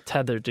 we're all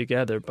tethered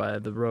together by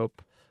the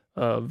rope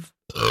of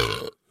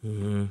to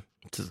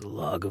the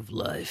log of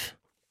life.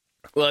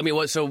 Well,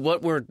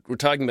 what we're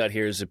talking about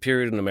here is a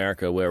period in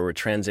America where we're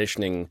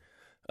transitioning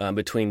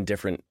between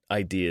different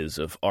ideas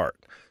of art.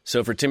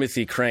 So for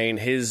Timothy Crane,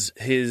 his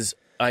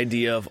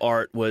idea of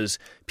art was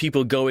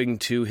people going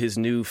to his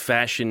new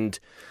fashioned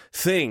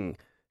thing,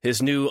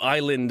 his new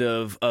island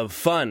of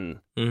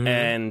fun,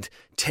 and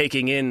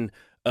taking in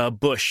a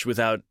bush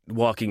without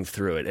walking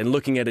through it, and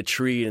looking at a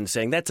tree and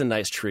saying, that's a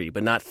nice tree,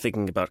 but not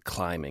thinking about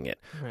climbing it,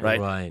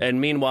 right?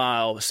 And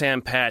meanwhile,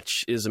 Sam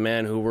Patch is a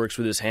man who works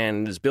with his hand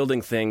and is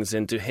building things,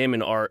 and to him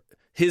in art,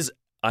 his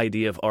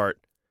idea of art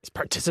is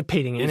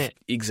participating in it.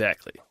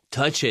 Exactly.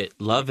 Touch it,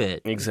 love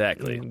it.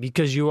 Exactly.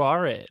 Because you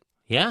are it.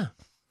 Yeah.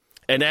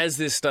 And as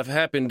this stuff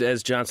happened,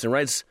 as Johnson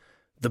writes,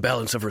 the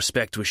balance of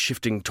respect was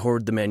shifting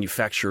toward the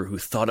manufacturer who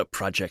thought up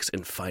projects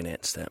and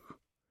financed them,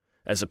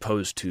 as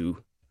opposed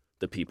to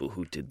the people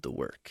who did the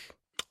work.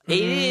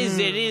 It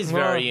is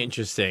very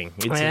interesting.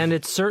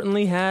 It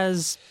certainly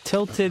has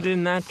tilted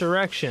in that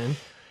direction.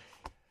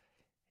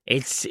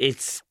 It's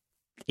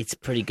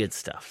pretty good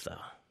stuff, though.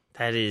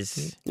 That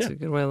is... It's a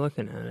good way of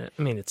looking at it.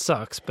 I mean, it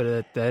sucks,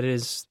 but that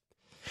is...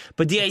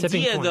 But the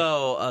idea,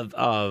 though,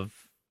 of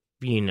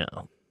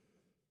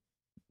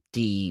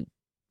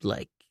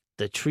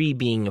the tree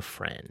being a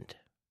friend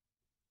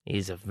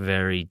is a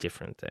very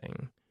different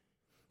thing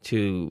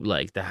to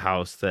the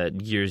house that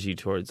gears you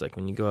towards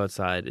when you go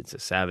outside, it's a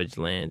savage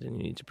land and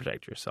you need to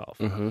protect yourself.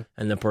 Mm-hmm.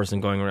 And the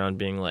person going around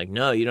being like,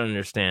 no, you don't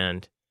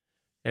understand.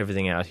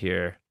 Everything out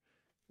here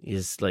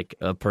is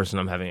a person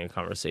I'm having a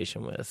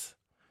conversation with.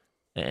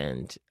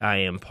 And I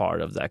am part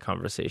of that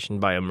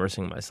conversation by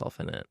immersing myself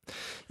in it.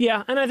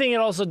 Yeah, and I think it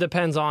also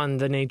depends on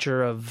the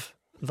nature of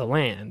the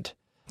land.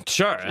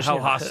 Sure, how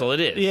hostile it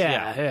is.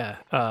 Yeah.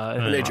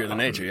 The nature of the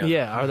nature, yeah.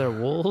 Yeah, are there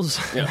wolves?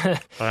 Yeah.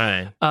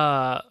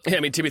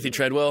 Right. Timothy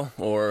Treadwell,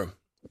 or...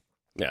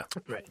 Yeah.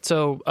 Right.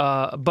 So,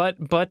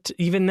 but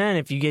even then,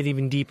 if you get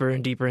even deeper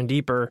and deeper and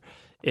deeper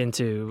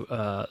into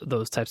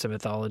those types of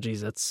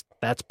mythologies, that's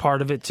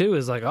part of it too.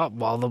 Is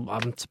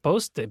I'm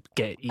supposed to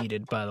get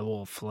eaten by the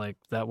wolf.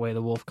 That way,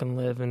 the wolf can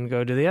live and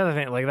go do the other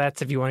thing.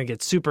 That's if you want to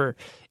get super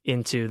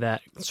into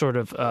that sort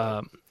of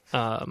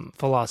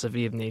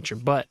philosophy of nature.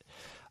 But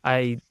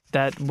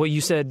what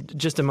you said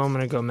just a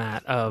moment ago,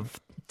 Matt, of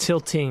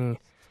tilting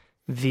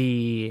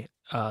the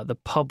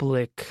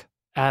public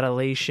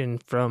adulation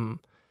from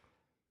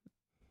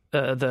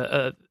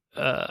the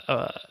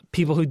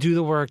people who do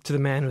the work to the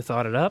man who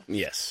thought it up.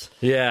 Yes.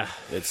 Yeah.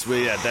 That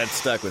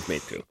stuck with me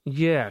too.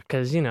 Yeah,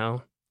 because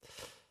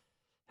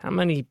how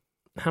many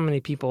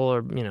people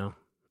are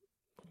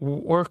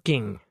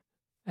working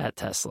at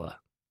Tesla?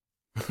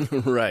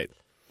 Right.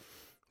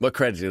 What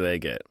credit do they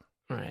get?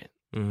 Right.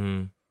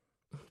 Mm-hmm.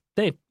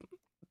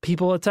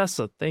 People at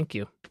Tesla, thank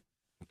you.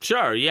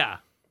 Sure, yeah.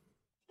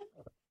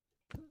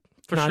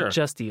 For Not sure.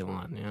 just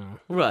Elon,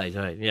 Right,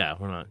 yeah.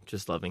 We're not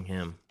just loving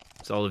him.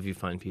 It's all of you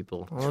fine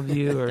people. All of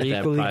you are That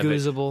equally private-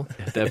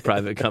 goozable. That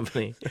private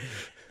company.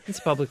 It's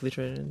publicly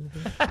traded.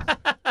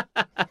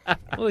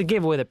 Well, they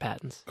gave away their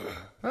patents.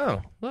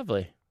 Oh,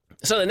 lovely.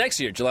 So the next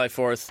year, July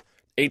 4th,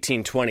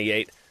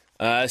 1828,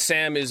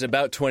 Sam is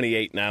about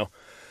 28 now.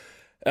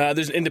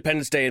 There's an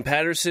Independence Day in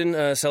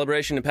Paterson,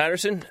 celebration in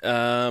Paterson,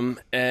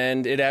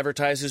 and it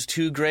advertises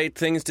two great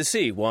things to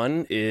see.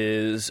 One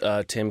is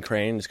Tim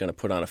Crane is going to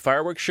put on a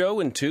fireworks show,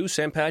 and two,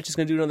 Sam Patch is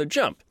going to do another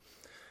jump.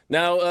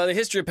 Now, the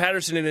history of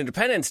Paterson and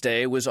Independence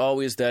Day was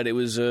always that it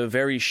was a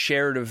very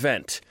shared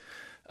event.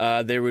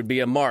 There would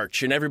be a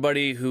march, and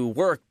everybody who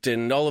worked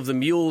and all of the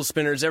mule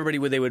spinners,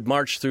 they would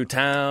march through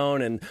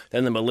town, and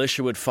then the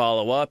militia would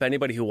follow up.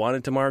 Anybody who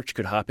wanted to march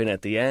could hop in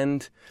at the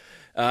end.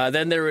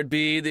 Then there would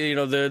be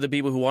the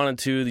people who wanted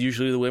to,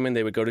 usually the women,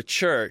 they would go to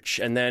church.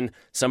 And then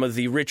some of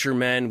the richer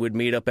men would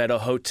meet up at a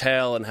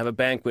hotel and have a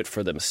banquet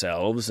for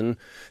themselves. And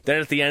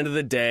then at the end of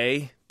the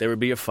day, there would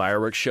be a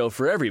fireworks show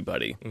for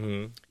everybody.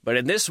 Mm-hmm. But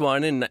in this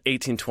one, in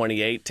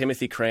 1828,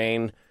 Timothy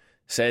Crane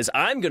says,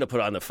 I'm going to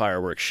put on the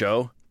fireworks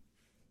show,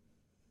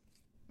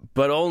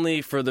 but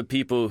only for the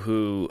people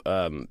who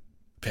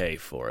pay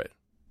for it.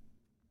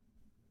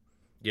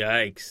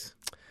 Yikes.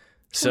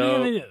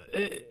 So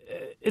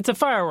It's a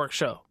fireworks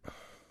show.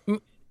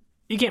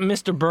 You can't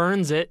Mr.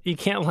 Burns it. You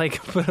can't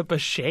put up a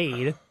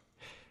shade.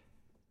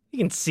 You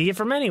can see it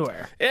from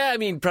anywhere. yeah, I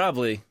mean,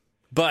 probably.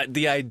 But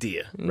the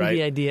idea,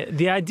 right?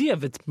 The idea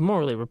of it's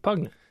morally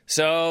repugnant.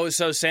 So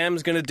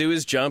Sam's going to do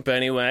his jump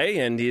anyway,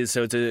 and it's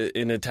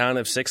in a town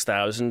of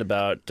 6,000,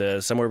 about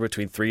somewhere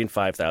between 3,000 and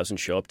 5,000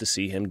 show up to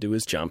see him do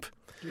his jump.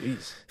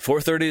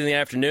 4:30 in the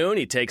afternoon,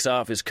 he takes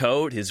off his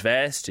coat, his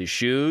vest, his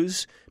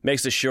shoes,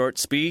 makes a short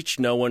speech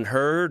no one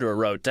heard or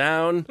wrote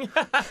down.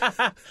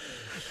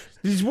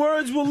 These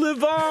words will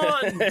live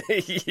on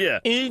Yeah.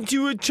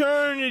 into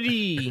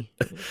eternity.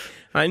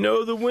 I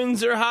know the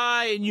winds are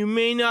high and you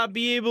may not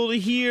be able to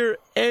hear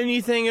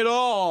anything at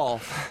all.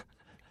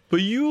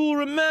 But you will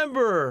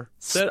remember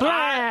that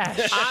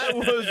Splash! I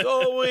was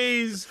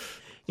always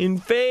in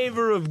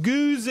favor of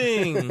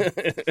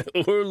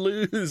goozing Or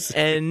lose.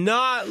 and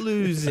not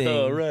losing.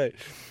 Oh, right.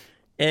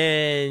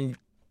 And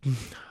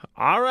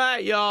all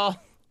right, y'all.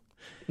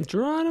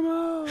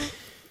 Geronimo.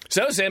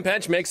 So Sam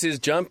Patch makes his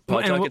jump,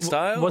 Pawtucket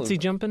style. What's he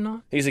jumping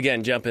on? He's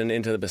again jumping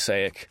into the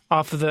Passaic.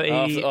 Off of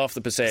the Off the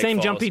Passaic Same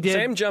Falls. jump he did.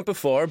 Same jump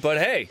before, but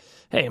hey,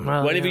 Hey,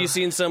 well, when have you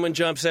seen someone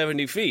jump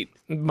 70 feet?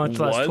 much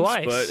less Once,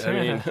 twice? but I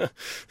mean,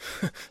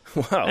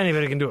 wow.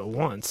 Anybody can do it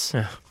once.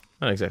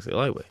 Not exactly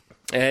lightweight.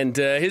 And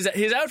his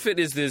outfit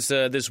is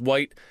this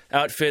white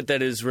outfit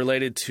that is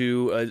related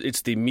to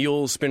it's the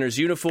mule spinner's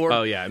uniform.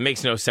 Oh, yeah. It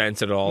makes no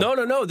sense at all.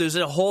 No. There's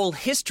a whole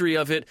history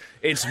of it.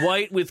 It's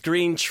white with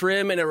green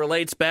trim, and it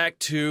relates back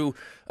to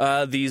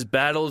these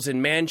battles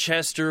in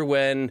Manchester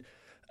when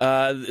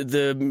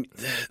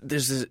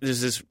there's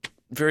this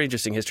very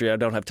interesting history. I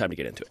don't have time to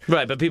get into it.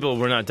 Right, but people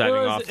were not diving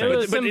off It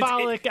was things. a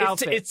symbolic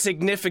outfit. It's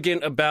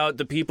significant about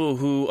the people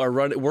who are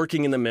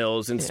working in the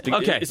mills, and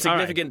Okay, it's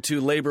significant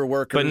to labor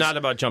workers. But not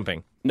about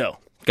jumping. No.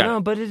 Got No,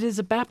 it. but it is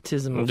a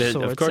baptism of Of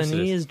sorts, course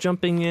and it he is. is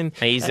jumping in,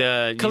 He's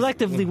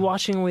collectively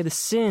washing away the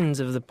sins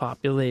of the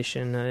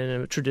population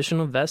in a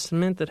traditional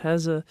vestment that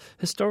has a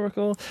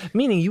historical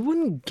meaning. You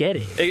wouldn't get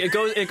it.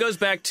 It goes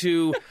back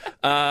to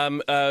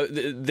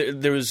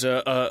there was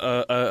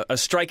a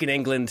strike in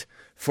England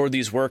for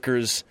these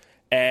workers,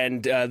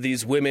 and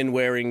these women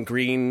wearing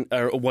green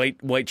or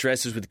white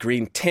dresses with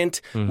green tint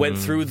went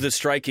through the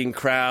striking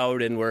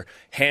crowd and were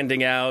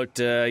handing out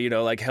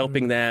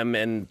helping them,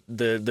 and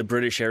the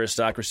British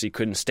aristocracy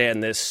couldn't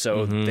stand this,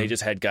 so they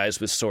just had guys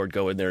with sword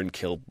go in there and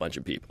kill a bunch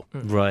of people.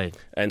 Right.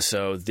 And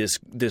so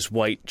this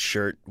white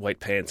shirt, white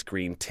pants,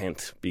 green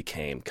tint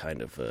became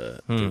kind of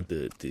the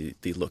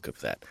look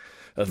of that.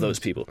 Of those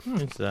people.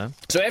 It's that.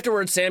 So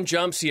afterwards, Sam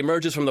jumps. He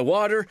emerges from the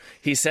water.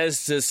 He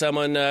says to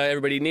someone,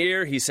 everybody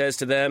near, he says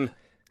to them,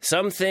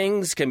 "Some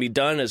things can be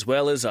done as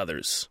well as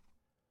others."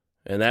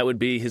 And that would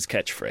be his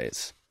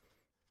catchphrase.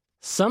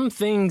 Some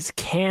things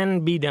can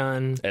be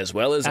done As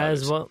well as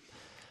others. as well.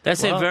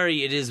 That's Well, a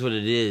very it is what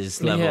it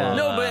is level. Yeah.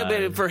 No,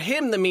 but for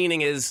him, the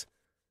meaning is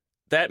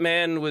that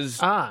man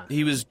was,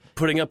 he was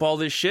putting up all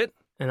this shit.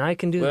 And I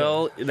can do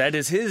Well, that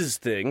is his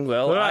thing.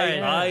 Well, Right.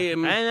 I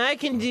am... And I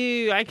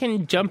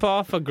can jump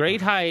off a great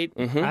height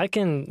that. I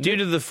can due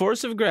to the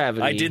force of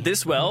gravity. I did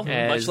this well,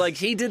 As- much like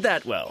he did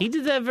that well. He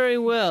did that very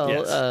well.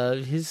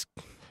 Yes. His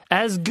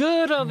as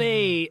good of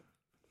a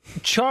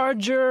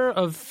charger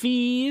of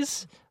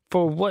fees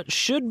for what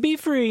should be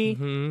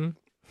free,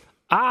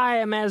 I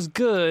am as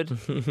good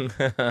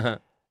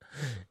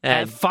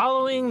at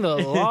following the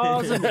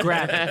laws of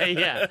gravity.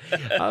 Yeah,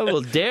 I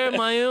will dare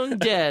my own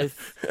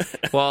death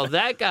while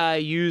that guy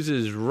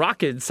uses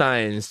rocket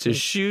science to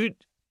shoot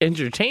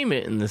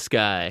entertainment in the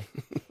sky.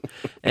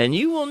 And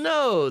you will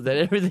know that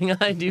everything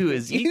I do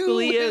is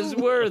equally as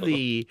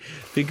worthy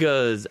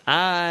because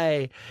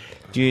I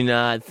do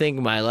not think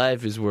my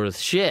life is worth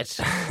shit.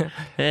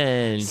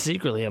 And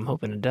Secretly, I'm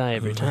hoping to die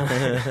every time.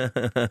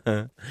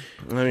 I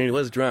mean, he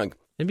was drunk.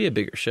 it'd be a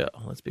bigger show,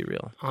 let's be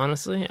real.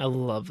 Honestly, I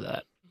love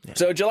that.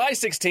 So July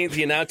 16th,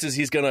 he announces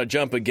he's going to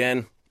jump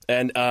again.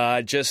 And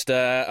just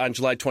on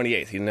July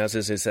 28th, he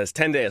announces, he says,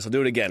 10 days, I'll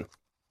do it again.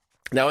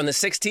 Now, on the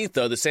 16th,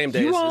 though, the same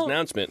day as his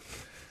announcement,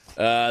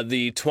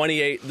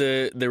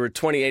 there were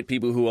 28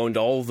 people who owned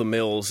all the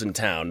mills in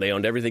town. They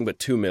owned everything but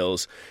 2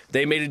 mills.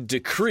 They made a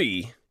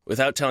decree,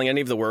 without telling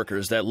any of the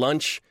workers, that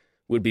lunch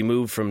would be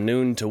moved from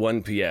noon to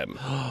 1 p.m.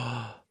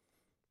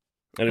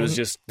 And it was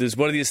just, there's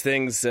one of these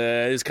things,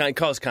 it's kind of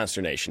caused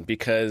consternation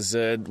because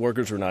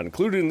workers were not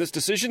included in this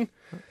decision.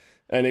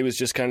 And it was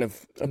just kind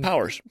of a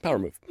power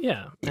move.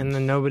 Yeah, and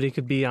then nobody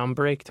could be on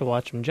break to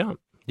watch him jump.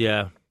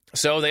 Yeah.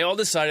 So they all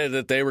decided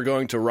that they were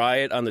going to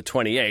riot on the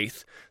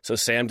 28th. So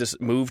Sam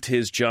just moved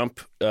his jump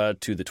to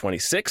the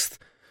 26th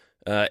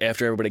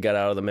after everybody got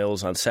out of the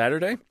mills on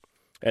Saturday.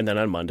 And then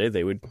on Monday,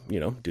 they would,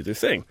 do their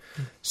thing.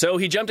 So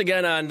he jumped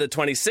again on the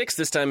 26th.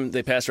 This time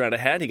they passed around a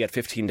hat. He got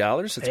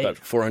 $15. It's about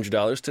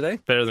 $400 today.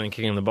 Better than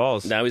kicking the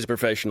balls. Now he's a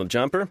professional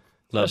jumper.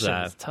 Love Especially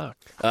that. with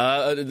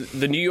Tuck.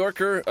 The New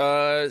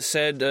Yorker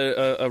said,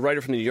 a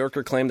writer from the New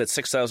Yorker claimed that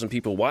 6,000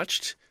 people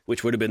watched,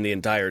 which would have been the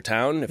entire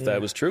town if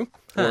that was true,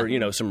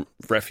 or, some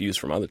refuse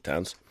from other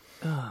towns.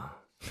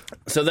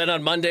 So then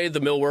on Monday,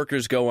 the mill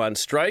workers go on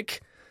strike.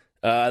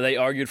 They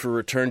argued for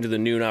return to the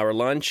noon-hour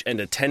lunch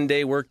and a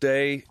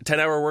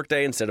 10-hour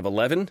workday instead of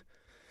 11.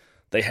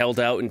 They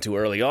held out into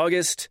early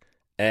August,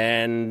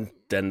 and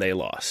then they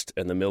lost.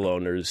 And the mill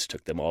owners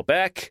took them all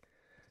back,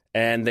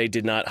 and they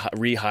did not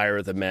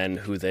rehire the men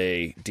who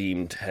they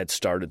deemed had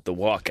started the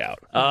walkout.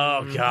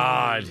 Oh,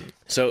 God.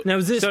 So Now,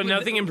 So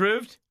nothing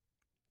improved?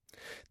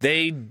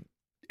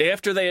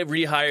 after they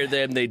rehired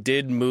them, they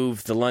did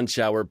move the lunch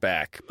hour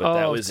back, but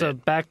that was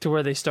it. back to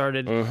where they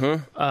started.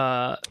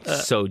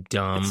 So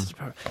dumb.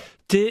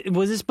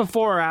 Was this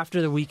before or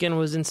after the weekend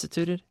was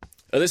instituted?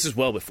 Oh, this is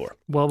well before.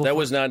 Well before. That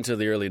was not until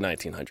the early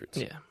 1900s.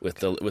 Yeah. With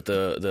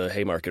the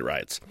Haymarket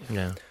riots.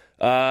 Yeah.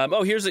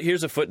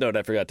 Here's a footnote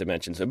I forgot to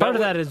mention. So Part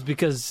of that is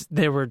because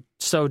they were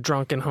so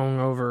drunk and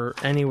hungover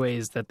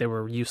anyways that they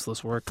were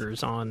useless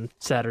workers on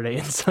Saturday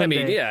and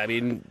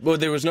Sunday. Well,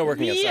 there was no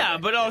working on Yeah,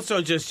 Sunday. but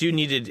also just you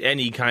needed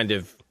any kind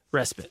of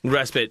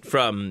Respite.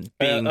 from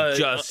being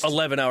just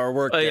 11-hour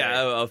work day.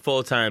 a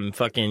full-time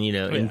fucking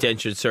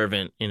indentured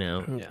servant.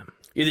 Yeah.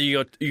 Either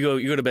you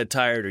go to bed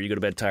tired, or you go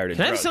to bed tired and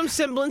Can I have drunk. some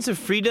semblance of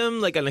freedom,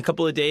 like on a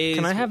couple of days?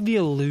 Can I have the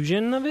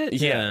illusion of it?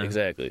 Yeah,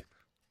 exactly.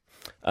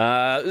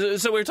 So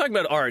we were talking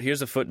about art.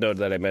 Here's a footnote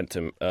that I meant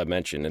to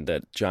mention, and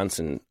that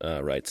Johnson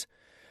writes.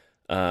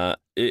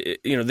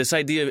 This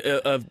idea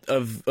of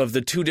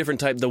the different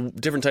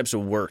types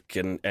of work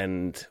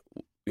and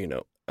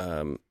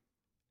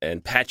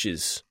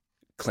Patch's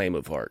claim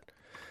of art.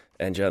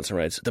 And Johnson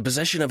writes, the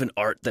possession of an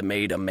art that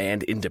made a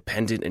man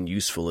independent and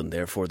useful, and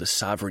therefore the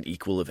sovereign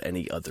equal of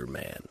any other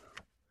man.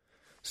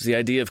 It's the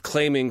idea of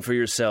claiming for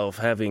yourself,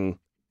 having,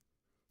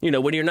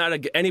 when you're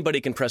not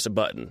anybody can press a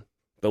button.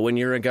 But when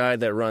you're a guy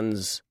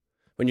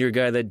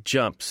that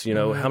jumps,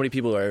 how many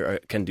people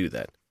can do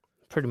that?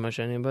 Pretty much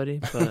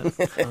anybody,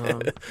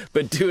 but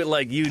but do it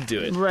like you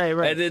do it.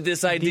 Right. And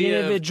this the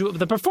idea individual,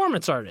 the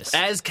performance artist.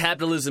 as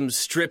capitalism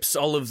strips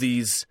all of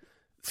these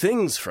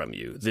things from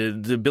you,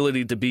 the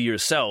ability to be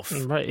yourself.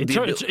 Right.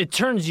 the It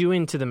turns you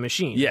into the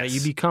machine. Yes. Right?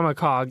 You become a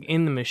cog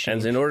in the machine.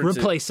 And in order to-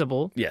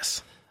 replaceable.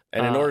 Yes.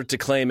 And in order to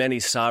claim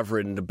any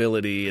sovereign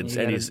ability,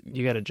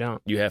 You got to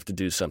jump. you have to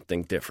do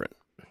something different.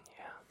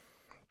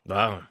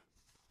 Wow.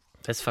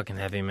 That's fucking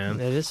heavy, man.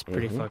 That is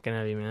pretty fucking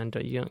heavy, man.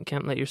 You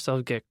can't let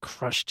yourself get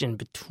crushed in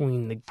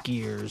between the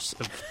gears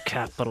of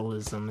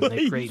capitalism and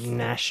the great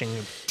gnashing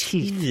of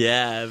teeth.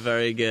 Yeah,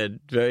 very good.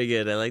 Very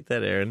good. I like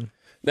that, Aaron.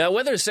 Now,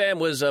 whether Sam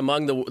was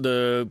among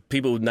the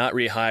people not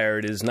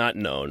rehired is not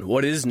known.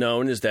 What is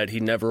known is that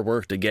he never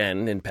worked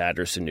again in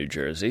Paterson, New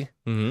Jersey.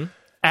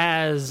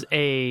 As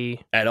a...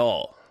 At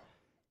all.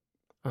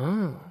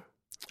 Oh.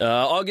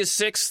 August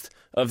 6th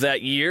of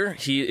that year,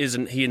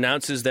 he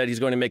announces that he's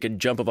going to make a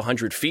jump of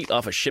 100 feet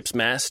off a ship's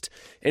mast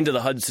into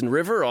the Hudson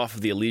River off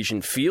of the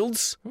Elysian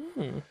Fields.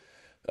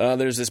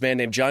 There's this man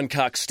named John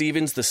Cox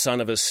Stevens, the son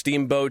of a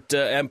steamboat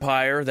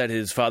empire that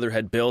his father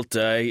had built.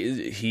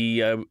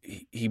 He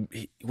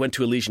went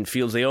to Elysian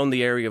Fields. They own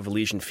the area of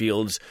Elysian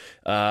Fields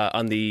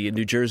on the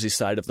New Jersey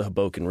side of the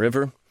Hoboken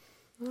River.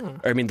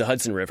 The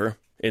Hudson River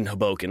in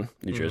Hoboken,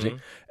 New Jersey.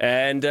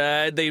 And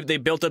they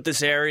built up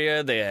this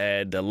area. They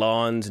had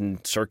lawns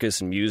and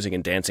circus and music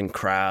and dancing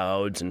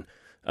crowds. And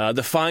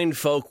the fine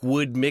folk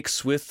would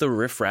mix with the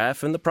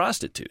riffraff and the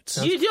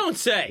prostitutes. You don't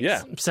say.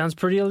 Yeah. Sounds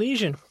pretty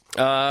Elysian.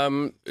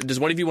 Does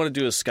one of you want to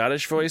do a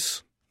Scottish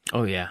voice?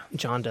 Oh, yeah.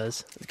 John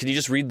does. Can you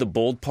just read the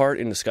bold part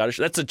in the Scottish?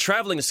 That's a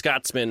traveling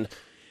Scotsman.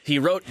 He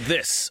wrote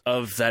this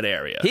of that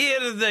area.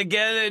 Here the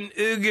gallant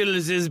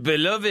oogles is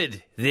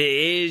beloved, the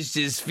aged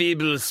his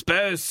feeble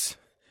spouse,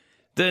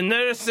 the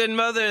nurse and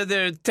mother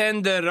their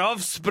tender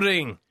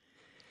offspring,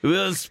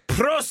 whilst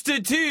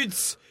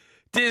prostitutes,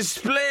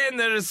 displaying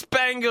their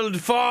spangled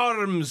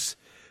forms,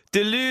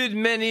 delude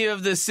many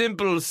of the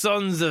simple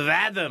sons of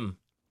Adam.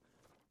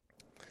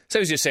 So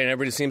he's just saying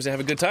everybody seems to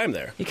have a good time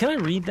there. Can I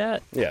read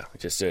that? Yeah,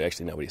 just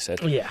actually nobody said.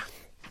 Yeah.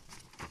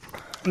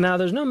 Now,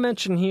 there's no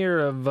mention here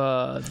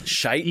of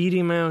Shite?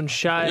 eating my own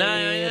shite,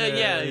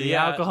 the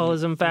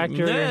alcoholism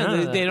factor.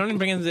 No, they don't even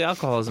bring in the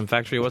alcoholism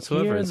factory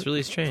whatsoever. Here- It's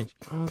really strange.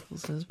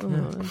 So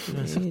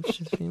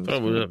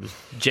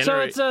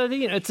Generate.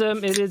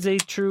 it is a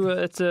true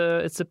it's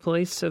a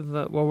place of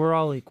we're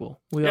all equal.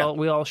 We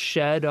all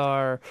shed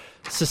our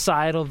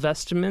societal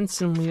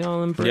vestments and we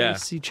all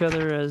embrace each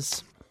other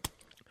as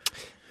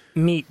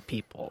meat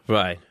people.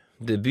 Right.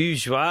 The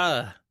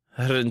bourgeois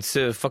aren't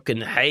so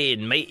fucking high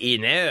and mighty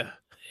now.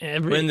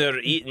 When they're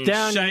eating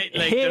Down shite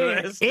like here, the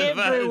rest of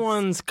us.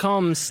 everyone's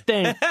cum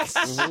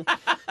stinks.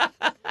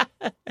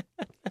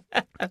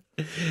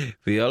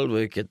 We all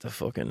work at the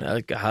fucking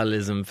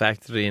alcoholism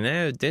factory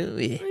now, don't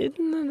we?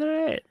 Isn't that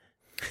right?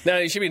 Now,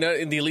 it should be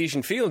noted in the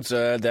Elysian Fields,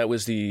 that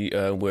was the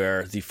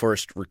where the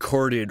first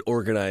recorded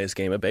organized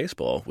game of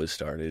baseball was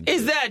started.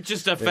 Is that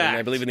just a And fact?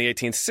 I believe in the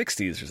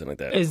 1860s or something like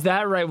that. Is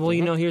that right? Well,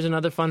 here's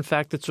another fun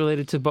fact that's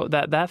related to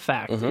that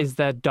fact is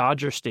that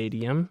Dodger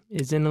Stadium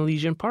is in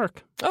Elysian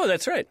Park. Oh,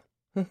 that's right.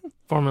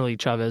 Formerly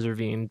Chavez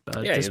Ravine, there's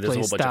a whole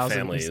displaced bunch of thousands,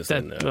 families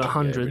that and,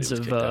 hundreds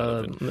everybody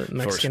of was kicked out and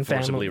Mexican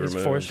forcibly families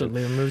removed.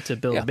 forcibly removed to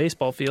build a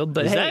baseball field.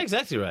 But Is hey, that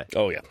exactly right?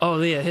 Oh,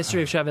 yeah.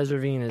 history of Chavez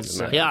Ravine is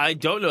Yeah, I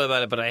don't know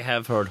about it, but I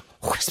have heard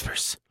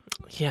whispers.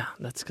 yeah,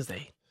 that's because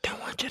they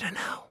don't want you to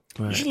know.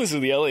 You should listen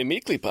to the L.A.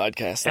 Meekly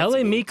podcast.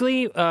 L.A.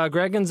 Meekly,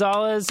 Greg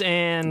Gonzalez,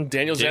 and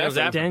Daniel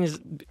Zaffron. Daniel's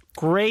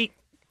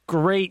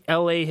great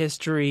L.A.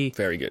 history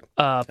Very good.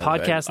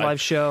 podcast live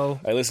show.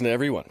 I listen to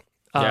everyone.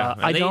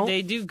 I don't,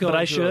 They do go but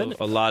I into should.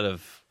 a lot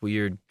of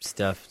weird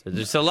stuff.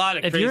 There's a lot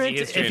of crazy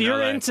history If in you're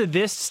LA. into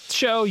this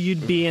show,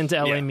 you'd be into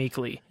L.A.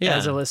 Meekly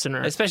as a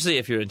listener. Especially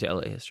if you're into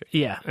LA history.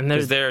 Yeah, and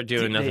Because they're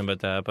doing nothing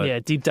but that.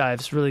 But deep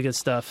dives, really good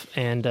stuff,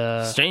 and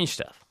strange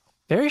stuff.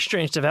 very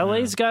strange stuff.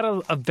 LA's got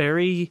a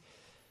very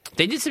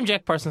They did some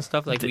Jack Parsons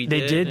stuff like we they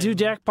did. did do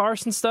Jack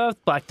Parsons stuff,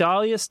 Black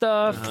Dahlia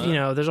stuff.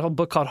 There's a whole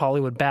book called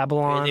Hollywood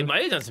Babylon. They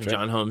might have done some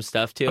John Holmes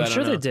stuff too. I'm I don't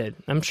sure know. they did.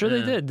 I'm sure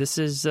they did. This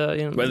is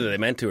Whether they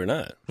meant to or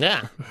not.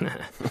 Yeah.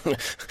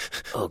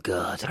 oh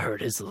god, I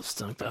heard his little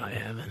stunk by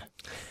heaven.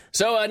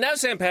 So now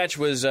Sam Patch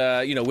was,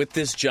 with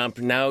this jump,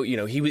 now,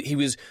 he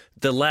was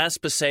the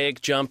last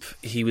Passaic jump.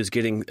 He was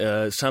getting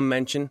some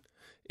mention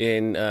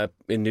in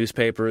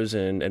newspapers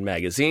and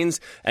magazines.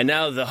 And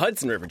now the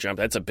Hudson River jump,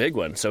 that's a big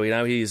one. So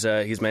now he's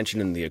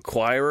mentioned in the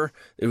Enquirer.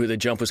 The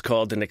jump was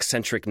called an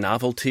eccentric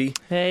novelty.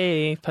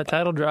 Hey,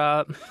 title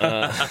drop.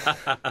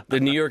 The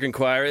New York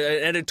Enquirer,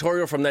 an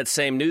editorial from that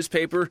same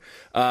newspaper,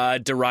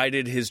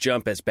 derided his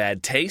jump as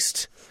bad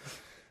taste.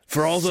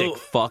 Sick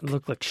fuck.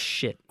 Look like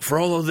shit. For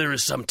although there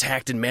is some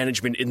tact and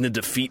management in the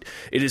defeat,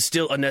 it is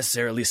still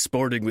unnecessarily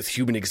sporting with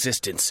human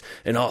existence,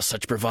 and all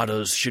such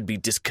bravados should be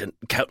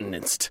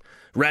discountenanced.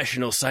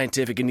 Rational,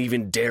 scientific, and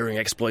even daring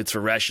exploits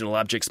for rational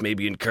objects may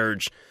be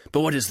encouraged,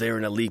 but what is there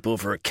in a leap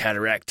over a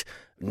cataract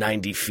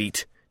 90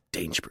 feet?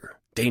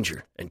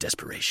 Danger, and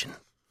desperation.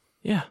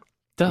 Yeah.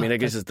 I mean, I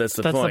guess that's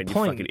the point, you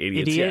fucking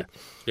idiots. idiot.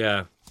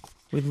 Yeah.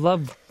 We'd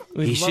love.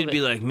 He should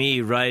be like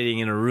me, riding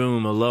in a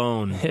room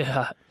alone.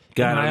 Yeah.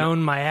 God, my I don't-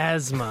 own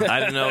miasma. I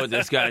don't know what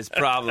this guy's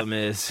problem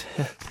is.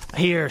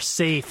 Here,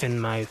 safe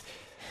in my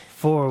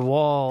four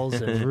walls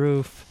and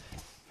roof.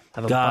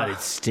 Have a God, bu-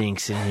 it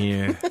stinks in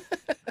here.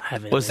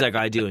 having What's that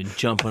guy doing?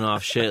 Jumping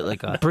off shit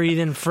like a...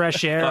 breathing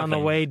fresh air on the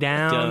Fucking way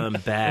down,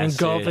 dumb bastard.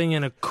 engulfing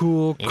in a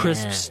cool,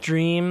 crisp Yeah.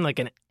 stream like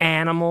an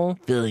animal.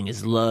 Filling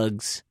his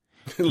lugs.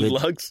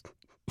 Lugs.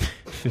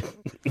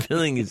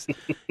 filling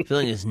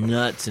his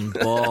nuts and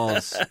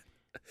balls.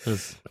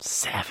 Those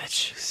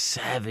Savage.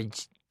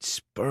 savage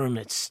sperm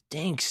that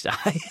stinks.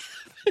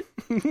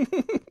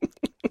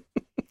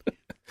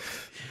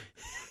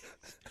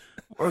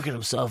 Working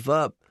himself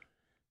up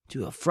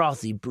to a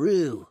frothy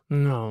brew.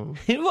 No.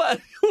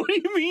 What? What do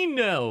you mean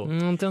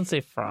no? Don't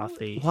say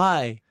frothy.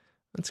 Why?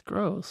 That's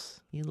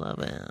gross. You love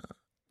it.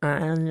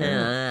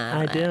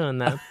 I do, and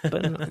that,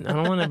 but I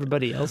don't want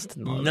everybody else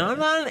to know. Not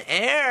on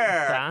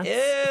air.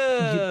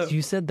 That's- Ew.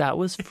 You said that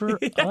was for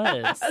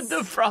us.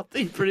 The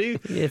frothy brew.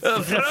 If-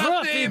 The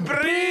frothy brew.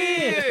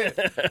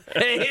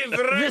 Hey,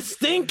 The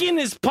stinking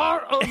is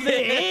part of the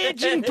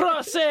aging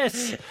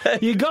process.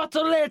 You got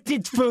to let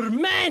it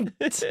ferment.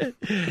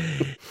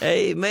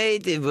 Hey,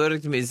 mate, I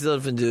worked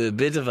myself into a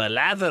bit of a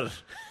lather.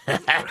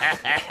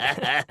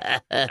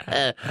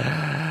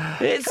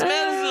 It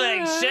smells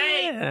like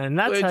shit. And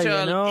that's which how you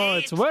I'll know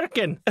eat. it's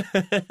working.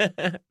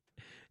 As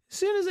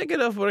soon as I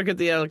get off work at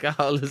the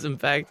alcoholism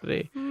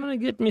factory, I'm to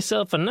get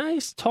myself a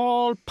nice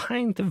tall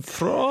pint of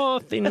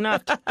frothy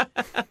nut.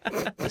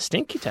 The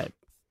stinky type.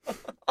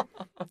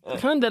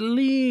 Kind of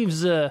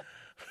leaves a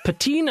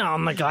patina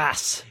on the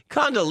glass.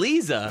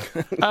 Condoleezza.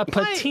 A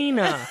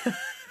patina.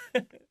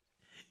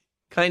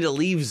 Kind of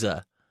leaves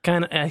a.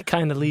 Kind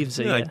of leaves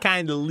it. Yeah.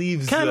 Kind of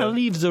leaves Kind of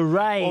leaves a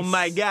rice. Oh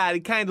my God,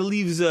 it kind of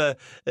leaves a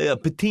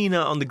patina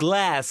on the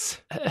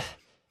glass.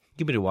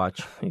 Give me the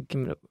watch. Give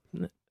me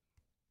the...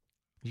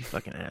 You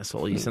fucking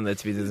asshole. You sent that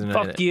to me the other night.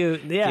 Fuck you.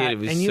 Yeah. Dude, it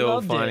was and you so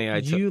loved funny.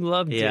 It. You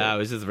loved it. Yeah, I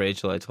was with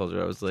Rachel. I told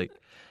her, I was like,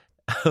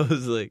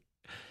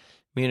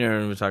 me and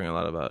Aaron were talking a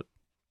lot about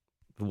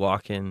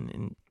Walken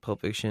in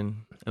Pulp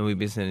Fiction, and we've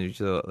been saying to each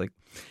other, like,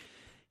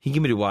 he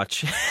gave me the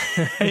watch,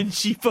 and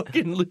she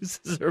fucking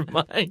loses her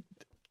mind.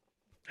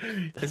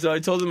 And so I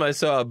told him I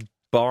saw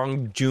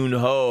Bong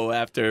Joon-ho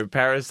after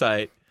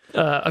Parasite.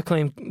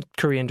 Acclaimed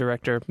Korean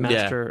director,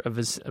 master of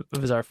his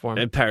art form.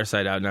 And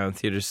Parasite out now in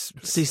theaters.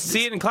 See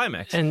it in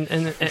Climax. And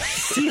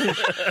see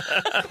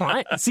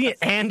it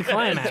and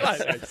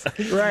Climax.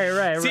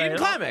 Right. See it in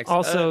Climax.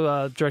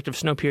 Also, director of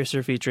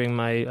Snowpiercer featuring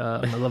my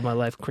love of my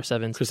life, Chris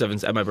Evans. Chris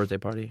Evans at my birthday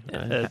party.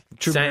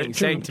 True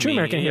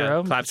American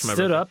hero. Claps for my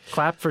Stood birthday. up,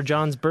 clapped for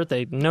John's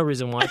birthday. No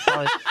reason why.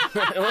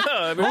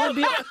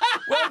 Probably,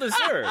 Well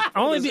deserved.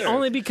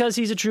 only because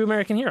he's a true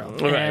American hero.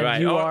 And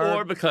Right. you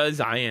Or because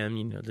I am,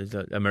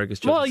 the America's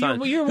chosen well,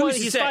 son. you're what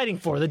he's fighting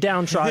for, the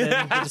downtrodden,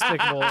 the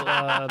despicable,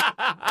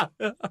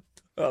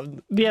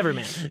 the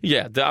everyman.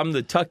 Yeah, I'm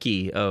the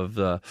Tucky of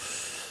the...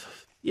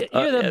 Yeah,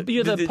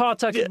 you're the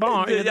Pawtucket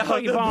Barn. You're the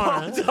Pawtucket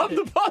Barn. I'm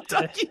the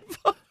Pawtucky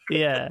Barn.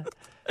 Yeah.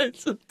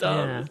 It's so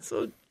dumb. Yeah. It's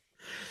so...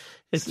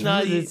 It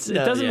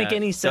doesn't make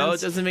any sense. No,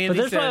 it doesn't make but any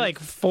there's sense. probably like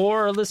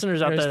 4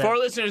 listeners out There's there. 4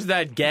 listeners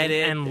that get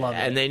it and love it.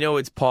 and they know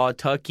it's Paw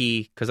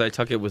Tucky because I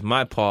tuck it with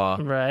my paw.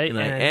 Right. And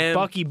I And am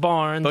Bucky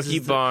Barnes.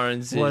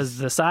 was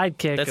the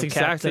sidekick That's of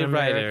exactly Captain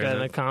right, America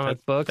Aaron. in the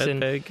comic books. That's And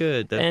very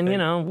good. That's and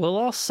very- we'll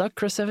all suck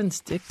Chris Evans'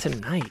 dick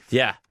tonight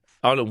yeah,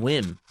 on a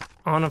whim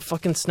on a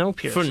fucking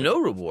Snowpiercer. for no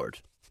reward.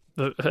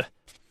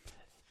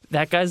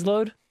 That guy's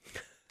load?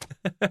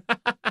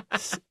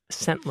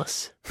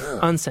 Scentless.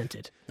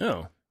 Unscented.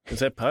 Oh, is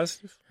that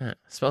positive? Yeah,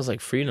 smells like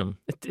freedom.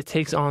 It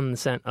takes on the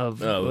scent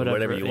of Oh,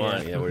 whatever you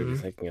want. Yeah, Yeah, whatever you're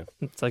thinking of.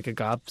 It's like a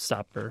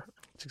gobstopper.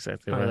 That's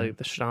exactly Or right. like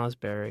the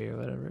schnozberry or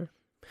whatever.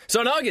 So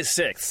on August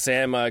 6th,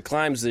 Sam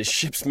climbs the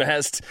ship's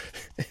mast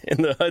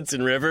in the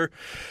Hudson River,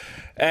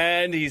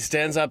 and he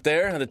stands up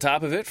there on the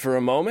top of it for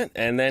a moment,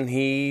 and then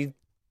he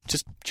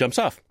just jumps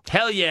off.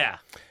 Hell yeah.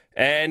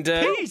 And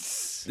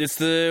Peace. it's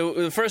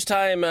the first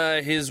time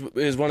his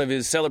one of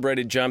his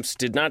celebrated jumps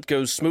did not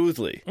go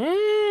smoothly.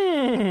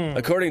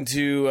 According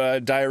to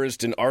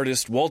diarist and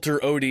artist Walter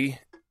Odey,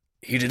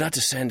 he did not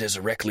descend as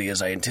erectly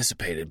as I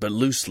anticipated, but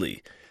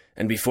loosely.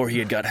 And before he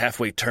had got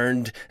halfway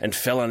turned and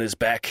fell on his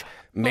back,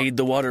 made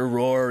the water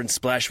roar and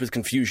splash with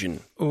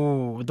confusion.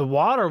 Ooh, the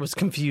water was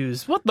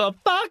confused. What the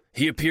fuck?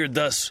 He appeared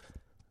thus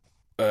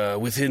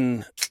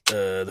within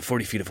the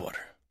 40 feet of water.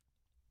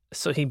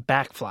 So he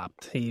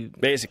backflopped. He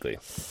Basically.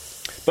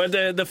 But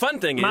the fun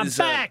thing my is...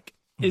 back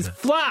is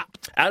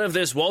flopped. Out of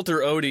this, Walter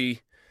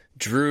Odey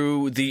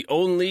drew the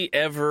only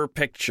ever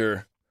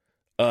picture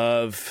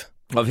of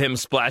Him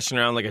splashing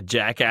around like a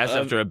jackass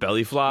after a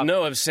belly flop.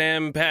 of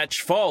Sam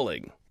Patch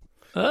falling.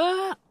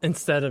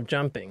 Instead of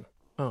jumping.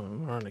 Oh,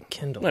 we're on a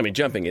Kindle. I mean,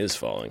 jumping is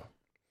falling.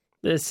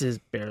 This is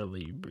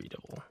barely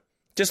readable.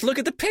 Just look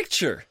at the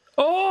picture.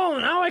 Oh,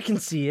 now I can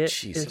see it.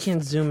 Jesus. I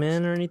can't zoom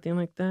in or anything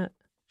like that.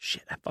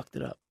 Shit, I fucked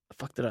it up.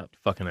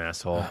 Fucking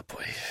asshole. Oh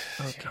boy.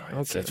 Okay.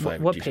 That's why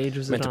What you page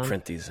was meant it on? to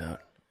print these out.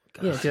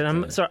 Yeah, dude,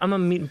 I'm a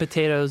meat and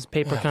potatoes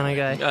paper kind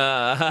of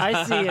guy.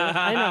 I see him.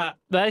 I know,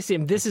 but I see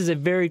him. This is a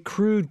very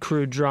crude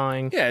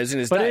drawing. Yeah, it's in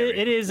his But diary.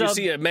 it is You a-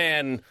 see a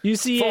man You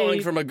see falling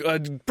a from a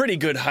pretty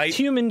good height.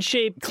 human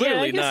shape. Clearly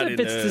yeah, I guess not if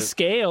in it's a- to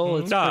scale,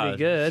 it's pretty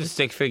good.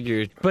 Stick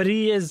figure. But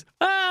he is.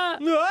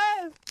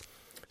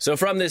 So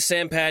from this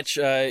Sam Patch,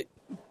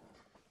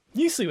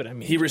 You see what I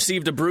mean? he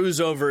received a bruise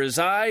over his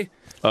eye.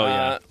 Oh,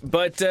 yeah.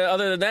 But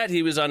other than that,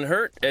 he was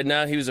unhurt, and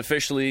now he was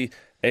officially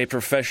a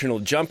professional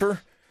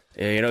jumper.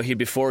 He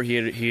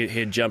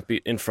had jumped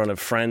in front of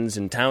friends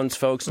and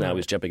townsfolk. Now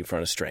he's jumping in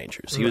front of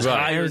strangers. He was Right.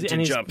 hired to and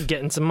he's jump.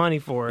 getting some money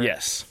for it.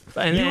 Yes.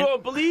 And You then,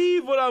 won't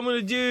believe what I'm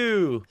gonna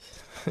do.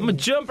 I'm gonna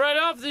jump right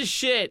off this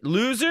shit,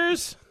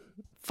 losers.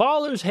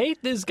 fallers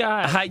hate this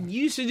guy. I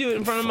used to do it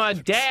in front of my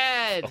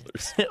dad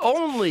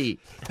only,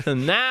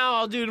 and now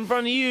I'll do it in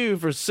front of you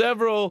for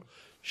several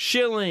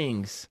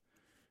shillings,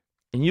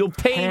 and you'll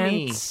pay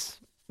Pence,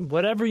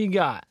 whatever you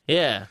got. me.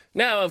 Yeah.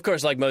 Now, of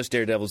course, like most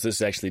daredevils,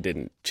 this actually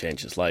didn't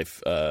change his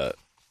life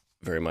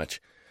very much.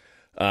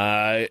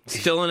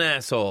 Still an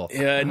asshole.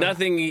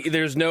 Nothing.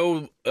 There's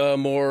no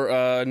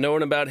more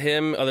known about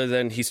him other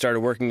than he started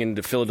working in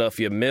the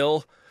Philadelphia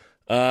mill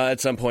at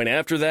some point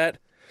after that.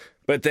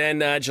 But then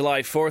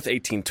July 4th,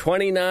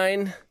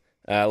 1829,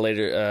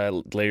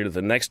 later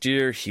the next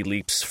year, he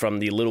leaps from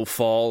the Little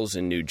Falls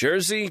in New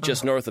Jersey,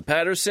 just north of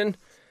Paterson.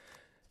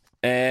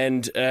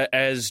 And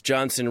as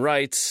Johnson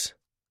writes,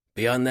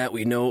 Beyond that,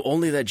 we know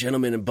only that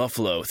gentleman in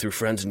Buffalo, through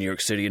friends in New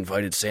York City,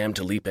 invited Sam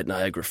to leap at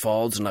Niagara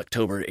Falls in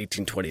October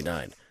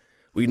 1829.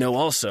 We know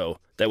also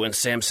that when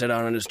Sam set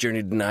out on his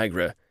journey to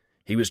Niagara,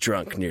 he was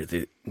drunk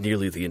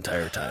nearly the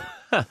entire time.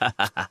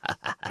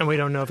 And we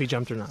don't know if he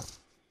jumped or not.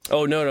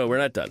 Oh, no, we're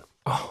not done.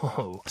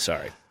 Oh.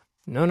 Sorry.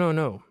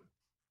 No.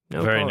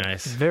 Very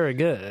nice. Very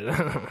good.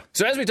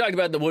 So as we talked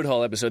about in the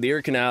Woodhull episode, the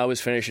Erie Canal was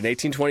finished in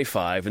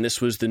 1825, and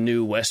this was the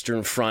new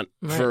Western Front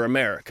for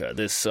America.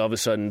 This, all of a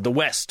sudden, the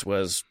West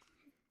was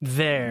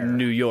there.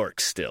 New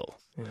York still.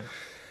 Yeah.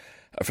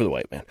 For the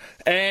white man.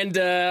 And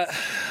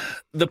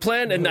the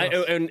plan,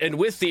 and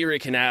with the Erie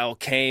Canal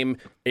came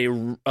a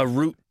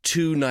route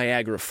to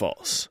Niagara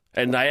Falls.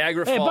 And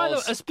Niagara Falls... Hey, by the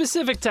way, a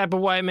specific type of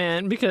white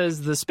man,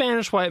 because the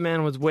Spanish white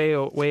man was way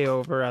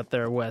over out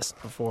there west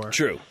before.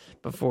 True.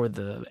 Before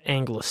the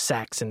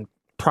Anglo-Saxon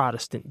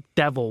Protestant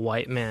devil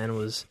white man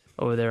was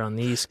over there on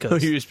the East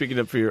Coast. You're speaking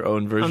up for your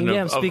own version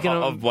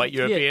of white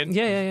European?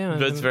 Yeah.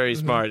 That's very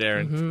smart,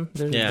 Aaron.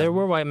 There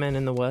were white men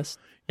in the West.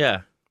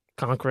 Yeah.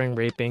 Conquering,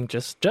 raping,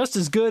 just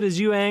as good as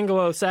you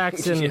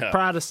Anglo-Saxon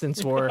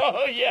Protestants were.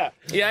 Oh, yeah.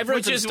 Yeah, I've read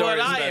Which some is stories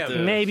what I about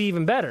am. Maybe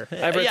even better.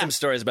 I've read some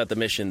stories about the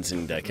missions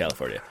in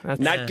California. That's-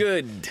 Not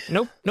good.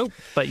 Nope.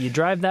 But you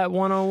drive that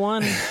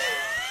 101.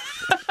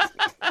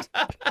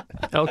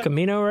 El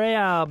Camino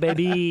Real,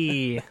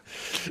 baby.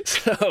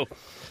 So,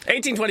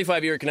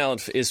 1825 Erie Canal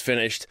is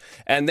finished,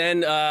 and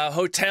then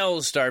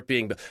hotels start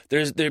being built.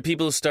 There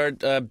people start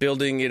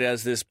building it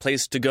as this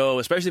place to go,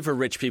 especially for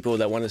rich people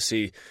that want to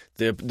see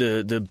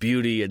the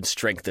beauty and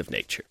strength of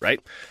nature, right?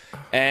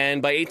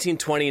 And by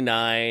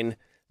 1829,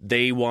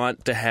 they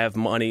want to have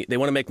money. They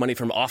want to make money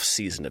from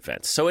off-season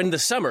events. So in the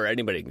summer,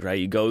 anybody, right?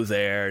 You go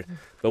there,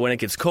 but when it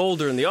gets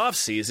colder in the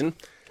off-season,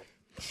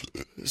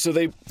 so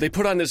they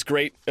put on this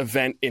great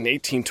event in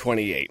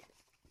 1828,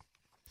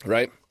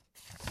 right?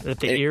 At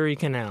the Erie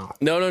Canal.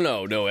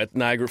 No, at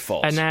Niagara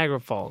Falls. At Niagara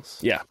Falls.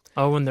 Yeah.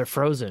 Oh, when they're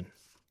frozen.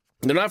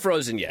 They're not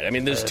frozen yet. I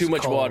mean, there's too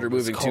much cold. water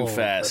moving It's too cold.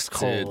 fast It's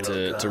cold.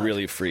 to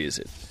really freeze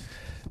it.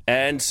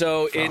 And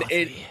so in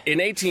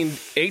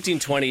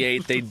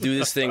 1828, they do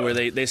this thing where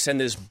they send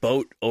this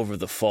boat over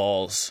the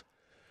falls.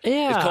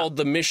 Yeah. It's called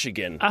the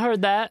Michigan. I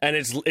heard that.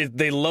 And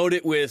they load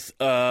it with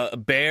a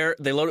bear.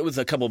 They load it with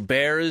a couple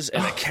bears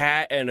and a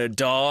cat and a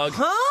dog.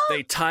 Huh?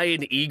 They tie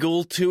an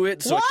eagle to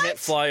it so What? it can't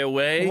fly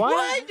away.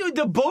 What?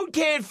 The boat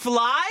can't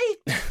fly?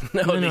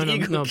 No, the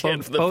eagle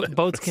can't fly.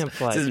 Boats can't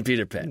fly. This isn't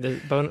Peter Pan.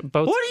 Boats.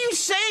 What are you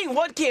saying?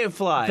 What can't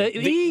fly? The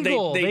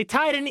eagle. They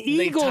tied an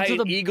eagle they tie to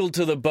the. an eagle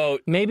to the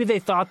boat. Maybe they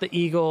thought the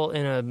eagle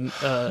in a.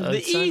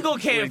 The eagle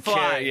can't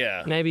fly.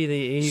 Yeah. Maybe the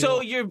eagle.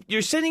 So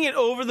you're sending it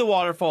over the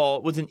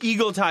waterfall with an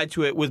eagle tied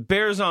to it with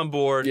bears on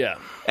board. Yeah.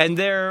 And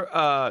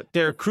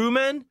they're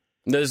crewmen.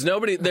 There's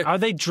nobody there. Are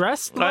they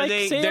dressed like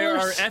they- sailors? There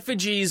are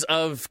effigies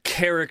of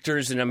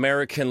characters in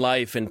American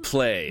life and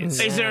plays.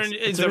 Is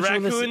It's the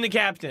ritualistic. raccoon the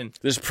captain?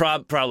 There's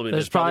probably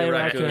There's probably a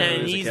raccoon. And as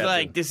a he's captain.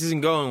 like, this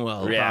isn't going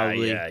well. Yeah,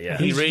 probably. yeah.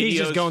 He He's radios,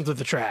 just going through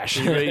the trash.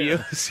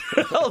 radios.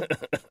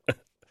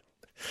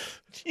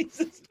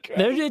 Jesus Christ.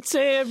 It's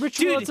a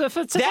ritual. Dude,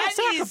 it's a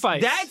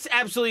sacrifice. That's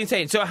absolutely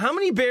insane. So how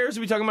many bears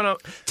are we talking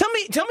about? Tell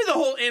me the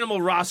whole animal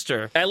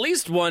roster. At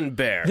least one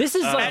bear. This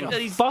is like and a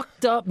he's-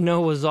 fucked up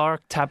Noah's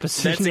Ark type of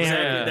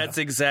scenario. that's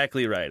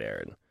exactly right,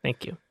 Aaron.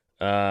 Thank you.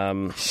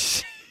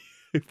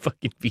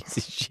 Fucking piece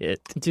of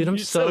shit. Dude, I'm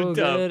You're so dumb.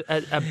 good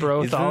at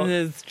bro mythology.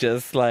 this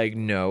just like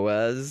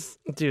Noah's?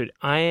 Dude,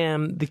 I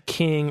am the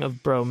king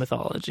of bro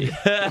mythology.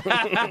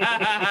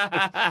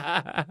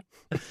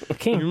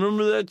 King. You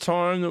remember that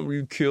time that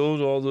we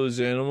killed all those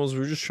animals? We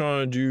were just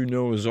trying to do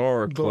Noah's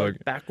Ark,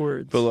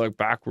 Backwards. but like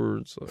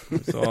backwards.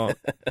 I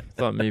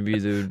thought maybe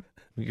we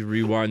could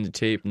rewind the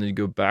tape and then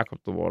go back up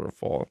the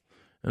waterfall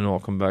and all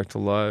come back to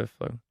life.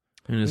 Like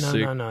in a No. sick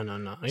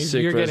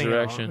You're getting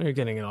resurrection. it all. You're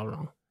getting it all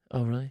wrong.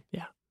 Oh, really?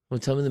 Yeah.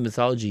 Well, tell me the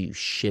mythology, you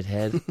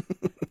shithead.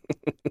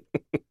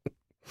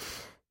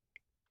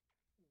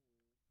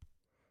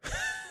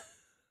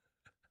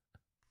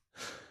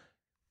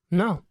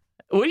 No,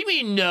 What do you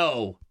mean,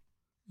 no?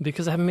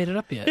 because I haven't made it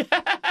up yet.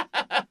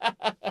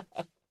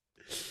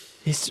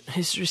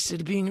 History's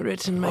still being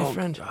written, my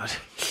friend. God.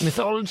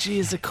 Mythology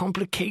is a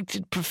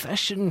complicated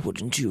profession.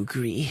 Wouldn't you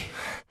agree?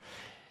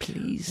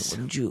 Please.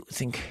 Wouldn't you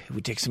think it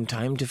would take some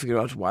time to figure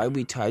out why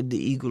we tied the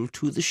eagle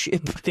to the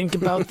ship? Think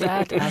about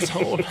that,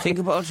 asshole. Think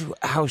about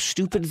how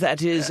stupid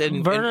that is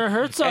and Werner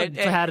Herzog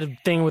had a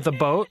thing with a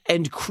boat.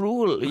 and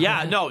cruel.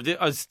 Yeah, no,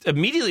 I was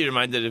immediately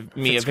reminded of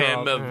me of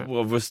him,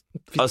 Fitzcarraldo, of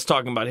us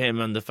talking about him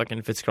on the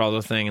fucking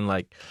Fitzcarraldo thing, and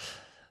like,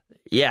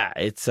 yeah,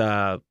 it's,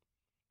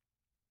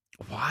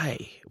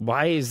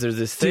 why is there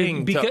this thing?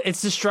 Dude, because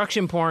it's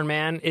destruction porn,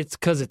 man. It's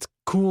because it's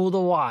cool to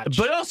watch.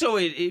 But also,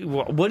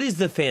 what is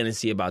the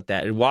fantasy about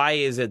that? And why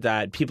is it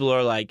that people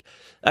are like,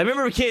 I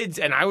remember kids,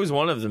 and I was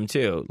one of them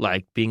too,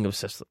 like being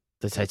obsessed with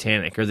the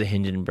Titanic or the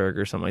Hindenburg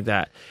or something like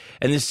that.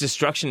 And this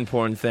destruction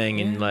porn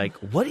thing, and like,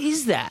 what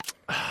is that?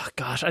 Oh,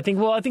 gosh, I think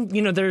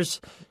there's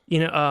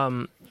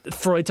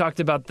Freud talked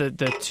about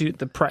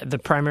the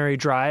primary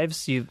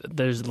drives.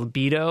 There's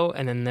libido,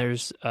 and then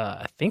there's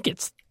I think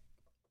it's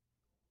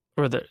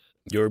or the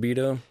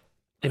Yorbido?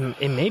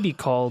 it may be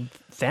called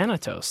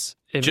Thanatos.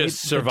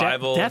 Just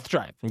survival. Death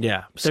drive.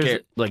 Yeah,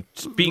 scared, like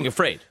being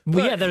afraid.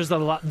 Well, yeah, there's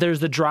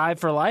the drive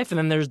for life, and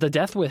then there's the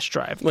death wish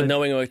drive. Well,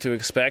 knowing what to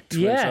expect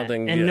when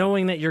something... and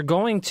knowing that you're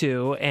going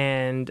to,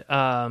 and,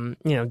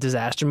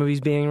 disaster movies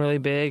being really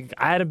big.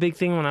 I had a big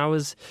thing when I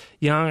was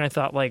young. I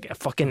thought, like,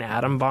 fucking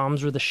atom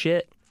bombs were the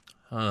shit.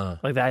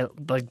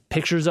 Like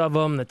pictures of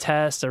them, the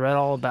tests. I read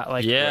all about,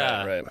 like...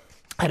 Yeah. Right.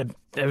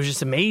 It was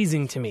just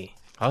amazing to me.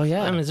 Oh,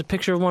 yeah. I mean, there's a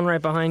picture of one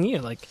right behind you.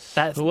 Like,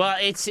 that... Well,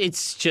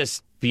 it's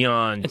just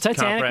beyond And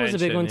Titanic was a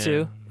big one,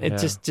 too.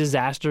 It's just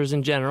disasters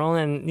in general.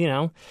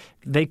 And,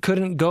 they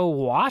couldn't go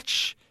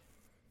watch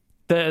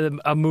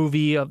a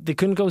movie. They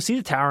couldn't go see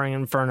the Towering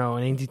Inferno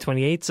in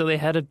 1828, so they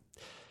had to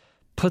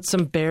put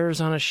some bears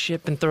on a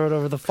ship and throw it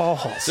over the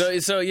falls.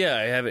 So yeah,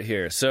 I have it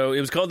here. So it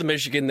was called the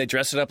Michigan. They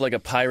dressed it up like a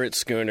pirate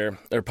schooner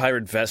or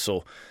pirate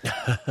vessel.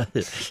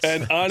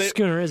 And on it...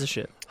 Schooner is a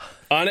ship.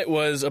 On it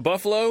was a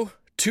buffalo,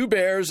 2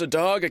 bears, a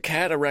dog, a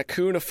cat, a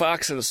raccoon, a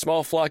fox, and a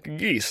small flock of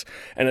geese,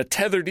 and a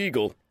tethered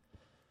eagle,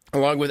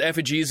 along with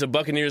effigies of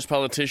buccaneers,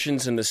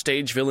 politicians, and the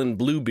stage villain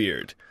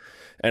Bluebeard.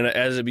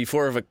 And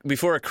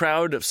before a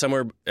crowd of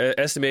somewhere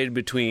estimated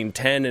between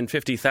 10 and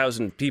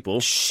 50,000 people.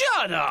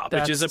 Shut up!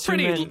 Which is a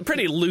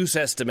pretty loose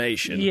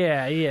estimation.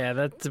 Yeah.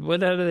 That's how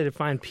do they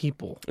define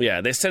people? Yeah,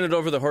 they sent it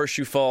over the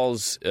Horseshoe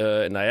Falls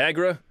in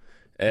Niagara,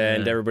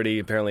 and everybody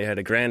apparently had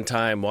a grand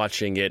time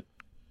watching it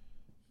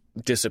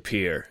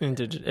disappear.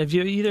 Have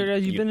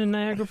you been in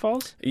Niagara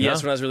Falls?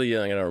 Yes, when I was really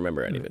young. I don't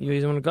remember any of it. You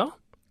guys want to go?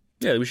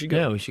 Yeah, we should go.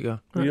 Yeah, we should go.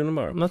 We're doing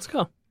tomorrow. Let's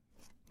go.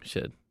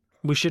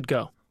 We should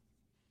go.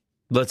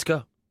 Let's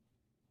go.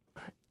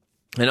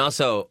 And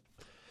also,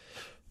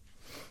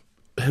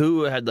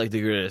 who had like the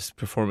greatest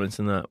performance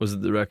in that? Was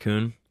it the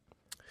raccoon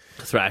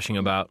thrashing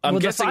about? I'm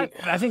guessing.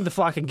 I think the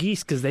flock of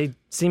geese, because they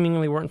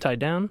seemingly weren't tied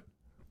down.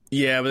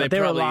 Yeah, but they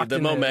were probably locked the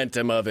in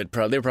momentum of it.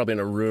 They were probably in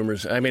a room or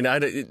something. I mean,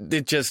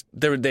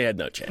 they had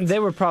no chance. They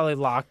were probably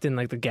locked in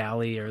like the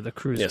galley or the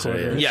cruise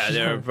quarters. Yeah,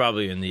 they were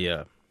probably in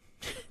the.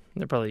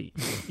 They're probably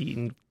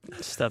eating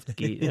stuffed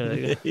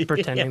geese,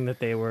 pretending that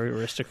they were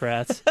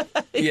aristocrats.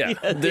 Yeah,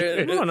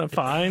 They want to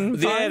find.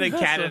 They had a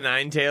cat of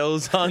nine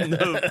tails on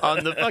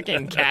the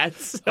fucking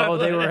cats. Oh,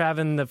 they were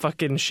having the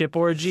fucking ship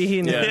orgy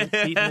and they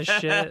were eating the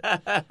shit.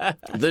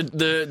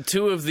 The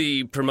two of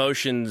the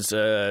promotions,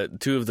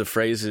 two of the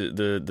phrases,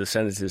 the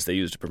sentences they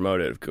used to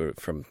promote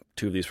it from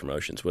two of these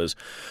promotions was,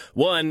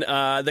 one,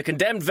 the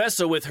condemned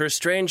vessel with her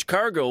strange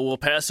cargo will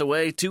pass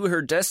away to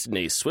her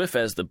destiny, swift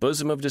as the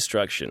bosom of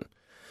destruction.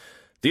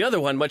 The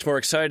other one, much more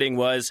exciting,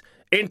 was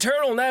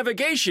internal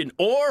navigation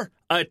or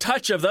a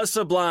touch of the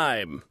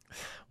sublime.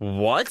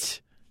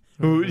 What?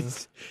 What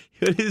is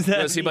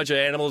that? You see a bunch of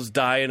animals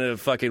die in a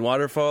fucking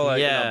waterfall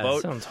in a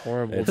boat? Sounds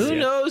horrible. Who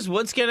knows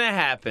what's going to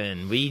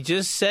happen? We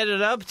just set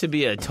it up to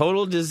be a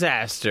total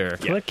disaster.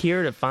 Click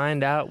here to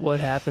find out what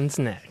happens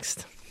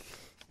next.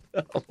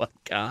 Oh, my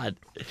God.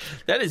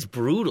 That is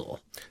brutal.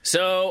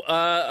 So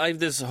I have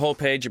this whole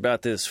page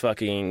about this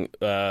fucking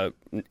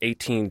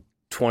 1820s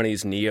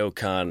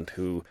neocon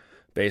who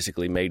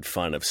basically made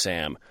fun of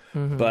Sam.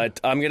 Mm-hmm. But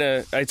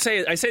I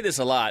say this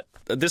a lot.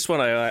 This one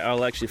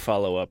I'll actually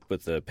follow up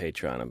with the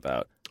Patreon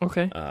about.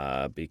 Okay.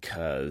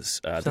 Because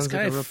this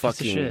guy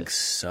fucking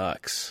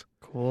sucks.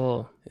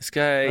 Cool. This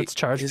guy... Let's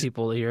charge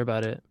people to hear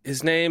about it.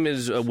 His name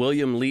is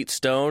William Leet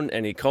Stone,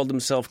 and he called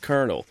himself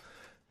Colonel.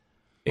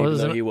 Even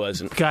though he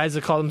wasn't. Guys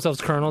that call themselves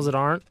colonels that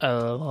aren't? I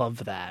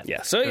love that.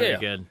 Yeah, so Very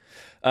good.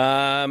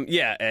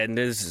 Yeah, and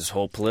there's this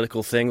whole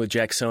political thing with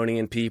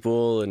Jacksonian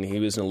people, and he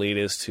was an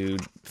elitist who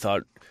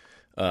thought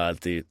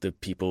the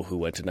people who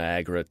went to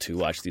Niagara to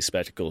watch these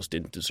spectacles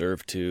didn't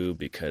deserve to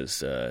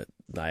because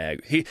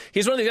Niagara...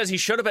 He's one of these guys, he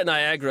showed up at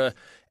Niagara,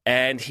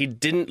 and he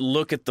didn't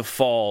look at the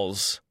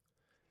falls.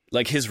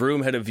 Like, his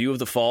room had a view of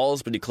the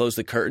falls, but he closed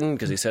the curtain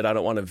because he said, I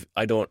don't want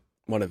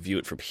to view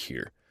it from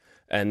here.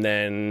 And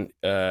then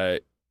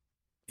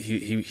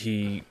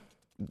he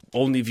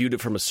only viewed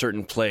it from a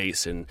certain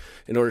place, and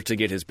in order to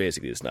get his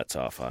nuts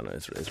off on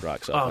it, his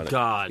rocks off on it. Oh,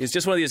 God. He's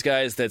just one of these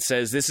guys that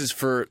says, this is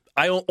for...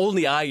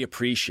 only I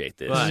appreciate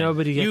this. Right.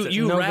 Nobody gets it.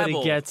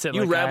 Nobody gets it.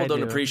 You like rabble I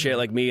don't do. appreciate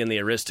like me and the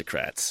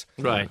aristocrats.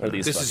 Right.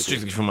 This is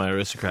strictly for my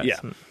aristocrats.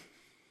 Yeah.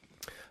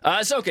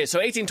 So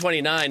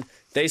 1829,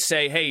 they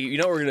say, hey, you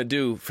know what we're going to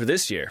do for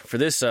this year, for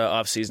this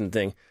off-season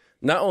thing?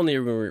 Not only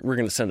are we're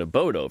going to send a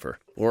boat over,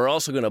 we're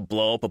also going to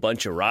blow up a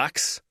bunch of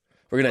rocks.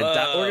 We're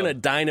going to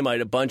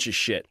dynamite a bunch of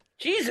shit.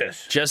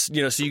 Jesus. Just,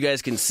 so you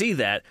guys can see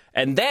that.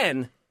 And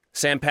then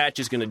Sam Patch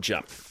is going to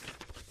jump.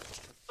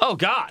 Oh,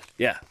 God.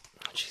 Yeah.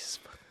 Jesus.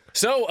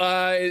 So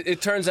it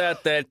turns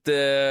out that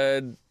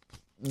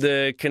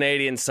the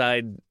Canadian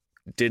side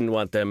didn't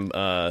want them,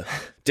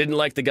 didn't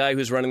like the guy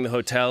who's running the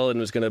hotel and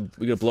was going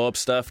to blow up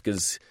stuff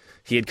because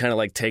he had kind of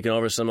like taken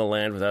over some of the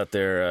land without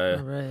their...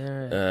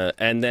 Right.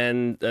 and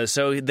then,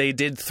 so they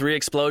did 3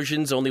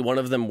 explosions. Only one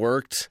of them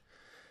worked.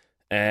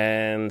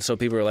 And so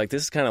people were like,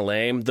 this is kind of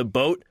lame. The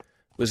boat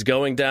was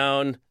going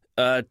down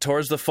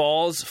towards the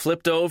falls,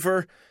 flipped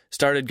over.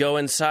 started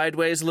going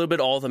sideways a little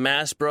bit. All the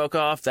mass broke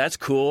off. That's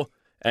cool.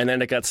 And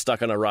then it got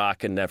stuck on a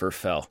rock and never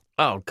fell.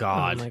 Oh, Oh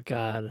God. my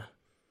God.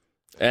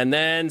 And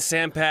then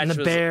Sam Patch And the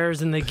was...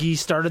 bears and the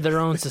geese started their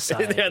own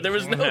society. Yeah, there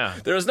was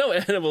no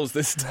animals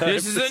this time.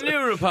 This is a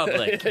new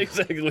republic.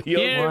 Exactly.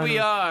 Here we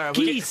are.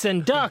 Geese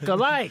and duck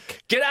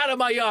alike. Get out of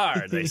my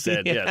yard, they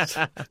said. Yes.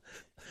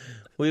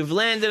 We've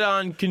landed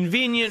on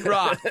convenient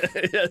rock.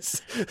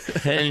 Yes.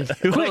 And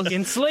Quick,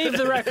 enslave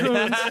the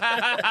raccoons.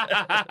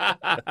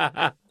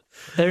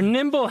 Their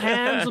nimble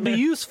hands will be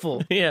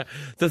useful. yeah,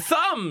 the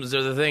thumbs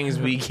are the things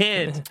we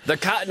can't. The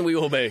cotton we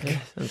will make.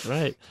 That's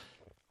right.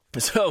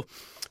 So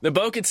the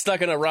boat gets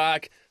stuck on a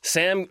rock.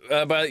 Sam's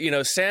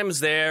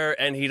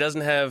there, and he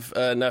doesn't have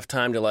enough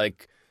time to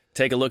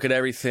take a look at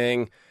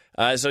everything.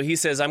 So he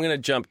says, "I'm going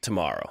to jump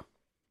tomorrow."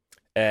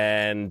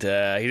 And he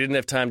didn't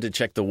have time to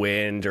check the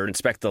wind or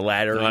inspect the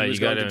ladder he was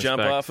going to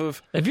jump off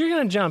of. If you're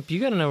going to jump, you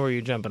got to know where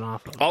you're jumping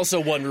off of. Also,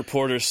 one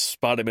reporter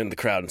spotted him in the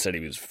crowd and said he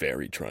was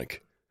very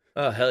drunk.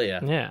 Oh, hell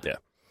yeah. Yeah. Yeah.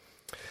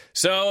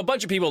 So a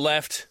bunch of people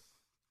left.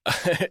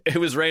 It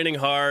was raining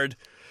hard.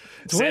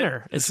 It's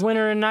winter. It's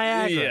winter in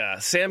Niagara. Yeah.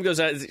 Sam goes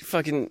out.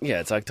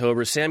 It's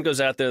October. Sam goes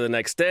out there the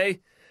next day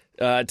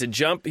to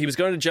jump. He was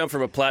going to jump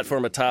from a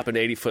platform atop an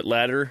 80-foot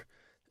ladder,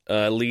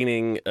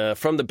 leaning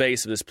from the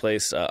base of this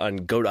place on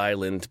Goat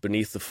Island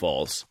beneath the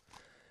falls.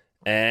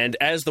 And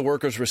as the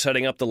workers were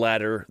setting up the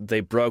ladder, they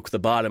broke the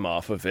bottom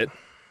off of it.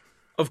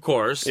 Of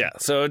course. Yeah,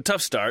 so a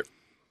tough start.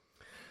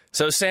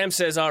 So Sam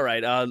says, all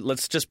right,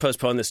 let's just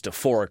postpone this to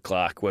 4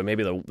 o'clock, where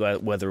maybe the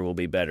weather will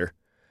be better.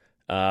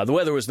 The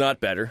weather was not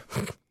better.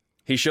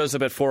 He shows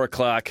up at 4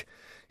 o'clock.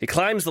 He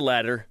climbs the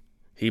ladder.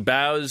 He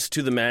bows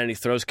to the men. He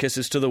throws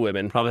kisses to the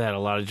women. Probably had a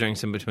lot of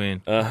drinks in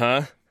between.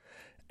 Uh-huh.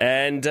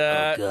 And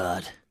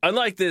God.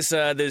 unlike this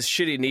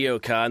shitty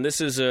neocon,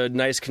 this is a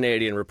nice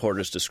Canadian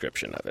reporter's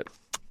description of it.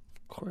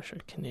 Of course,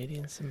 you're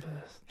Canadian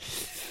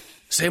sympathist.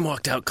 Sam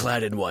walked out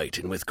clad in white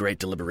and with great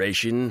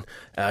deliberation,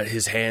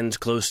 his hands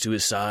close to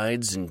his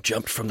sides, and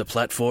jumped from the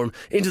platform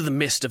into the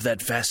midst of that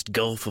vast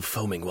gulf of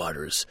foaming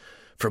waters,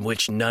 from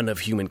which none of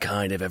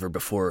humankind have ever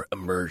before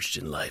emerged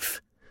in life.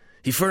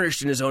 He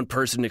furnished in his own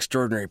person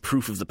extraordinary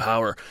proof of the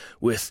power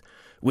with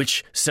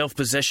which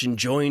self-possession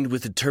joined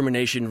with determined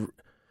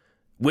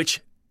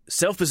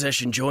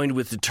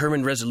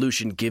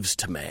resolution gives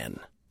to man.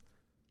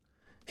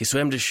 He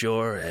swam to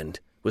shore and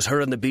was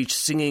heard on the beach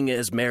singing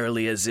as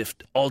merrily as if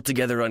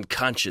altogether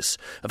unconscious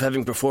of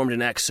having performed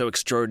an act so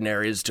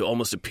extraordinary as to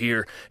almost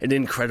appear an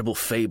incredible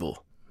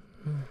fable.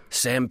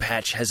 Sam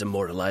Patch has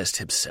immortalized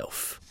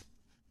himself.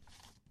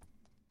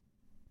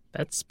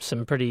 That's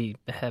some pretty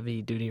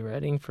heavy-duty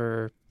writing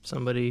for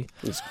somebody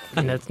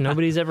that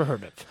nobody's ever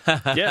heard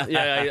of.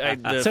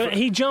 Yeah. So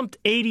he jumped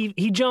 80.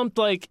 He jumped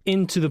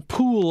into the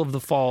pool of the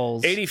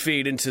falls 80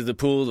 feet into the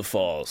pool of the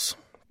falls.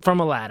 from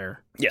a ladder.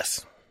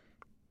 Yes.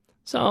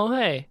 So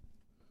hey,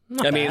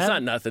 not I mean, bad. it's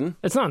not nothing.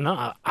 It's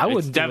not. I It's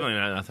wouldn't. definitely do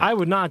it. not nothing. I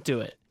would not do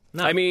it.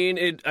 I mean,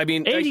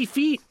 80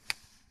 feet.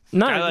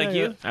 Not I like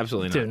you?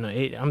 Absolutely not.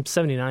 Dude, no. I'm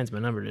 79 is my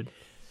number, dude.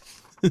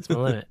 It's my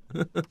limit.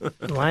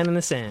 Line in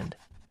the sand.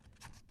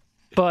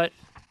 But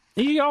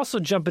you're also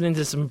jumping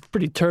into some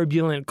pretty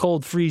turbulent,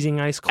 cold,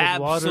 freezing, ice cold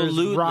waters.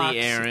 Absolutely, Rocks,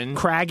 Aaron.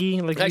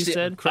 craggy, like you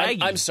said.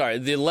 Craggy. I'm sorry.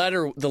 The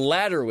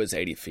ladder was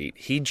 80 feet.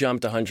 He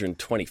jumped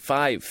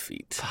 125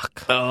 feet.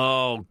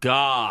 Oh,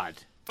 God.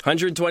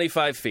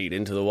 125 feet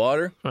into the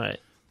water. Right.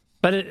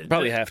 But it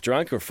Probably half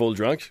drunk or full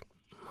drunk.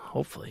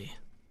 hopefully.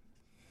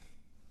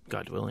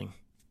 God willing.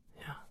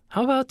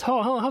 How about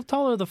tall? How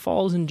tall are the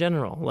falls in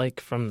general? Like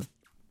from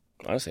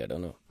Honestly, I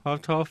don't know. How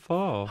tall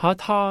fall? how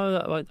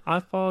tall? I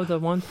fall the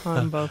one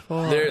time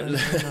before. There- and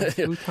then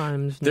 2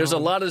 times. There's no. a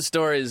lot of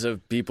stories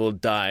of people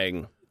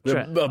dying.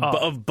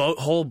 Of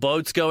whole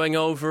boats going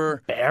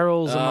over.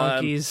 barrels of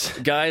monkeys.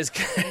 Guys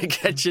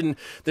catching,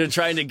 they're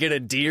trying to get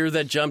a deer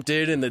that jumped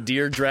in and the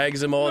deer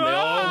drags them all and they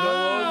all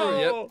go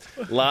over.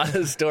 Yep. A lot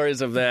of stories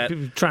of that.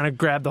 People trying to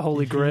grab the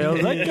Holy Grail.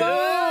 Let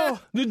go!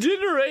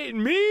 Degenerate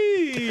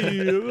me!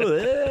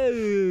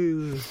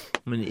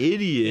 I'm an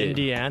idiot.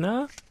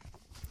 Indiana?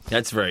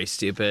 That's very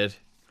stupid.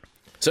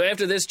 So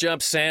after this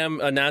jump, Sam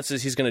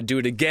announces he's going to do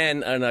it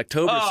again on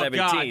October Oh, 17th.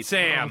 God,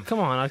 Sam. Come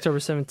on, October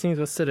 17th.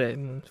 What's today?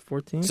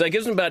 14th? So it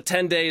gives him about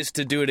 10 days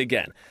to do it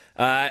again.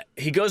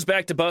 He goes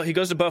back to he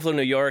goes to Buffalo,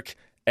 New York,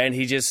 and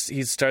he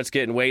starts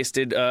getting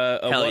wasted.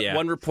 Hell yeah.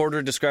 One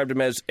reporter described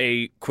him as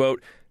a,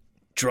 quote,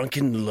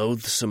 drunken,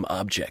 loathsome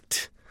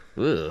object.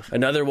 Ugh.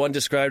 Another one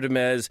described him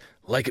as,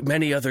 like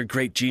many other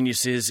great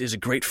geniuses, is a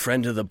great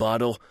friend of the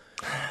bottle,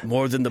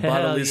 more than the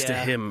bottle Hell is to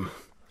yeah. him.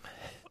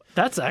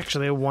 That's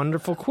actually a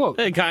wonderful quote.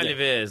 It kind of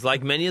is.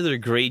 Like many other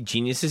great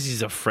geniuses,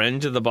 he's a friend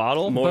to the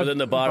bottle. More than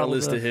the bottle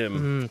is to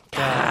him.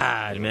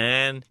 God,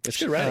 man. It's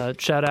good writing.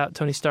 Shout out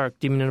Tony Stark,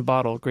 Demon in a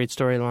Bottle. Great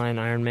storyline,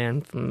 Iron Man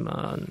from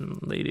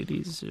late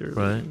 80s.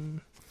 Right.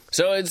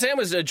 So Sam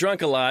was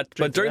drunk a lot,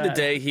 but during the that.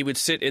 day he would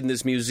sit in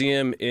this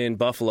museum in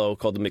Buffalo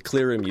called the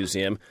McClaren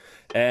Museum,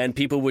 and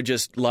people would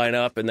just line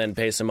up and then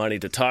pay some money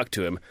to talk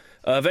to him.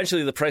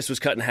 Eventually the price was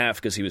cut in half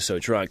because he was so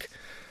drunk.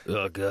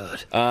 Oh,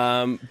 God.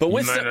 But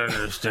with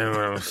understand what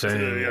I'm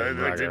saying.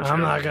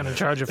 I'm not going to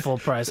charge you full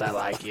price. I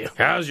like you.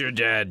 How's your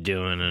dad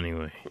doing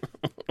anyway?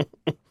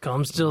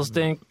 Cum still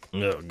stink.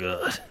 Oh,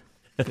 God.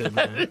 Good,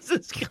 man. This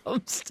is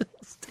cum still.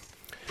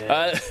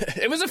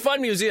 it was a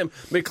fun museum,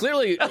 but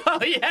clearly...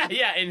 Oh,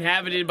 yeah,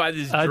 inhabited by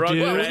this A drug.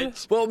 dude?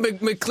 Right? Well,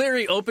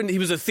 McCleary opened... He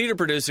was a theater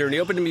producer, and he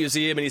opened a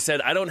museum, and he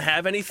said, I don't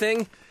have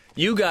anything.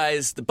 You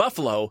guys, the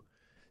Buffalo...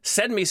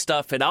 send me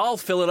stuff and I'll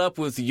fill it up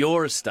with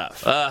your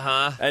stuff.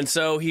 Uh-huh. And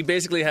so he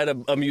basically had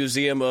a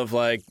museum of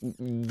like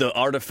the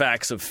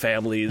artifacts of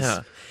families.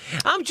 Yeah.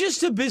 I'm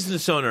just a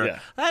business owner. Yeah.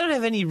 I don't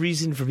have any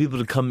reason for people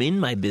to come in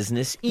my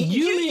business.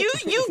 You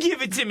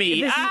give it to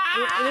me.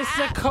 This is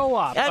a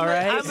co-op, all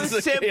right?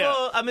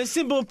 I'm a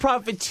simple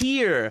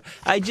profiteer.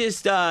 I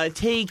just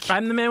take.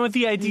 I'm the man with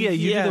the idea.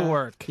 You do the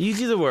work. You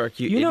do the work.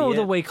 You know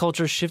the way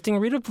culture's shifting.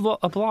 Read a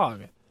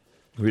blog.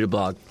 Read a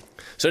blog.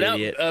 So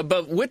Idiot. now,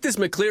 but with this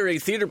McCleary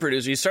theater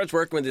producer, he starts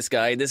working with this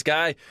guy. This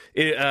guy,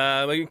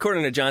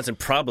 according to Johnson,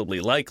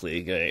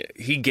 likely,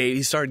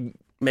 he started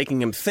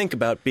making him think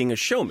about being a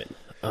showman,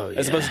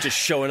 as opposed to just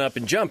showing up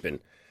and jumping,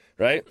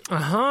 right?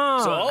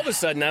 Uh-huh. So all of a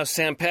sudden, now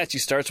Sam Patchy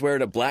starts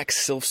wearing a black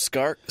silk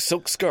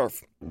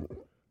scarf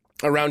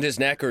around his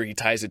neck, or he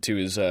ties it to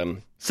his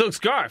Silk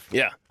scarf.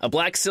 yeah, a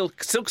black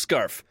silk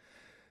scarf.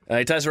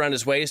 He ties it around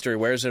his waist, or he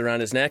wears it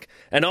around his neck,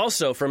 and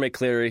also for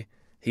McCleary.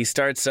 He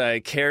starts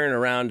carrying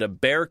around a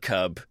bear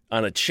cub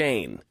on a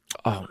chain.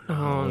 No.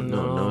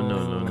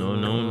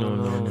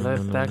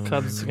 That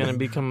cub's going to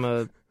become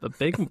a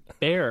big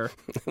bear.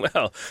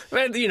 Well,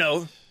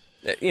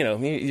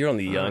 you're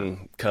only a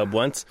young cub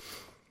once.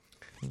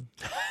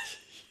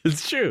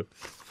 It's true.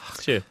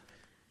 It's true.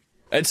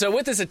 And so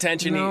with this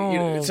attention,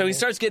 so he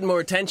starts getting more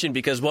attention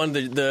because one,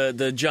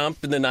 the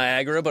jump in the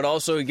Niagara, but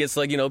also he gets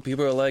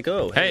people are like,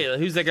 oh, Hey,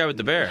 who's that guy with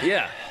the bear?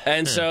 yeah.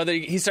 And so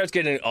he starts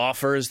getting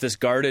offers. This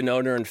garden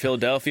owner in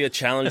Philadelphia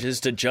challenges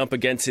to jump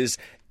against his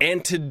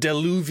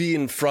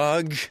antediluvian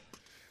frog.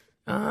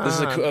 This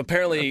is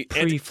apparently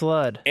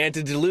Pre-flood.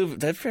 antediluvian.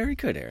 That's very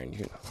good,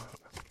 Aaron.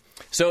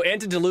 So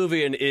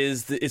antediluvian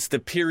it's the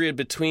period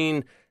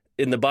between,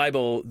 in the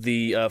Bible,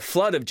 the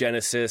flood of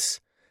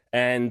Genesis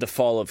and the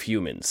fall of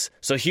humans.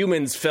 So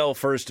humans fell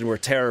first and were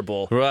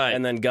terrible, Right.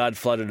 and then God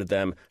flooded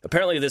them.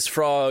 Apparently this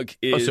frog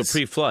is... Oh, so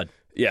pre-flood.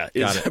 Yeah,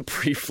 it's a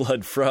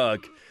pre-flood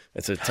frog.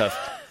 That's a tough...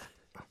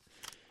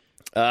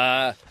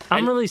 I'm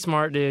really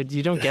smart, dude.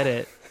 You don't get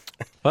it.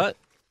 What?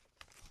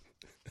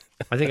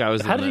 I think I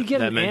was. How did he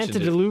get an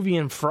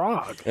antediluvian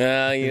frog?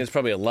 He's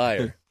probably a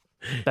liar.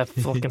 That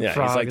fucking Yeah,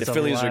 frog he's like, is the a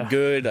Phillies liar. are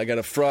good. I got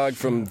a frog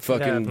from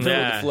fucking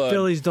Yeah, the flood.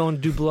 Phillies don't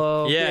do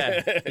blow.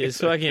 Yeah, his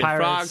fucking frog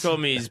Pirates.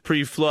 told me he's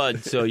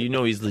pre-flood, so you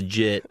know he's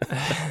legit.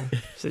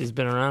 Said he's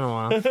been around a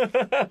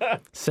while.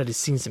 Said he's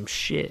seen some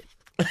shit.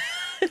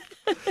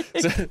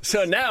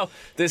 So now,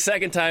 the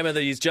second time that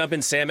he's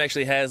jumping, Sam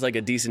actually has like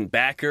a decent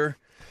backer,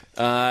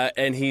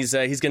 and he's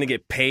going to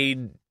get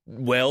paid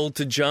well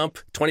to jump,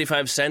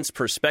 25 cents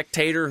per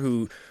spectator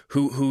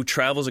who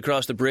travels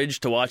across the bridge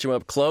to watch him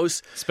up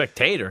close.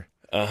 Spectator.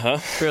 Uh-huh.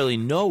 Barely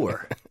know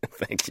her.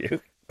 Thank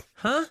you.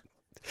 Huh?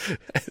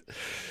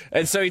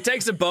 And so he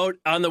takes a boat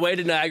on the way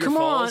to Niagara Come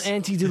Falls. on,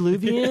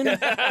 antediluvian.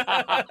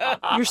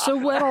 You're so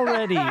wet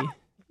already.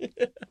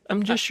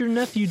 I'm just your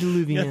nephew,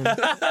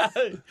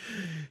 Diluvian.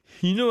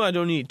 You know I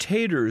don't eat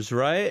taters,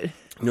 right?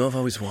 You know, I've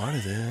always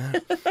wanted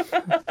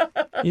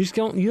that.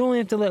 You only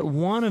have to let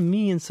one of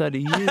me inside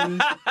of you.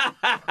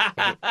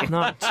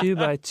 Not 2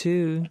 by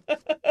 2.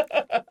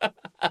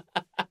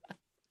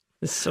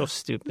 It's so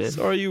stupid.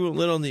 Sorry you were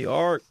lit on the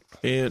ark,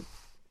 Aunt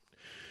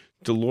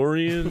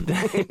DeLorean.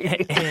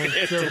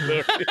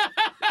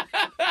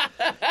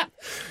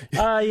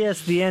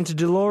 Yes, the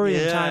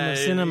antediluvian time of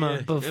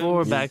cinema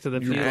before Back to the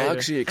Future.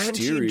 Boxy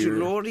exterior.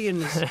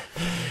 DeLoreans.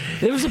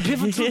 There was a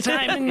pivotal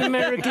time in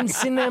American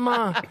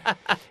cinema.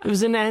 It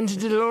was an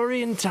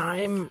antediluvian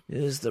time.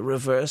 There's the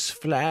Reverse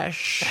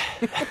Flash.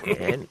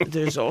 And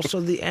there's also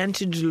the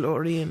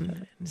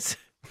Anti-DeLorean.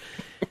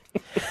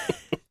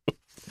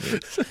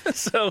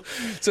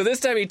 So this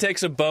time he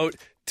takes a boat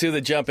to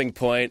the jumping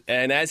point,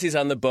 and as he's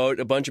on the boat,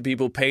 a bunch of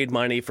people paid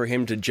money for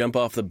him to jump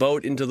off the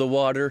boat into the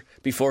water.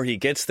 Before he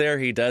gets there,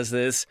 he does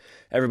this.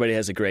 Everybody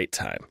has a great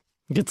time.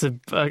 Gets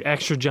an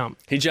extra jump.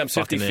 He jumps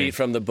 50 Fucking A. feet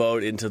from the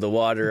boat into the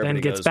water. Then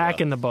Everybody gets goes back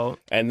well. in the boat.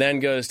 And then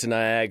goes to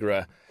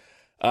Niagara.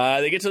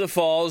 They get to the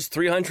falls,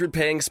 300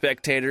 paying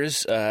spectators,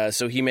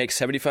 so he makes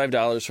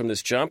 $75 from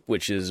this jump,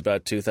 which is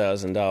about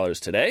 $2,000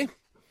 today.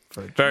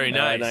 Very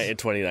nice. In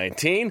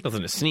 2019.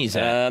 Nothing to sneeze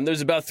at.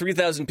 There's about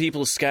 3,000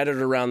 people scattered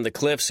around the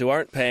cliffs who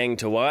aren't paying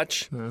to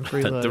watch.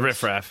 The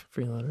riffraff.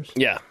 Freeloaders.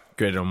 Yeah.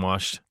 Great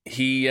unwashed.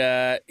 He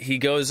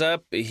goes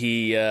up,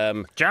 he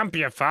Jump,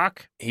 you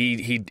fuck.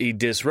 he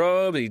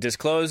disrobes, he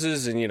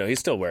discloses, and he's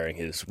still wearing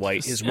his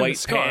white the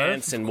scarf,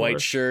 pants and of white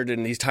course. shirt,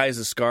 and he ties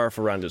a scarf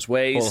around his Full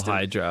waist.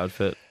 Hydra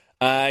outfit.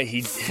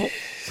 He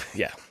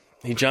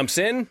jumps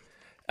in,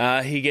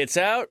 he gets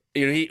out.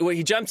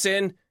 He jumps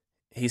in.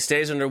 He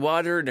stays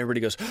underwater, and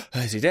everybody goes,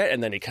 is he dead?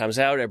 And then he comes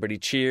out, everybody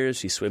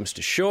cheers, he swims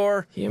to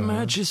shore. He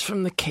emerges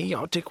from the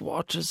chaotic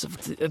waters of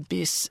the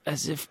abyss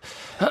as if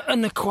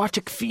an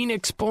aquatic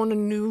phoenix born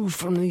anew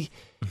from the...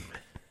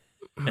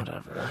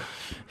 Whatever.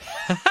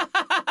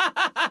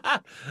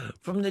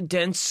 From the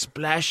dense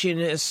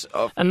splashiness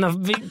of... And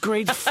the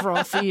great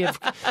frothy of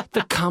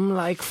the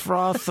cum-like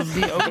froth of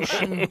the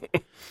ocean.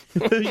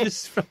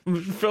 Just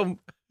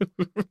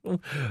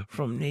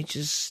from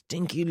nature's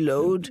stinky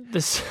load.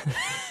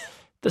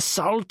 The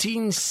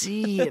saltine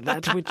sea,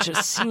 that which a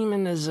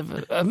semen is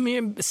of a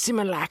mere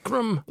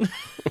simulacrum.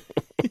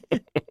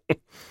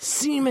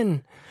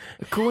 Semen.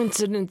 A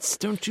coincidence,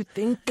 don't you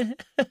think? The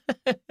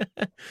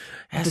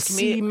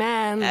sea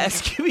man.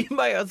 Ask me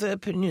my other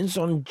opinions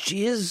on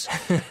jizz,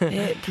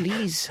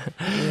 please.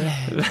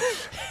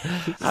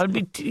 I'll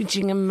be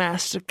teaching a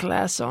master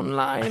class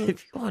online.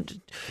 If you want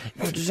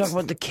to talk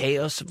about the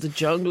chaos of the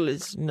jungle,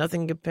 it's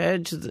nothing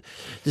compared to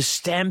the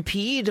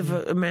stampede of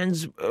a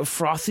man's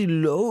frothy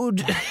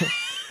load.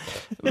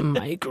 A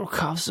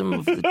microcosm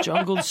of the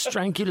jungle's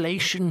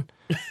strangulation.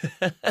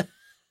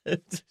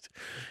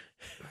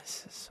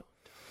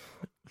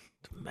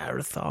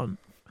 Marathon.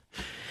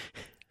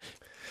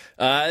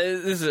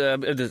 This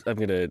is I'm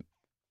gonna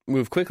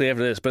move quickly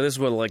after this, but this is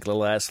what like the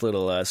last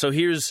little. So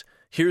here's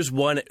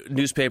one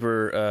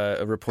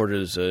newspaper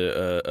reporter's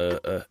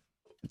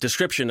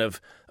description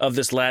of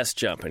this last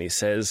jump, and he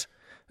says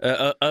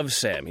of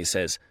Sam. He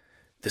says,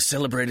 "The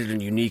celebrated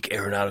and unique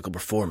aeronautical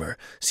performer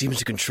seems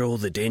to control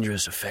the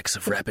dangerous effects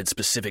of rapid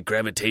specific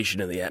gravitation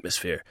in the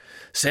atmosphere.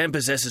 Sam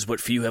possesses what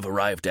few have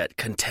arrived at: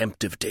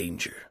 contempt of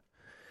danger.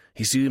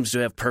 He seems to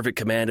have perfect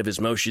command of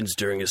his motions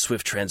during his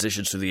swift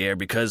transitions through the air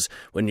because,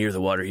 when near the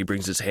water, he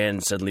brings his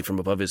hand suddenly from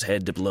above his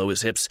head to below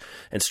his hips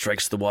and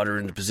strikes the water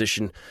into a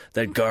position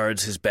that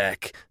guards his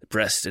back,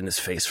 breast, and his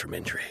face from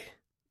injury."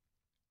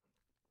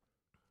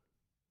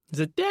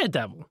 He's a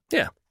daredevil.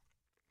 Yeah.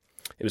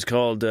 It was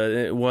called,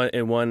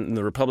 in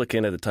the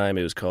Republican at the time,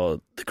 it was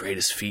called the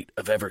greatest feat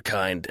of ever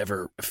kind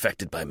ever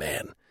effected by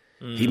man.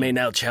 He may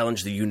now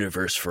challenge the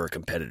universe for a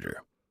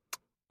competitor.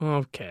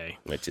 Okay.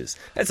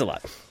 That's a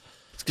lot.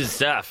 It's good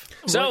stuff.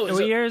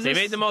 What year is they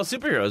this? made them all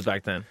superheroes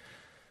back then.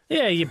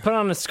 Yeah, you put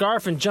on a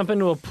scarf and jump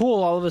into a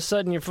pool, all of a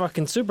sudden you're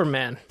fucking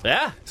Superman.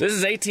 Yeah. So this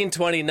is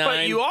 1829.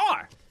 But you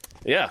are.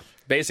 Yeah,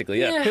 basically,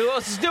 yeah. Who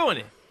else is doing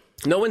it?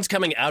 No one's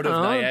coming out of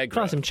Niagara.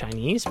 Probably some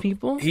Chinese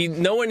people.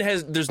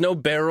 There's no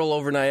barrel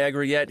over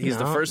Niagara yet. He's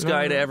the first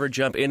guy to ever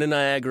jump into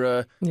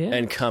Niagara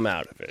and come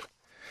out of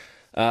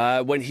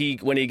it. When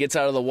he gets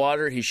out of the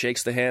water, he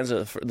shakes the hand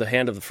of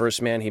the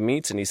first man he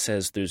meets, and he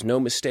says, "There's no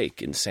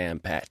mistake in Sam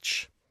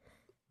Patch."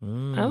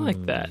 I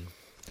like that.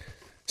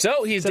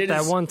 So he Except did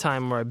that one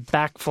time where I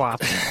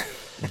backflopped.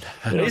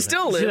 He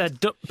still See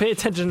lived. pay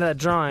attention to that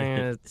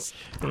drawing.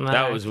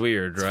 That was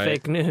weird, right?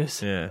 Fake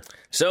news. Yeah.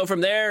 So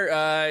from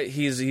there,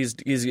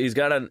 he's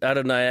got out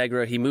of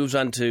Niagara. He moves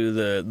on to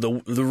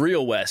the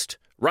real West,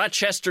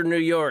 Rochester, New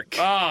York.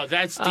 Oh,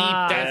 that's deep.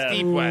 That's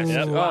deep west.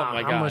 Yep. Oh Wow,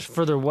 my god. How much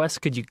further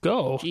west could you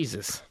go?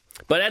 Jesus.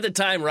 But at the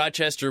time,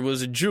 Rochester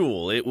was a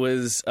jewel. It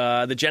was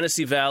the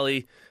Genesee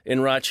Valley in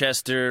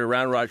Rochester,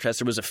 around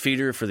Rochester, was a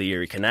feeder for the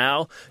Erie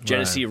Canal.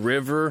 Genesee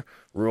River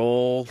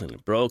rolled and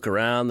it broke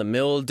around the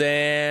Mill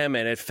Dam,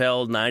 and it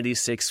fell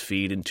 96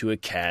 feet into a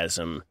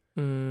chasm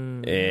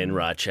in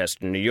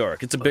Rochester, New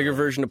York. It's a bigger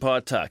version of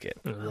Pawtucket.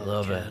 I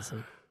love it.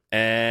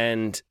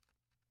 And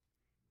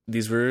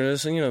these were,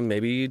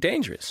 maybe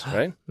dangerous,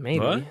 right? Maybe.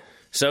 What?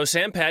 So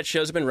Sam Patch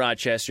shows up in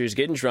Rochester. He's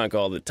getting drunk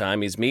all the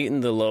time. He's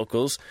meeting the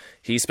locals.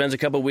 He spends a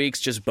couple weeks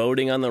just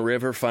boating on the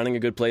river, finding a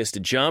good place to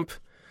jump.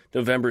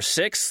 November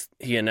 6th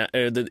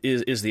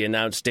is the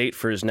announced date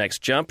for his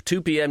next jump.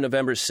 2 p.m.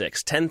 November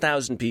 6th.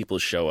 10,000 people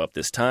show up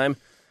this time.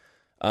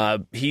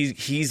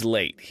 He's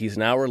late. He's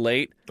an hour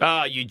late.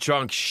 Oh, you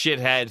drunk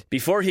shithead.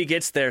 Before he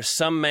gets there,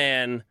 some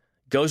man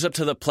goes up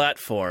to the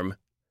platform,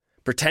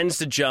 pretends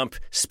to jump,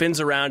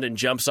 spins around, and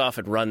jumps off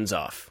and runs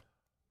off.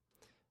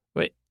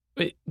 Wait,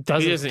 He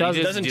doesn't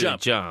doesn't do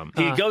jump. the jump.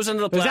 He goes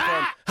into the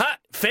platform,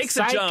 fakes a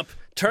Psych. jump,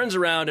 turns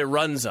around, and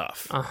runs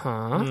off. Uh-huh.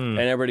 And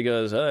everybody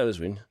goes, "Oh, that was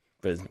weird."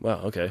 But,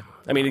 wow, okay.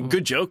 I mean, a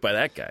good joke by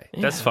that guy.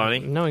 That's funny.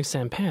 Knowing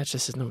Sam Patch,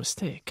 this is no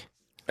mistake.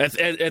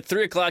 At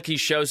 3 o'clock, he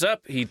shows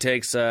up. He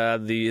takes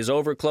his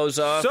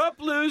overclothes off. Sup,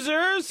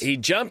 losers? He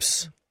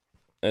jumps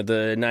at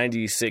the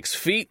 96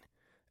 feet,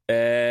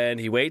 and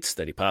he waits.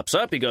 Then he pops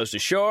up. He goes to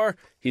shore.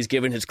 He's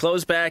given his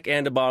clothes back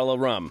and a bottle of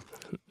rum.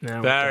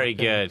 Now, Very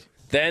good.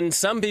 Then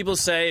some people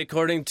say,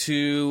 according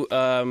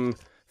to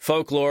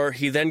folklore,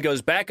 he then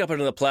goes back up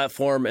onto the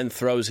platform and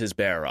throws his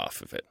bear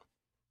off of it.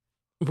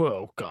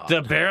 Whoa, God.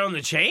 The bear on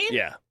the chain?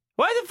 Yeah.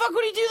 Why the fuck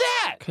would he do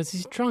that? Because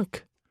he's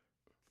drunk.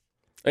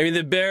 I mean,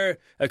 the bear,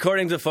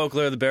 according to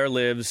folklore, the bear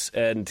lives,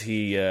 and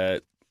he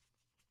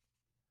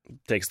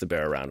takes the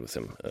bear around with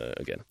him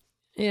again.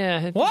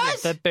 Yeah.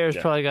 What? That bear's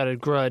Yeah. probably got a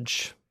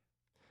grudge.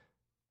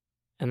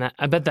 And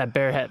I bet that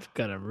bear had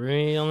got a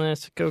real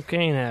nasty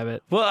cocaine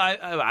habit. Well,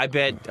 I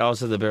bet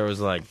also the bear was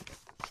like,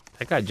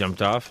 That guy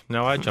jumped off.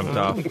 No, I jumped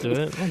off. Do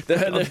it.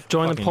 I'll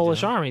join the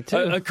Polish army too.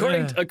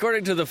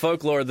 According to the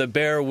folklore, the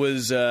bear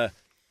was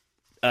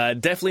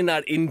definitely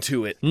not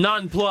into it.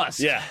 Nonplussed.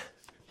 Yeah.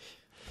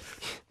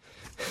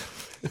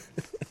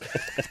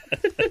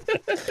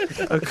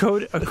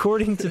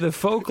 According to the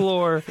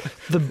folklore,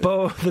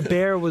 the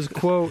bear was,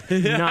 quote,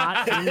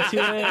 not into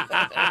it.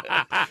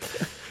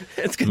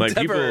 It's My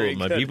contemporary.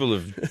 people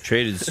have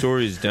traded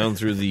stories down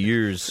through the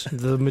years.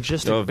 The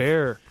majestic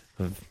bear.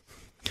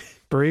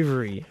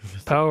 Bravery,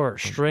 power,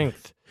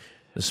 strength,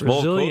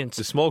 resilience.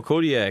 The small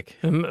Kodiak.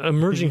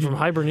 Emerging from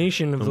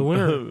hibernation of the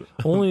winter,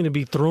 only to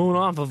be thrown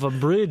off of a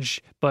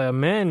bridge by a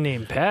man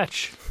named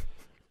Patch.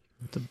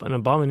 An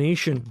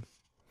abomination.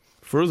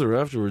 Further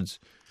afterwards,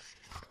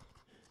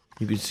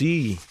 you could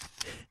see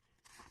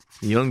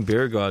the young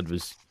bear god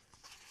was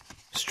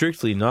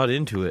strictly not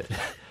into it.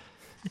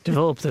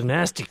 Developed a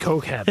nasty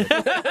coke habit.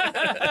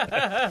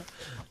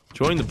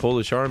 Joined the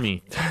Polish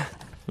army.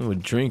 And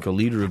would drink a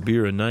liter of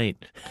beer a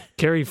night.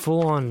 Carried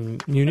full-on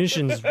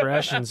munitions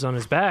rations on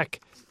his back,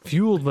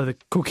 fueled by the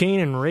cocaine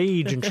and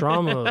rage and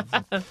trauma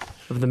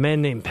of the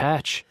man named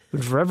Patch, who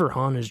would forever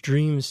haunt his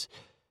dreams,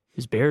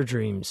 his bear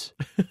dreams.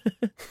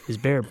 His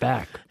bare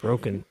back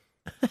broken.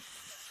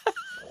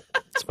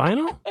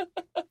 Spinal?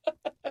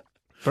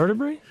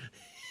 Vertebrae?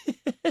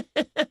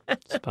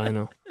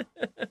 Spinal.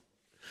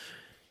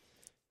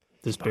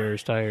 This bear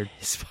is tired.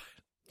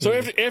 So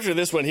after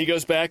this one, he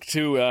goes back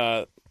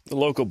to the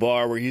local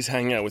bar where he's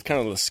hanging out with kind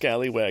of the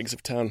scallywags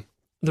of town.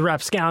 The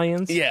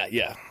rapscallions?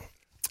 Yeah.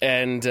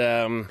 And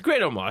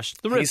Great homage.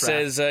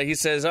 The he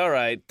says, all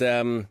right,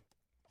 and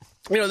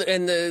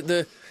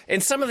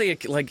and some of the,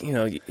 like,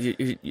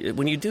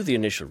 when you do the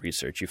initial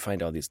research, you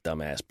find all these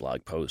dumbass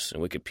blog posts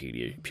and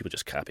Wikipedia, people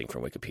just copying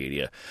from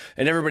Wikipedia,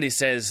 and everybody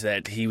says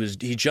that he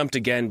jumped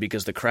again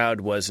because the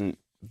crowd wasn't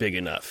big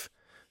enough.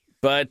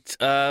 But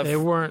they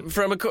weren't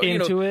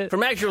into it.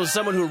 From actual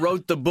someone who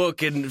wrote the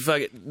book, and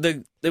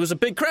there was a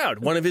big crowd,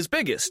 one of his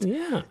biggest.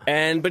 Yeah.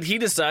 But he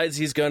decides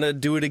he's going to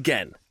do it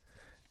again.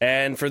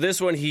 And for this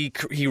one, he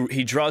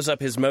draws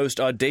up his most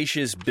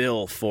audacious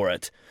bill for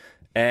it,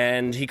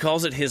 and he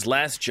calls it his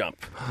last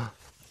jump.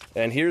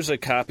 And here's a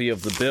copy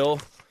of the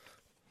bill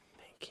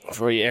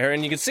for you,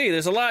 Aaron. You can see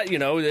there's a lot,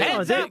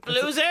 Heads up,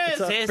 losers!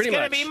 It's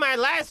going to be my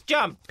last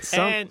jump.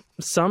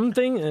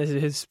 Something,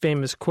 his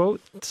famous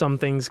quote, some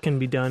things can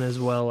be done as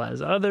well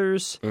as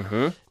others.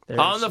 Mm-hmm.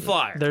 On the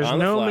flyer. There's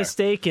no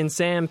mistake in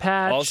Sam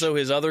Patch. Also,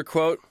 his other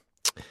quote.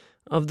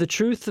 Of the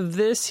truth of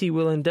this, he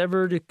will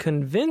endeavor to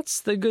convince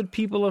the good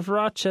people of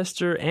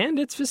Rochester and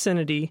its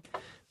vicinity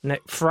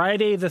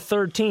Friday the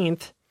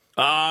 13th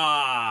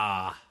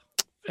at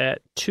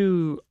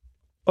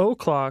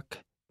 2:00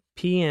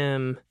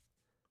 p.m.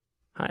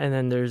 And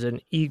then there's an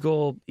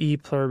eagle, E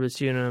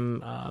pluribus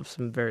unum,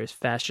 some various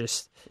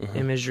fascist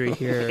imagery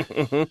here.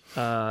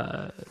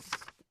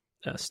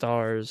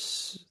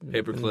 Stars,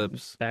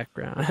 paperclips,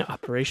 background,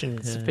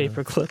 operations,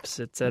 paperclips,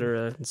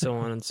 etc., and so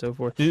on and so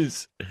forth.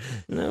 Yes.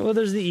 No, well,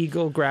 there's the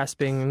eagle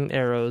grasping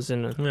arrows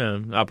and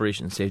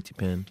Operation Safety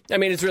Pin. I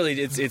mean, it's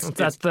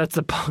that's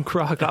the punk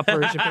rock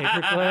Operation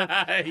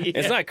Paperclip.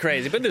 It's not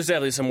crazy, but there's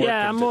definitely some work.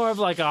 Yeah, I'm more of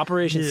like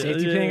Operation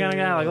Safety Pin kind of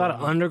guy, like a lot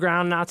of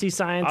underground Nazi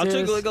scientists. I'll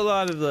take like a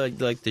lot of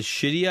like the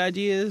shitty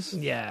ideas.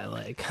 Yeah,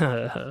 like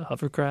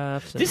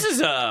hovercrafts. This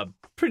is a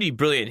pretty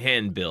brilliant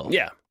handbill.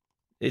 Yeah.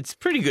 It's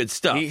pretty good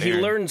stuff. He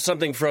learned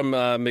something from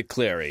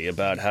McCleary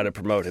about how to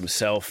promote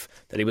himself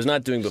that he was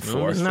not doing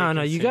before.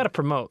 No, you got to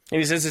promote. And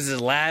he says it's his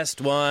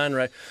last one,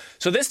 right?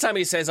 So this time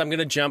he says, I'm going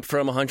to jump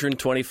from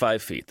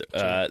 125 feet.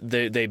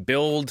 They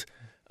build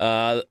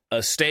a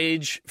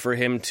stage for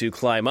him to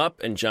climb up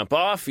and jump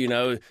off.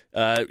 Tie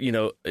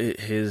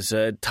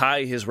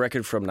his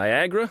record from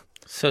Niagara.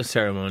 So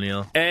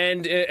ceremonial.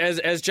 And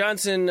as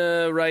Johnson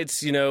writes,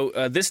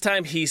 this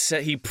time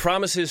he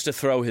promises to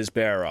throw his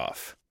bear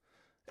off.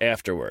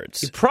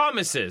 Afterwards. He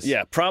promises.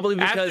 Yeah, probably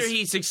because... After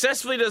he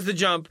successfully does the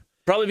jump.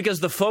 Probably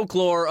because the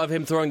folklore of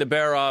him throwing the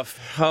bear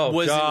off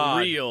wasn't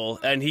real,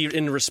 and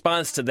in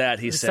response to that,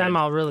 he said... This time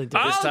I'll really do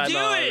it. This time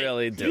I'll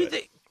really do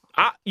it.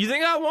 You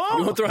think I won't?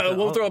 You won't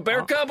throw a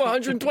bear cub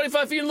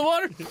 125 feet in the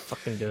water?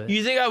 Fucking do it.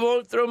 You think I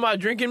won't throw my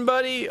drinking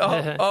buddy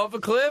off a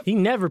cliff? He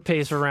never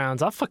pays for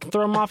rounds. I'll fucking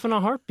throw him off in a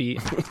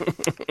heartbeat.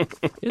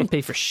 He doesn't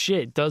pay for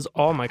shit. Does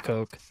all my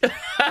coke.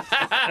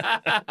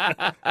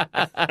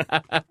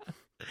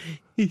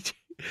 He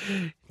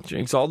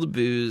drinks all the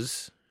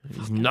booze.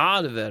 He's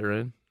not a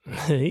veteran.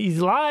 He's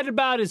lied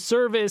about his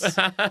service.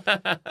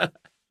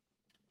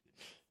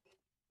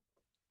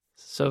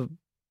 So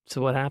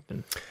what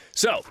happened?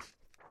 So,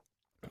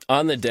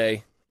 on the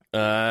day...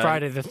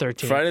 Friday the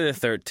 13th. Friday the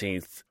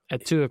 13th.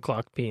 At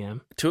 2:00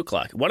 p.m.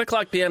 2:00.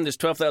 1:00 p.m., there's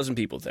 12,000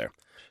 people there.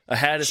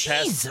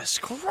 Jesus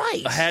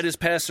Christ. A hat is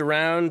passed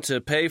around to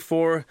pay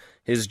for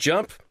his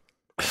jump.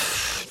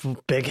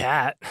 Big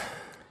hat.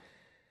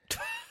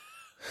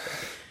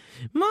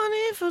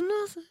 Money for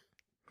nothing.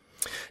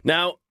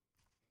 Now,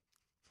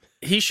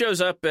 he shows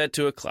up at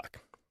 2:00.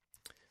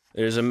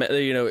 There's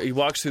he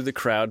walks through the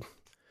crowd.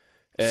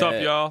 What's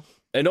up, y'all?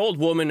 An old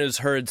woman is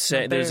heard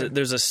say, bear.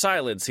 there's a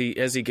silence.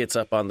 As he gets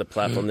up on the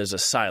platform, there's a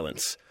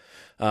silence.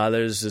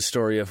 There's a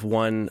story of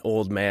one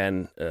old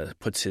man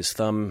puts his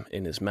thumb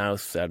in his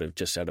mouth out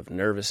of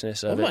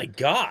nervousness of Oh it. my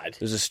God.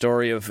 There's a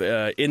story of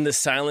in the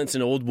silence,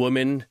 an old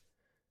woman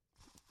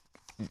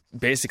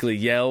basically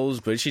yells,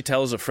 but she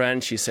tells a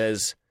friend, she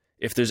says,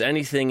 "If there's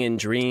anything in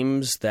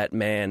dreams, that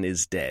man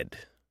is dead."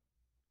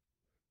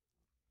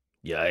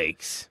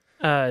 Yikes.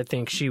 I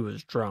think she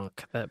was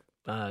drunk. That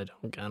I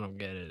don't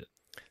get it.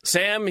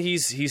 Sam, he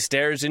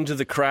stares into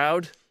the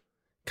crowd,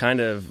 kind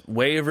of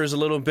wavers a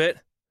little bit.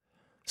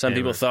 Some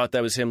people thought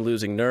that was him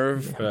losing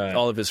nerve. Right.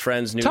 All of his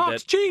friends knew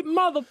Talk's cheap,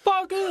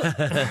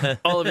 motherfucker.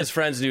 all of his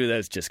friends knew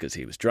that's just because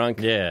he was drunk.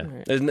 Yeah,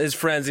 His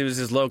friends, he was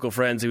his local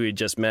friends who he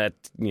just met,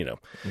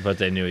 but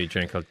they knew he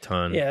drank a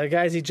ton. Yeah, the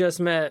guys he just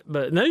met.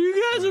 But now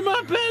you guys are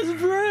my best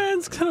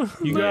friends.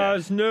 You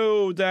guys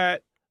know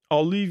that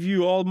I'll leave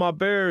you all my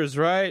bears,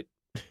 right?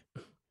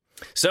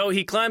 So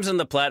he climbs on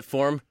the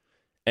platform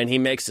and he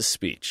makes a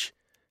speech.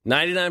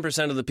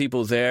 99% of the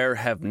people there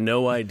have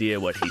no idea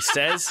what he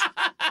says.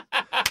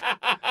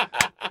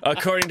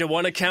 According to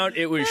one account,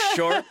 it was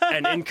short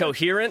and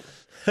incoherent.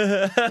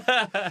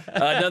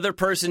 Another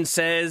person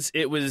says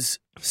it was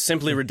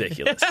simply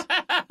ridiculous.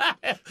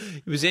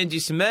 He was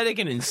anti-Semitic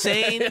and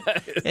insane,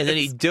 and then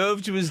he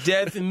dove to his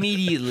death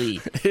immediately. He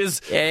put his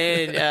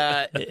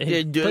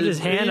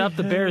hand up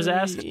the bear's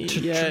ass.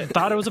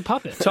 Thought it was a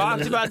puppet.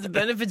 Talked about the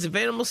benefits of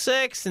animal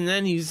sex, and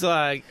then he's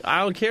like, I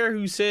don't care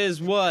who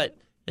says what.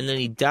 And then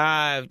he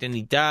dived, and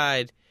he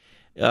died.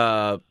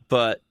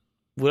 But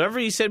whatever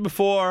he said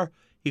before,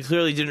 he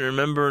clearly didn't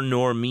remember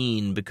nor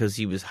mean because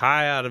he was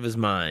high out of his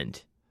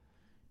mind.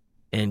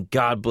 And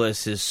God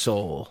bless his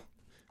soul.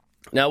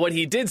 Now, what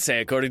he did say,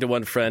 according to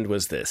one friend,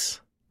 was this.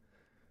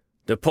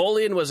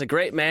 Napoleon was a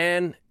great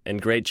man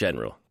and great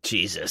general.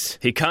 Jesus.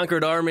 He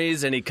conquered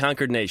armies and he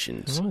conquered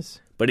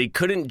nations. But he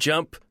couldn't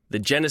jump the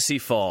Genesee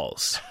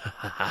Falls,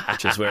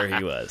 which is where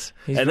he was.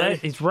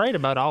 He's right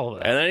about all of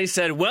that. And then he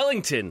said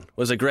Wellington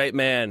was a great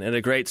man and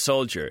a great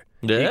soldier.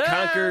 He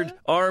conquered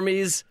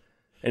armies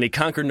and he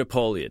conquered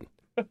Napoleon.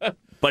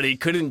 But he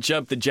couldn't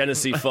jump the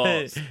Genesee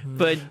Falls.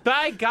 But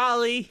by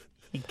golly,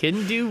 he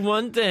couldn't do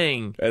one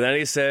thing. And then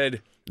he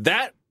said,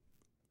 that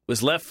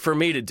was left for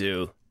me to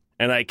do,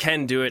 and I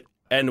can do it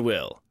and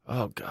will.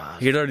 Oh, God.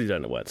 He had already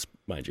done it once,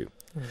 mind you.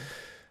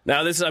 Now,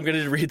 I'm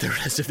going to read the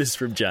rest of this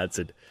from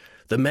Johnson.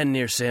 The men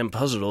near Sam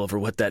puzzled over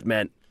what that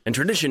meant, and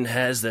tradition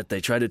has that they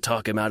tried to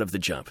talk him out of the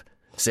jump.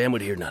 Sam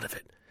would hear none of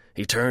it.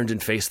 He turned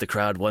and faced the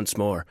crowd once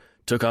more,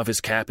 took off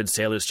his cap and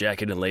sailor's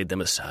jacket and laid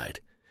them aside.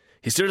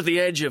 He stood at the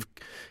edge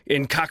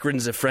in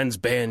Cochrane's a friend's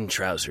band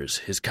trousers,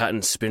 his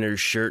cotton spinner's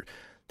shirt,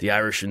 the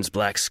Irishman's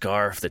black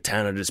scarf, the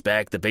town at his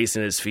back, the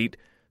basin at his feet.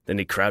 Then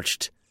he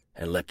crouched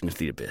and leapt into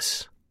the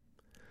abyss.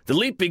 The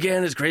leap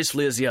began as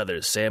gracefully as the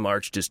others. Sam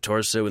arched his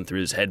torso and threw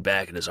his head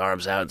back and his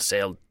arms out and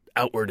sailed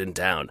outward and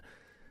down.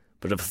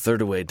 But a third of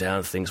the way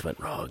down, things went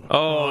wrong.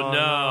 Oh,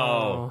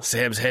 no.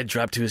 Sam's head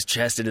dropped to his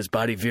chest and his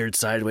body veered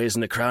sideways,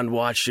 and the crowd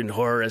watched in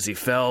horror as he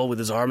fell with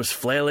his arms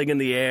flailing in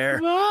the air.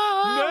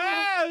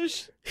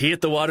 Gosh. He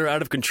hit the water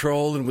out of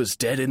control and was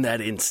dead in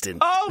that instant.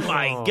 Oh,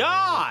 my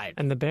God.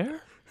 And the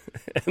bear?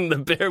 And the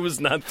bear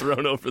was not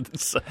thrown over the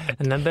side.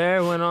 And the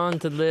bear went on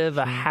to live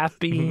a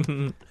happy,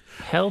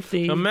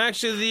 healthy... I'm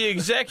actually the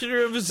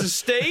executor of his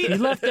estate. He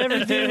left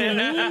everything to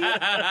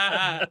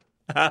me.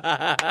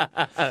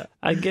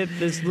 I get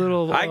this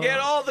little... I get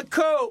all the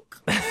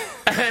coke.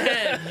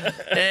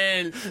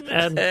 and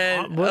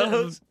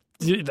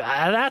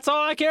that's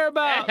all I care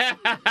about.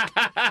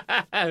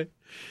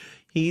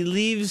 He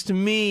leaves to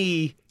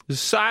me a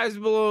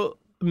sizable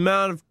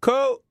amount of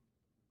coke.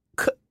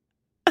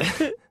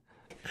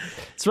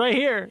 It's right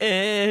here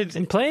And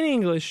in plain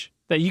English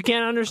that you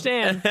can't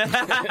understand.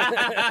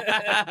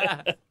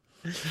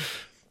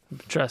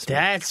 Trust me.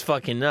 that's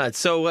fucking nuts.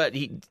 So what?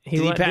 Did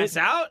he pass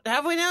out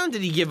halfway down?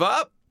 Did he give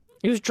up?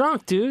 He was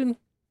drunk, dude.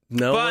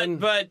 No one.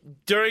 But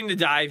during the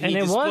dive, he And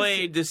it was-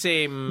 displayed the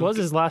same. It was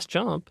his last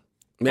jump.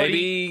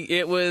 Maybe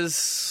it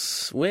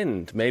was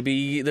wind.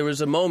 Maybe there was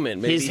a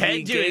moment. Maybe his he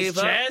head to his gave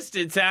up. chest?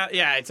 It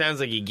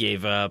sounds like he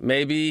gave up.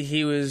 Maybe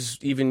he was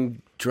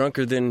even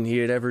drunker than he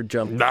had ever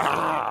jumped.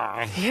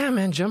 Yeah,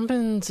 man,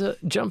 jumping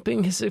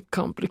is a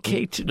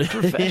complicated You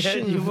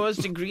profession.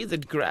 must agree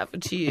that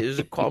gravity is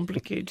a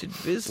complicated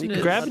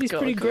business. Gravity's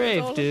pretty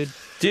grave, dude.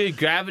 Dude,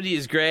 gravity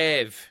is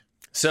grave.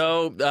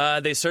 So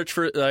they searched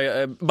for.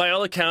 By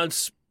all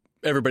accounts,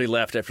 everybody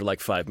left after like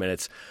 5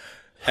 minutes.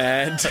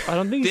 And I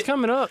don't think he's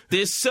coming up.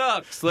 This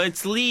sucks.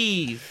 Let's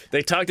leave.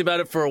 they talked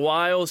about it for a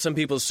while. Some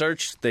people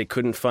searched. They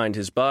couldn't find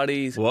his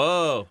body.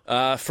 Whoa.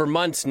 For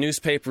months,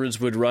 newspapers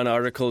would run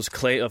articles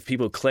of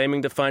people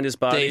claiming to find his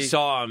body. They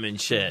saw him and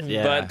shit.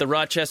 Yeah. But the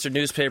Rochester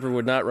newspaper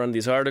would not run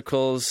these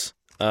articles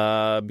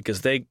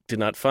because they did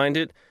not find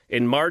it.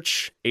 In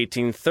March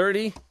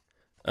 1830,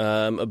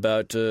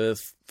 about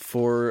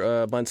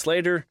 4 months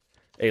later,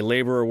 a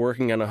laborer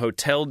working on a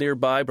hotel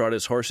nearby brought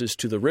his horses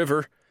to the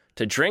river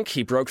to drink.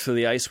 He broke through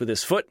the ice with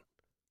his foot,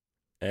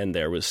 and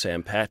there was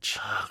Sam Patch.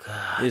 Oh,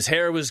 God. His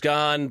hair was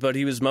gone, but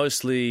he was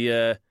mostly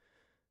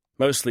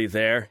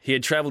there. He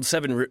had traveled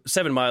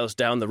 7 miles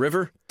down the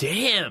river.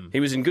 Damn. He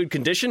was in good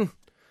condition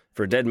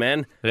for a dead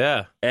man.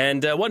 Yeah.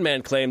 And one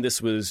man claimed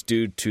this was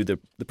due to the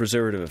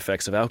preservative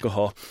effects of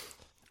alcohol.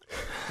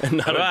 And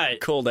not a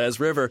cold-ass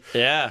river.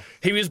 Yeah.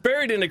 He was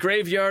buried in a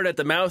graveyard at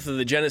the mouth of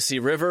the Genesee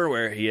River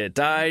where he had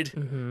died.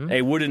 Mm-hmm.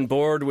 A wooden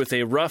board with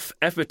a rough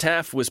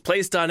epitaph was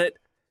placed on it,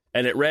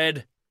 and it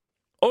read,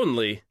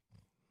 "Only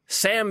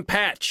Sam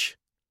Patch.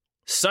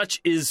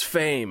 Such is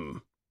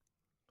fame."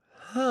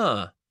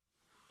 Huh.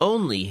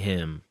 Only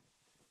him.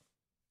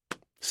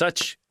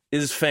 Such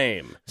is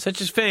fame. Such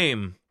is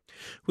fame.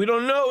 We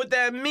don't know what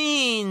that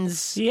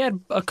means. He had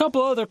a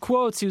couple other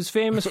quotes he was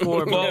famous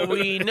for, But but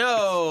we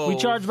know. we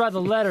charge by the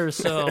letter,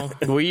 so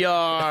We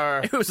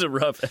are It was a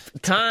rough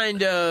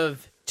kind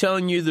of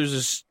telling you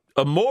there's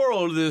a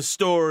moral to this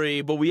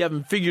story, but we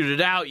haven't figured it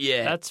out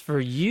yet. that's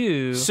for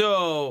you.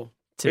 So,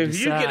 to if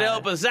you decide. could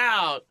help us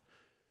out,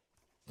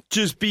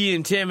 just be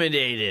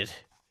intimidated.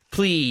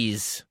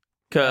 Please.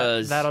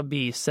 Because... That'll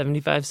be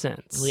 75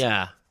 cents.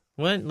 Yeah.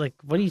 What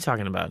are you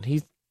talking about?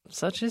 He's...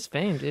 Such is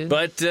fame, dude.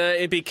 But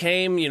it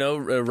became,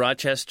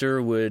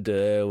 Rochester would,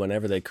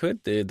 whenever they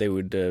could, they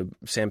would,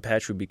 Sam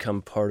Patch would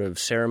become part of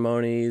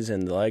ceremonies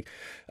and the like.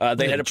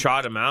 They had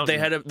trot him out. They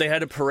had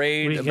a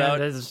parade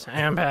about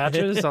Sam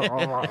Patches.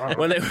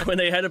 when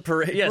they had a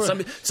parade. Yeah,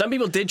 some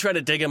people did try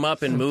to dig him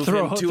up and move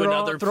him to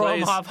another throw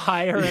place. him off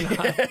higher and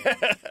higher.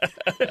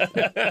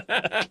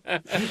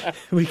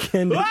 We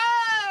can.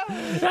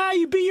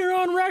 You beat your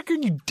own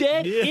record, you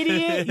dead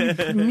idiot,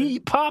 you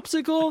neat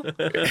popsicle.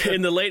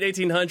 In the late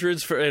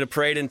 1800s, in a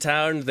parade in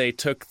town, they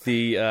took took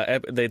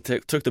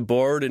the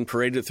board and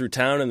paraded it through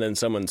town, and then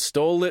someone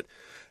stole it.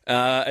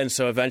 And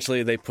so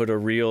eventually they put a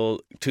real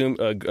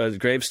a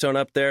gravestone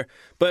up there.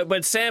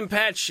 But Sam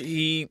Patch,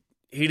 he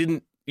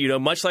didn't,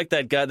 much like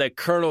that guy, that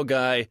Colonel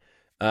guy,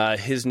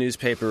 his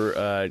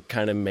newspaper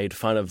kind of made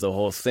fun of the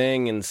whole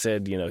thing and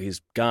said,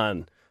 he's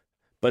gone.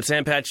 But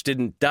Sam Patch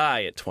didn't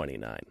die at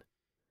 29.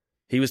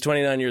 He was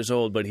 29 years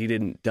old, but he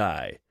didn't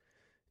die.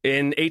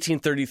 In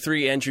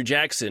 1833, Andrew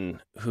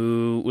Jackson,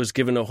 who was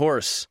given a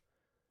horse,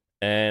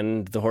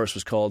 and the horse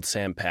was called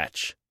Sam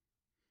Patch.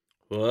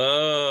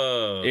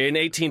 Whoa. In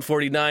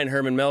 1849,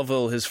 Herman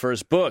Melville, his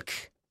first book,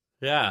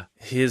 Yeah.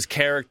 his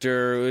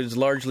character was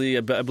largely,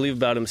 I believe,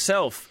 about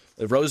himself.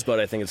 Rosebud,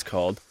 I think it's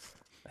called.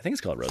 I think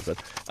it's called Rosebud.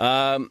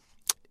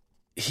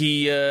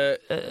 He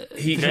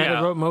That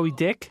wrote Moby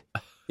Dick?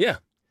 yeah.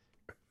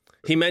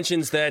 He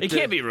mentions that... It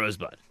can't be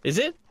Rosebud, is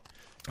it?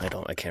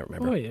 I can't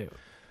remember. Oh,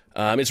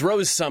 yeah. It's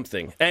Rose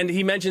something. And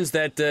he mentions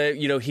that,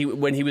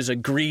 when he was a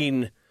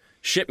green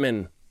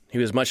shipman, he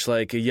was much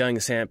like a young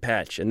Sam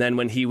Patch. And then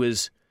when he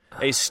was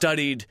a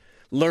studied,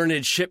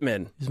 learned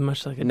shipman, He's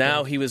much like a now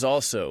dog. he was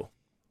also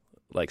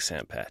like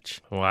Sam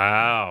Patch.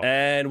 Wow.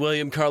 And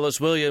William Carlos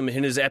William,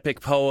 in his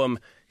epic poem,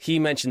 he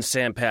mentions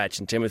Sam Patch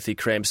and Timothy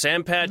Crane.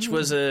 Sam Patch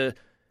was For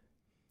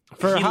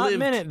a he hot lived-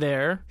 minute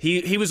there.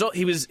 he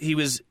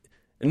was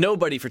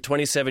nobody for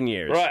 27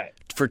 years. Right.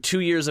 For 2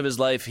 years of his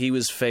life, he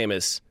was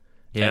famous.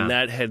 Yeah. And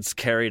that has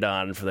carried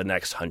on for the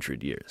next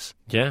 100 years.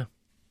 Yeah.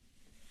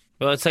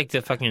 Well, it's like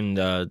the fucking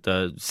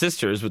the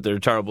sisters with their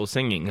terrible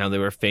singing, how they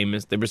were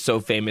famous. They were so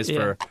famous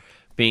for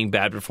being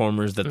bad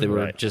performers that they were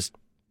Right. just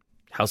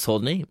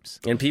household names.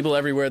 And people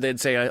everywhere, they'd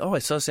say, I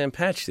saw Sam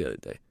Patch the other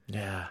day.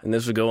 Yeah. And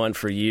this would go on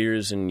for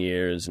years and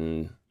years.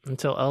 And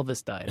Until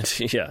Elvis died.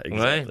 yeah,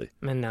 exactly.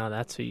 And now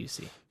that's who you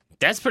see.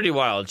 That's pretty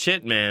wild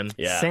shit, man.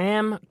 Yeah.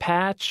 Sam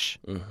Patch,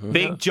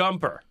 Big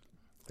jumper.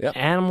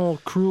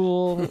 animal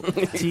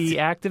cruelty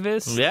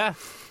activist, Yeah.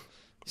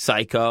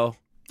 Psycho.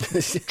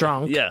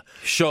 drunk. Yeah.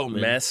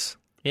 Showman. Mess.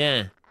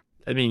 Yeah.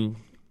 I mean,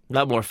 a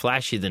lot more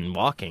flashy than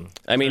walking.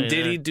 I mean,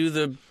 did he do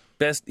the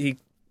best he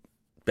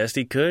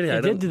could?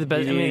 He did do the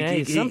best. I mean,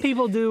 hey, some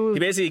people do. He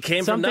basically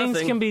came some from things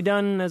nothing. can be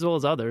done as well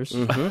as others.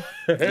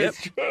 Yep.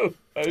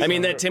 I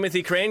mean, that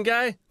Timothy Crane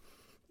guy,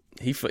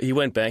 he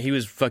went back. He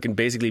was fucking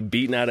basically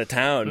beaten out of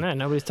town. No,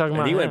 nobody's talking And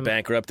about he went him.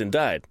 bankrupt and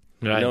died.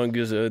 Right. No one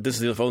gives this is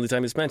the only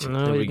time he's mentioned.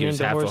 No, Nobody he gives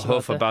gained half a horse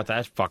hoof that. about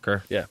that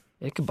fucker. Yeah.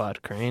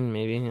 Ichabod Crane,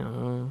 maybe. I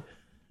don't know.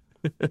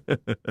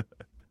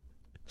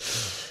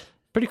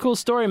 Pretty cool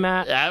story,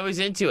 Matt. I was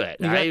into it.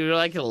 got- I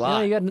like it a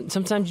lot. You got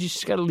sometimes you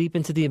just got to leap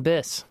into the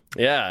abyss.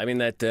 Yeah, I mean,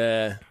 that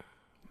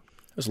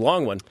was a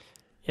long one.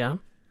 Yeah,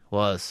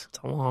 Was. it's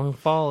a long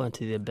fall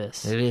into the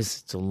abyss. It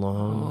is. It's a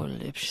long,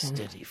 Oh, Lipschen.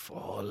 steady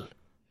fall.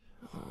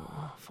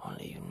 If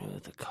only you knew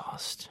the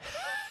cost.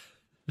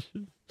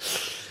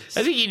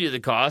 I think he knew the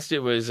cost. It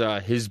was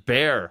his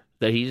bear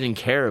that he didn't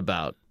care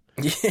about.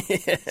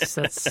 That's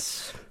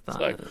the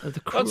I'll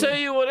cruel. tell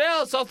you what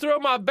else. I'll throw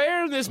my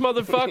bear in this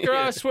motherfucker.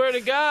 I swear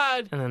to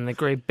God. And then the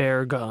great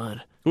bear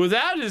god.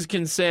 Without his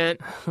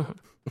consent,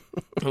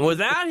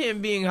 without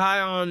him being high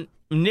on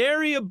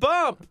nary a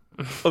bump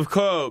of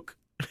coke,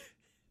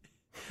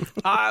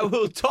 I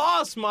will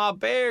toss my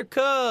bear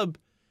cub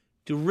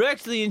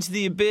directly into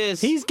the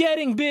abyss. He's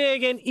getting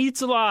big and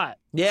eats a lot.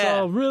 Yeah.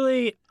 So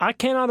really, I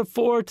cannot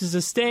afford to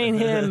sustain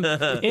him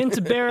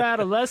into bare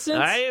adolescence.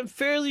 I am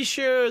fairly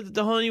sure that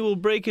the honey will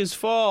break his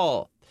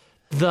fall.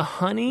 The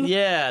honey?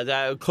 Yeah,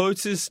 that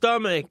coats his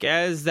stomach,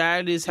 as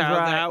that is how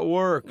Right. that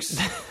works.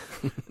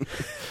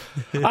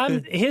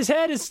 His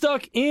head is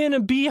stuck in a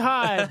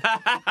beehive,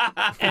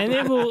 and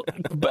it will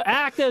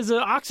act as an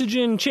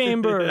oxygen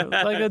chamber,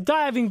 like a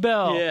diving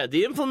bell. Yeah,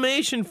 the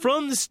inflammation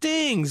from the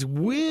stings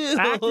will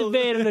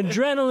Activate an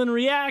adrenaline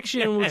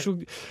reaction, which will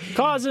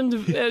cause him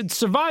to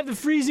survive the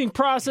freezing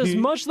process,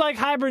 much like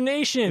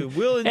hibernation. It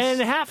will and in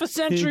half a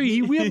century,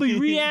 he will be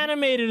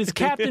reanimated as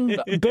Captain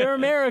Bear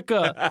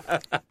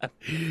America.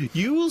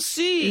 You will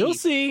see. You'll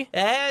see.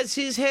 As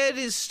his head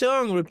is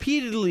stung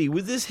repeatedly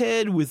with his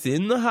head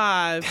within the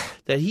hive,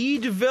 that he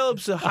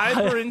develops a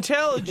hyper A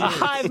intelligence.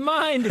 hive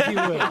mind, if you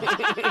will.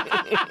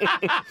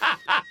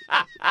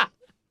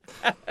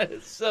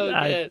 So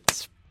good.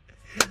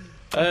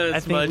 I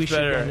That's think much we should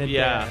better. end it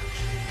Yeah.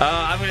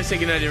 I'm going to say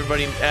goodnight,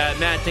 everybody.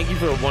 Matt, thank you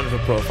for a wonderful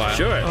profile.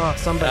 Sure. Oh,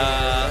 somebody.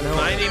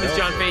 My name is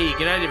John Fahey.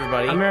 Good night,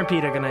 everybody. I'm Aaron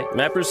Peter. Good night.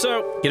 Matt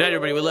Brousseau. Good night,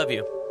 everybody. We love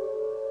you.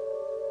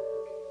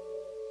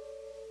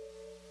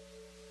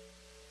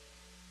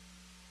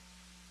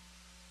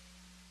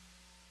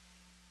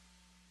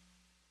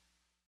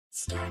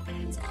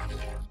 Starburns Audio,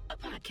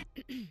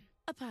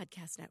 a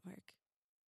podcast network.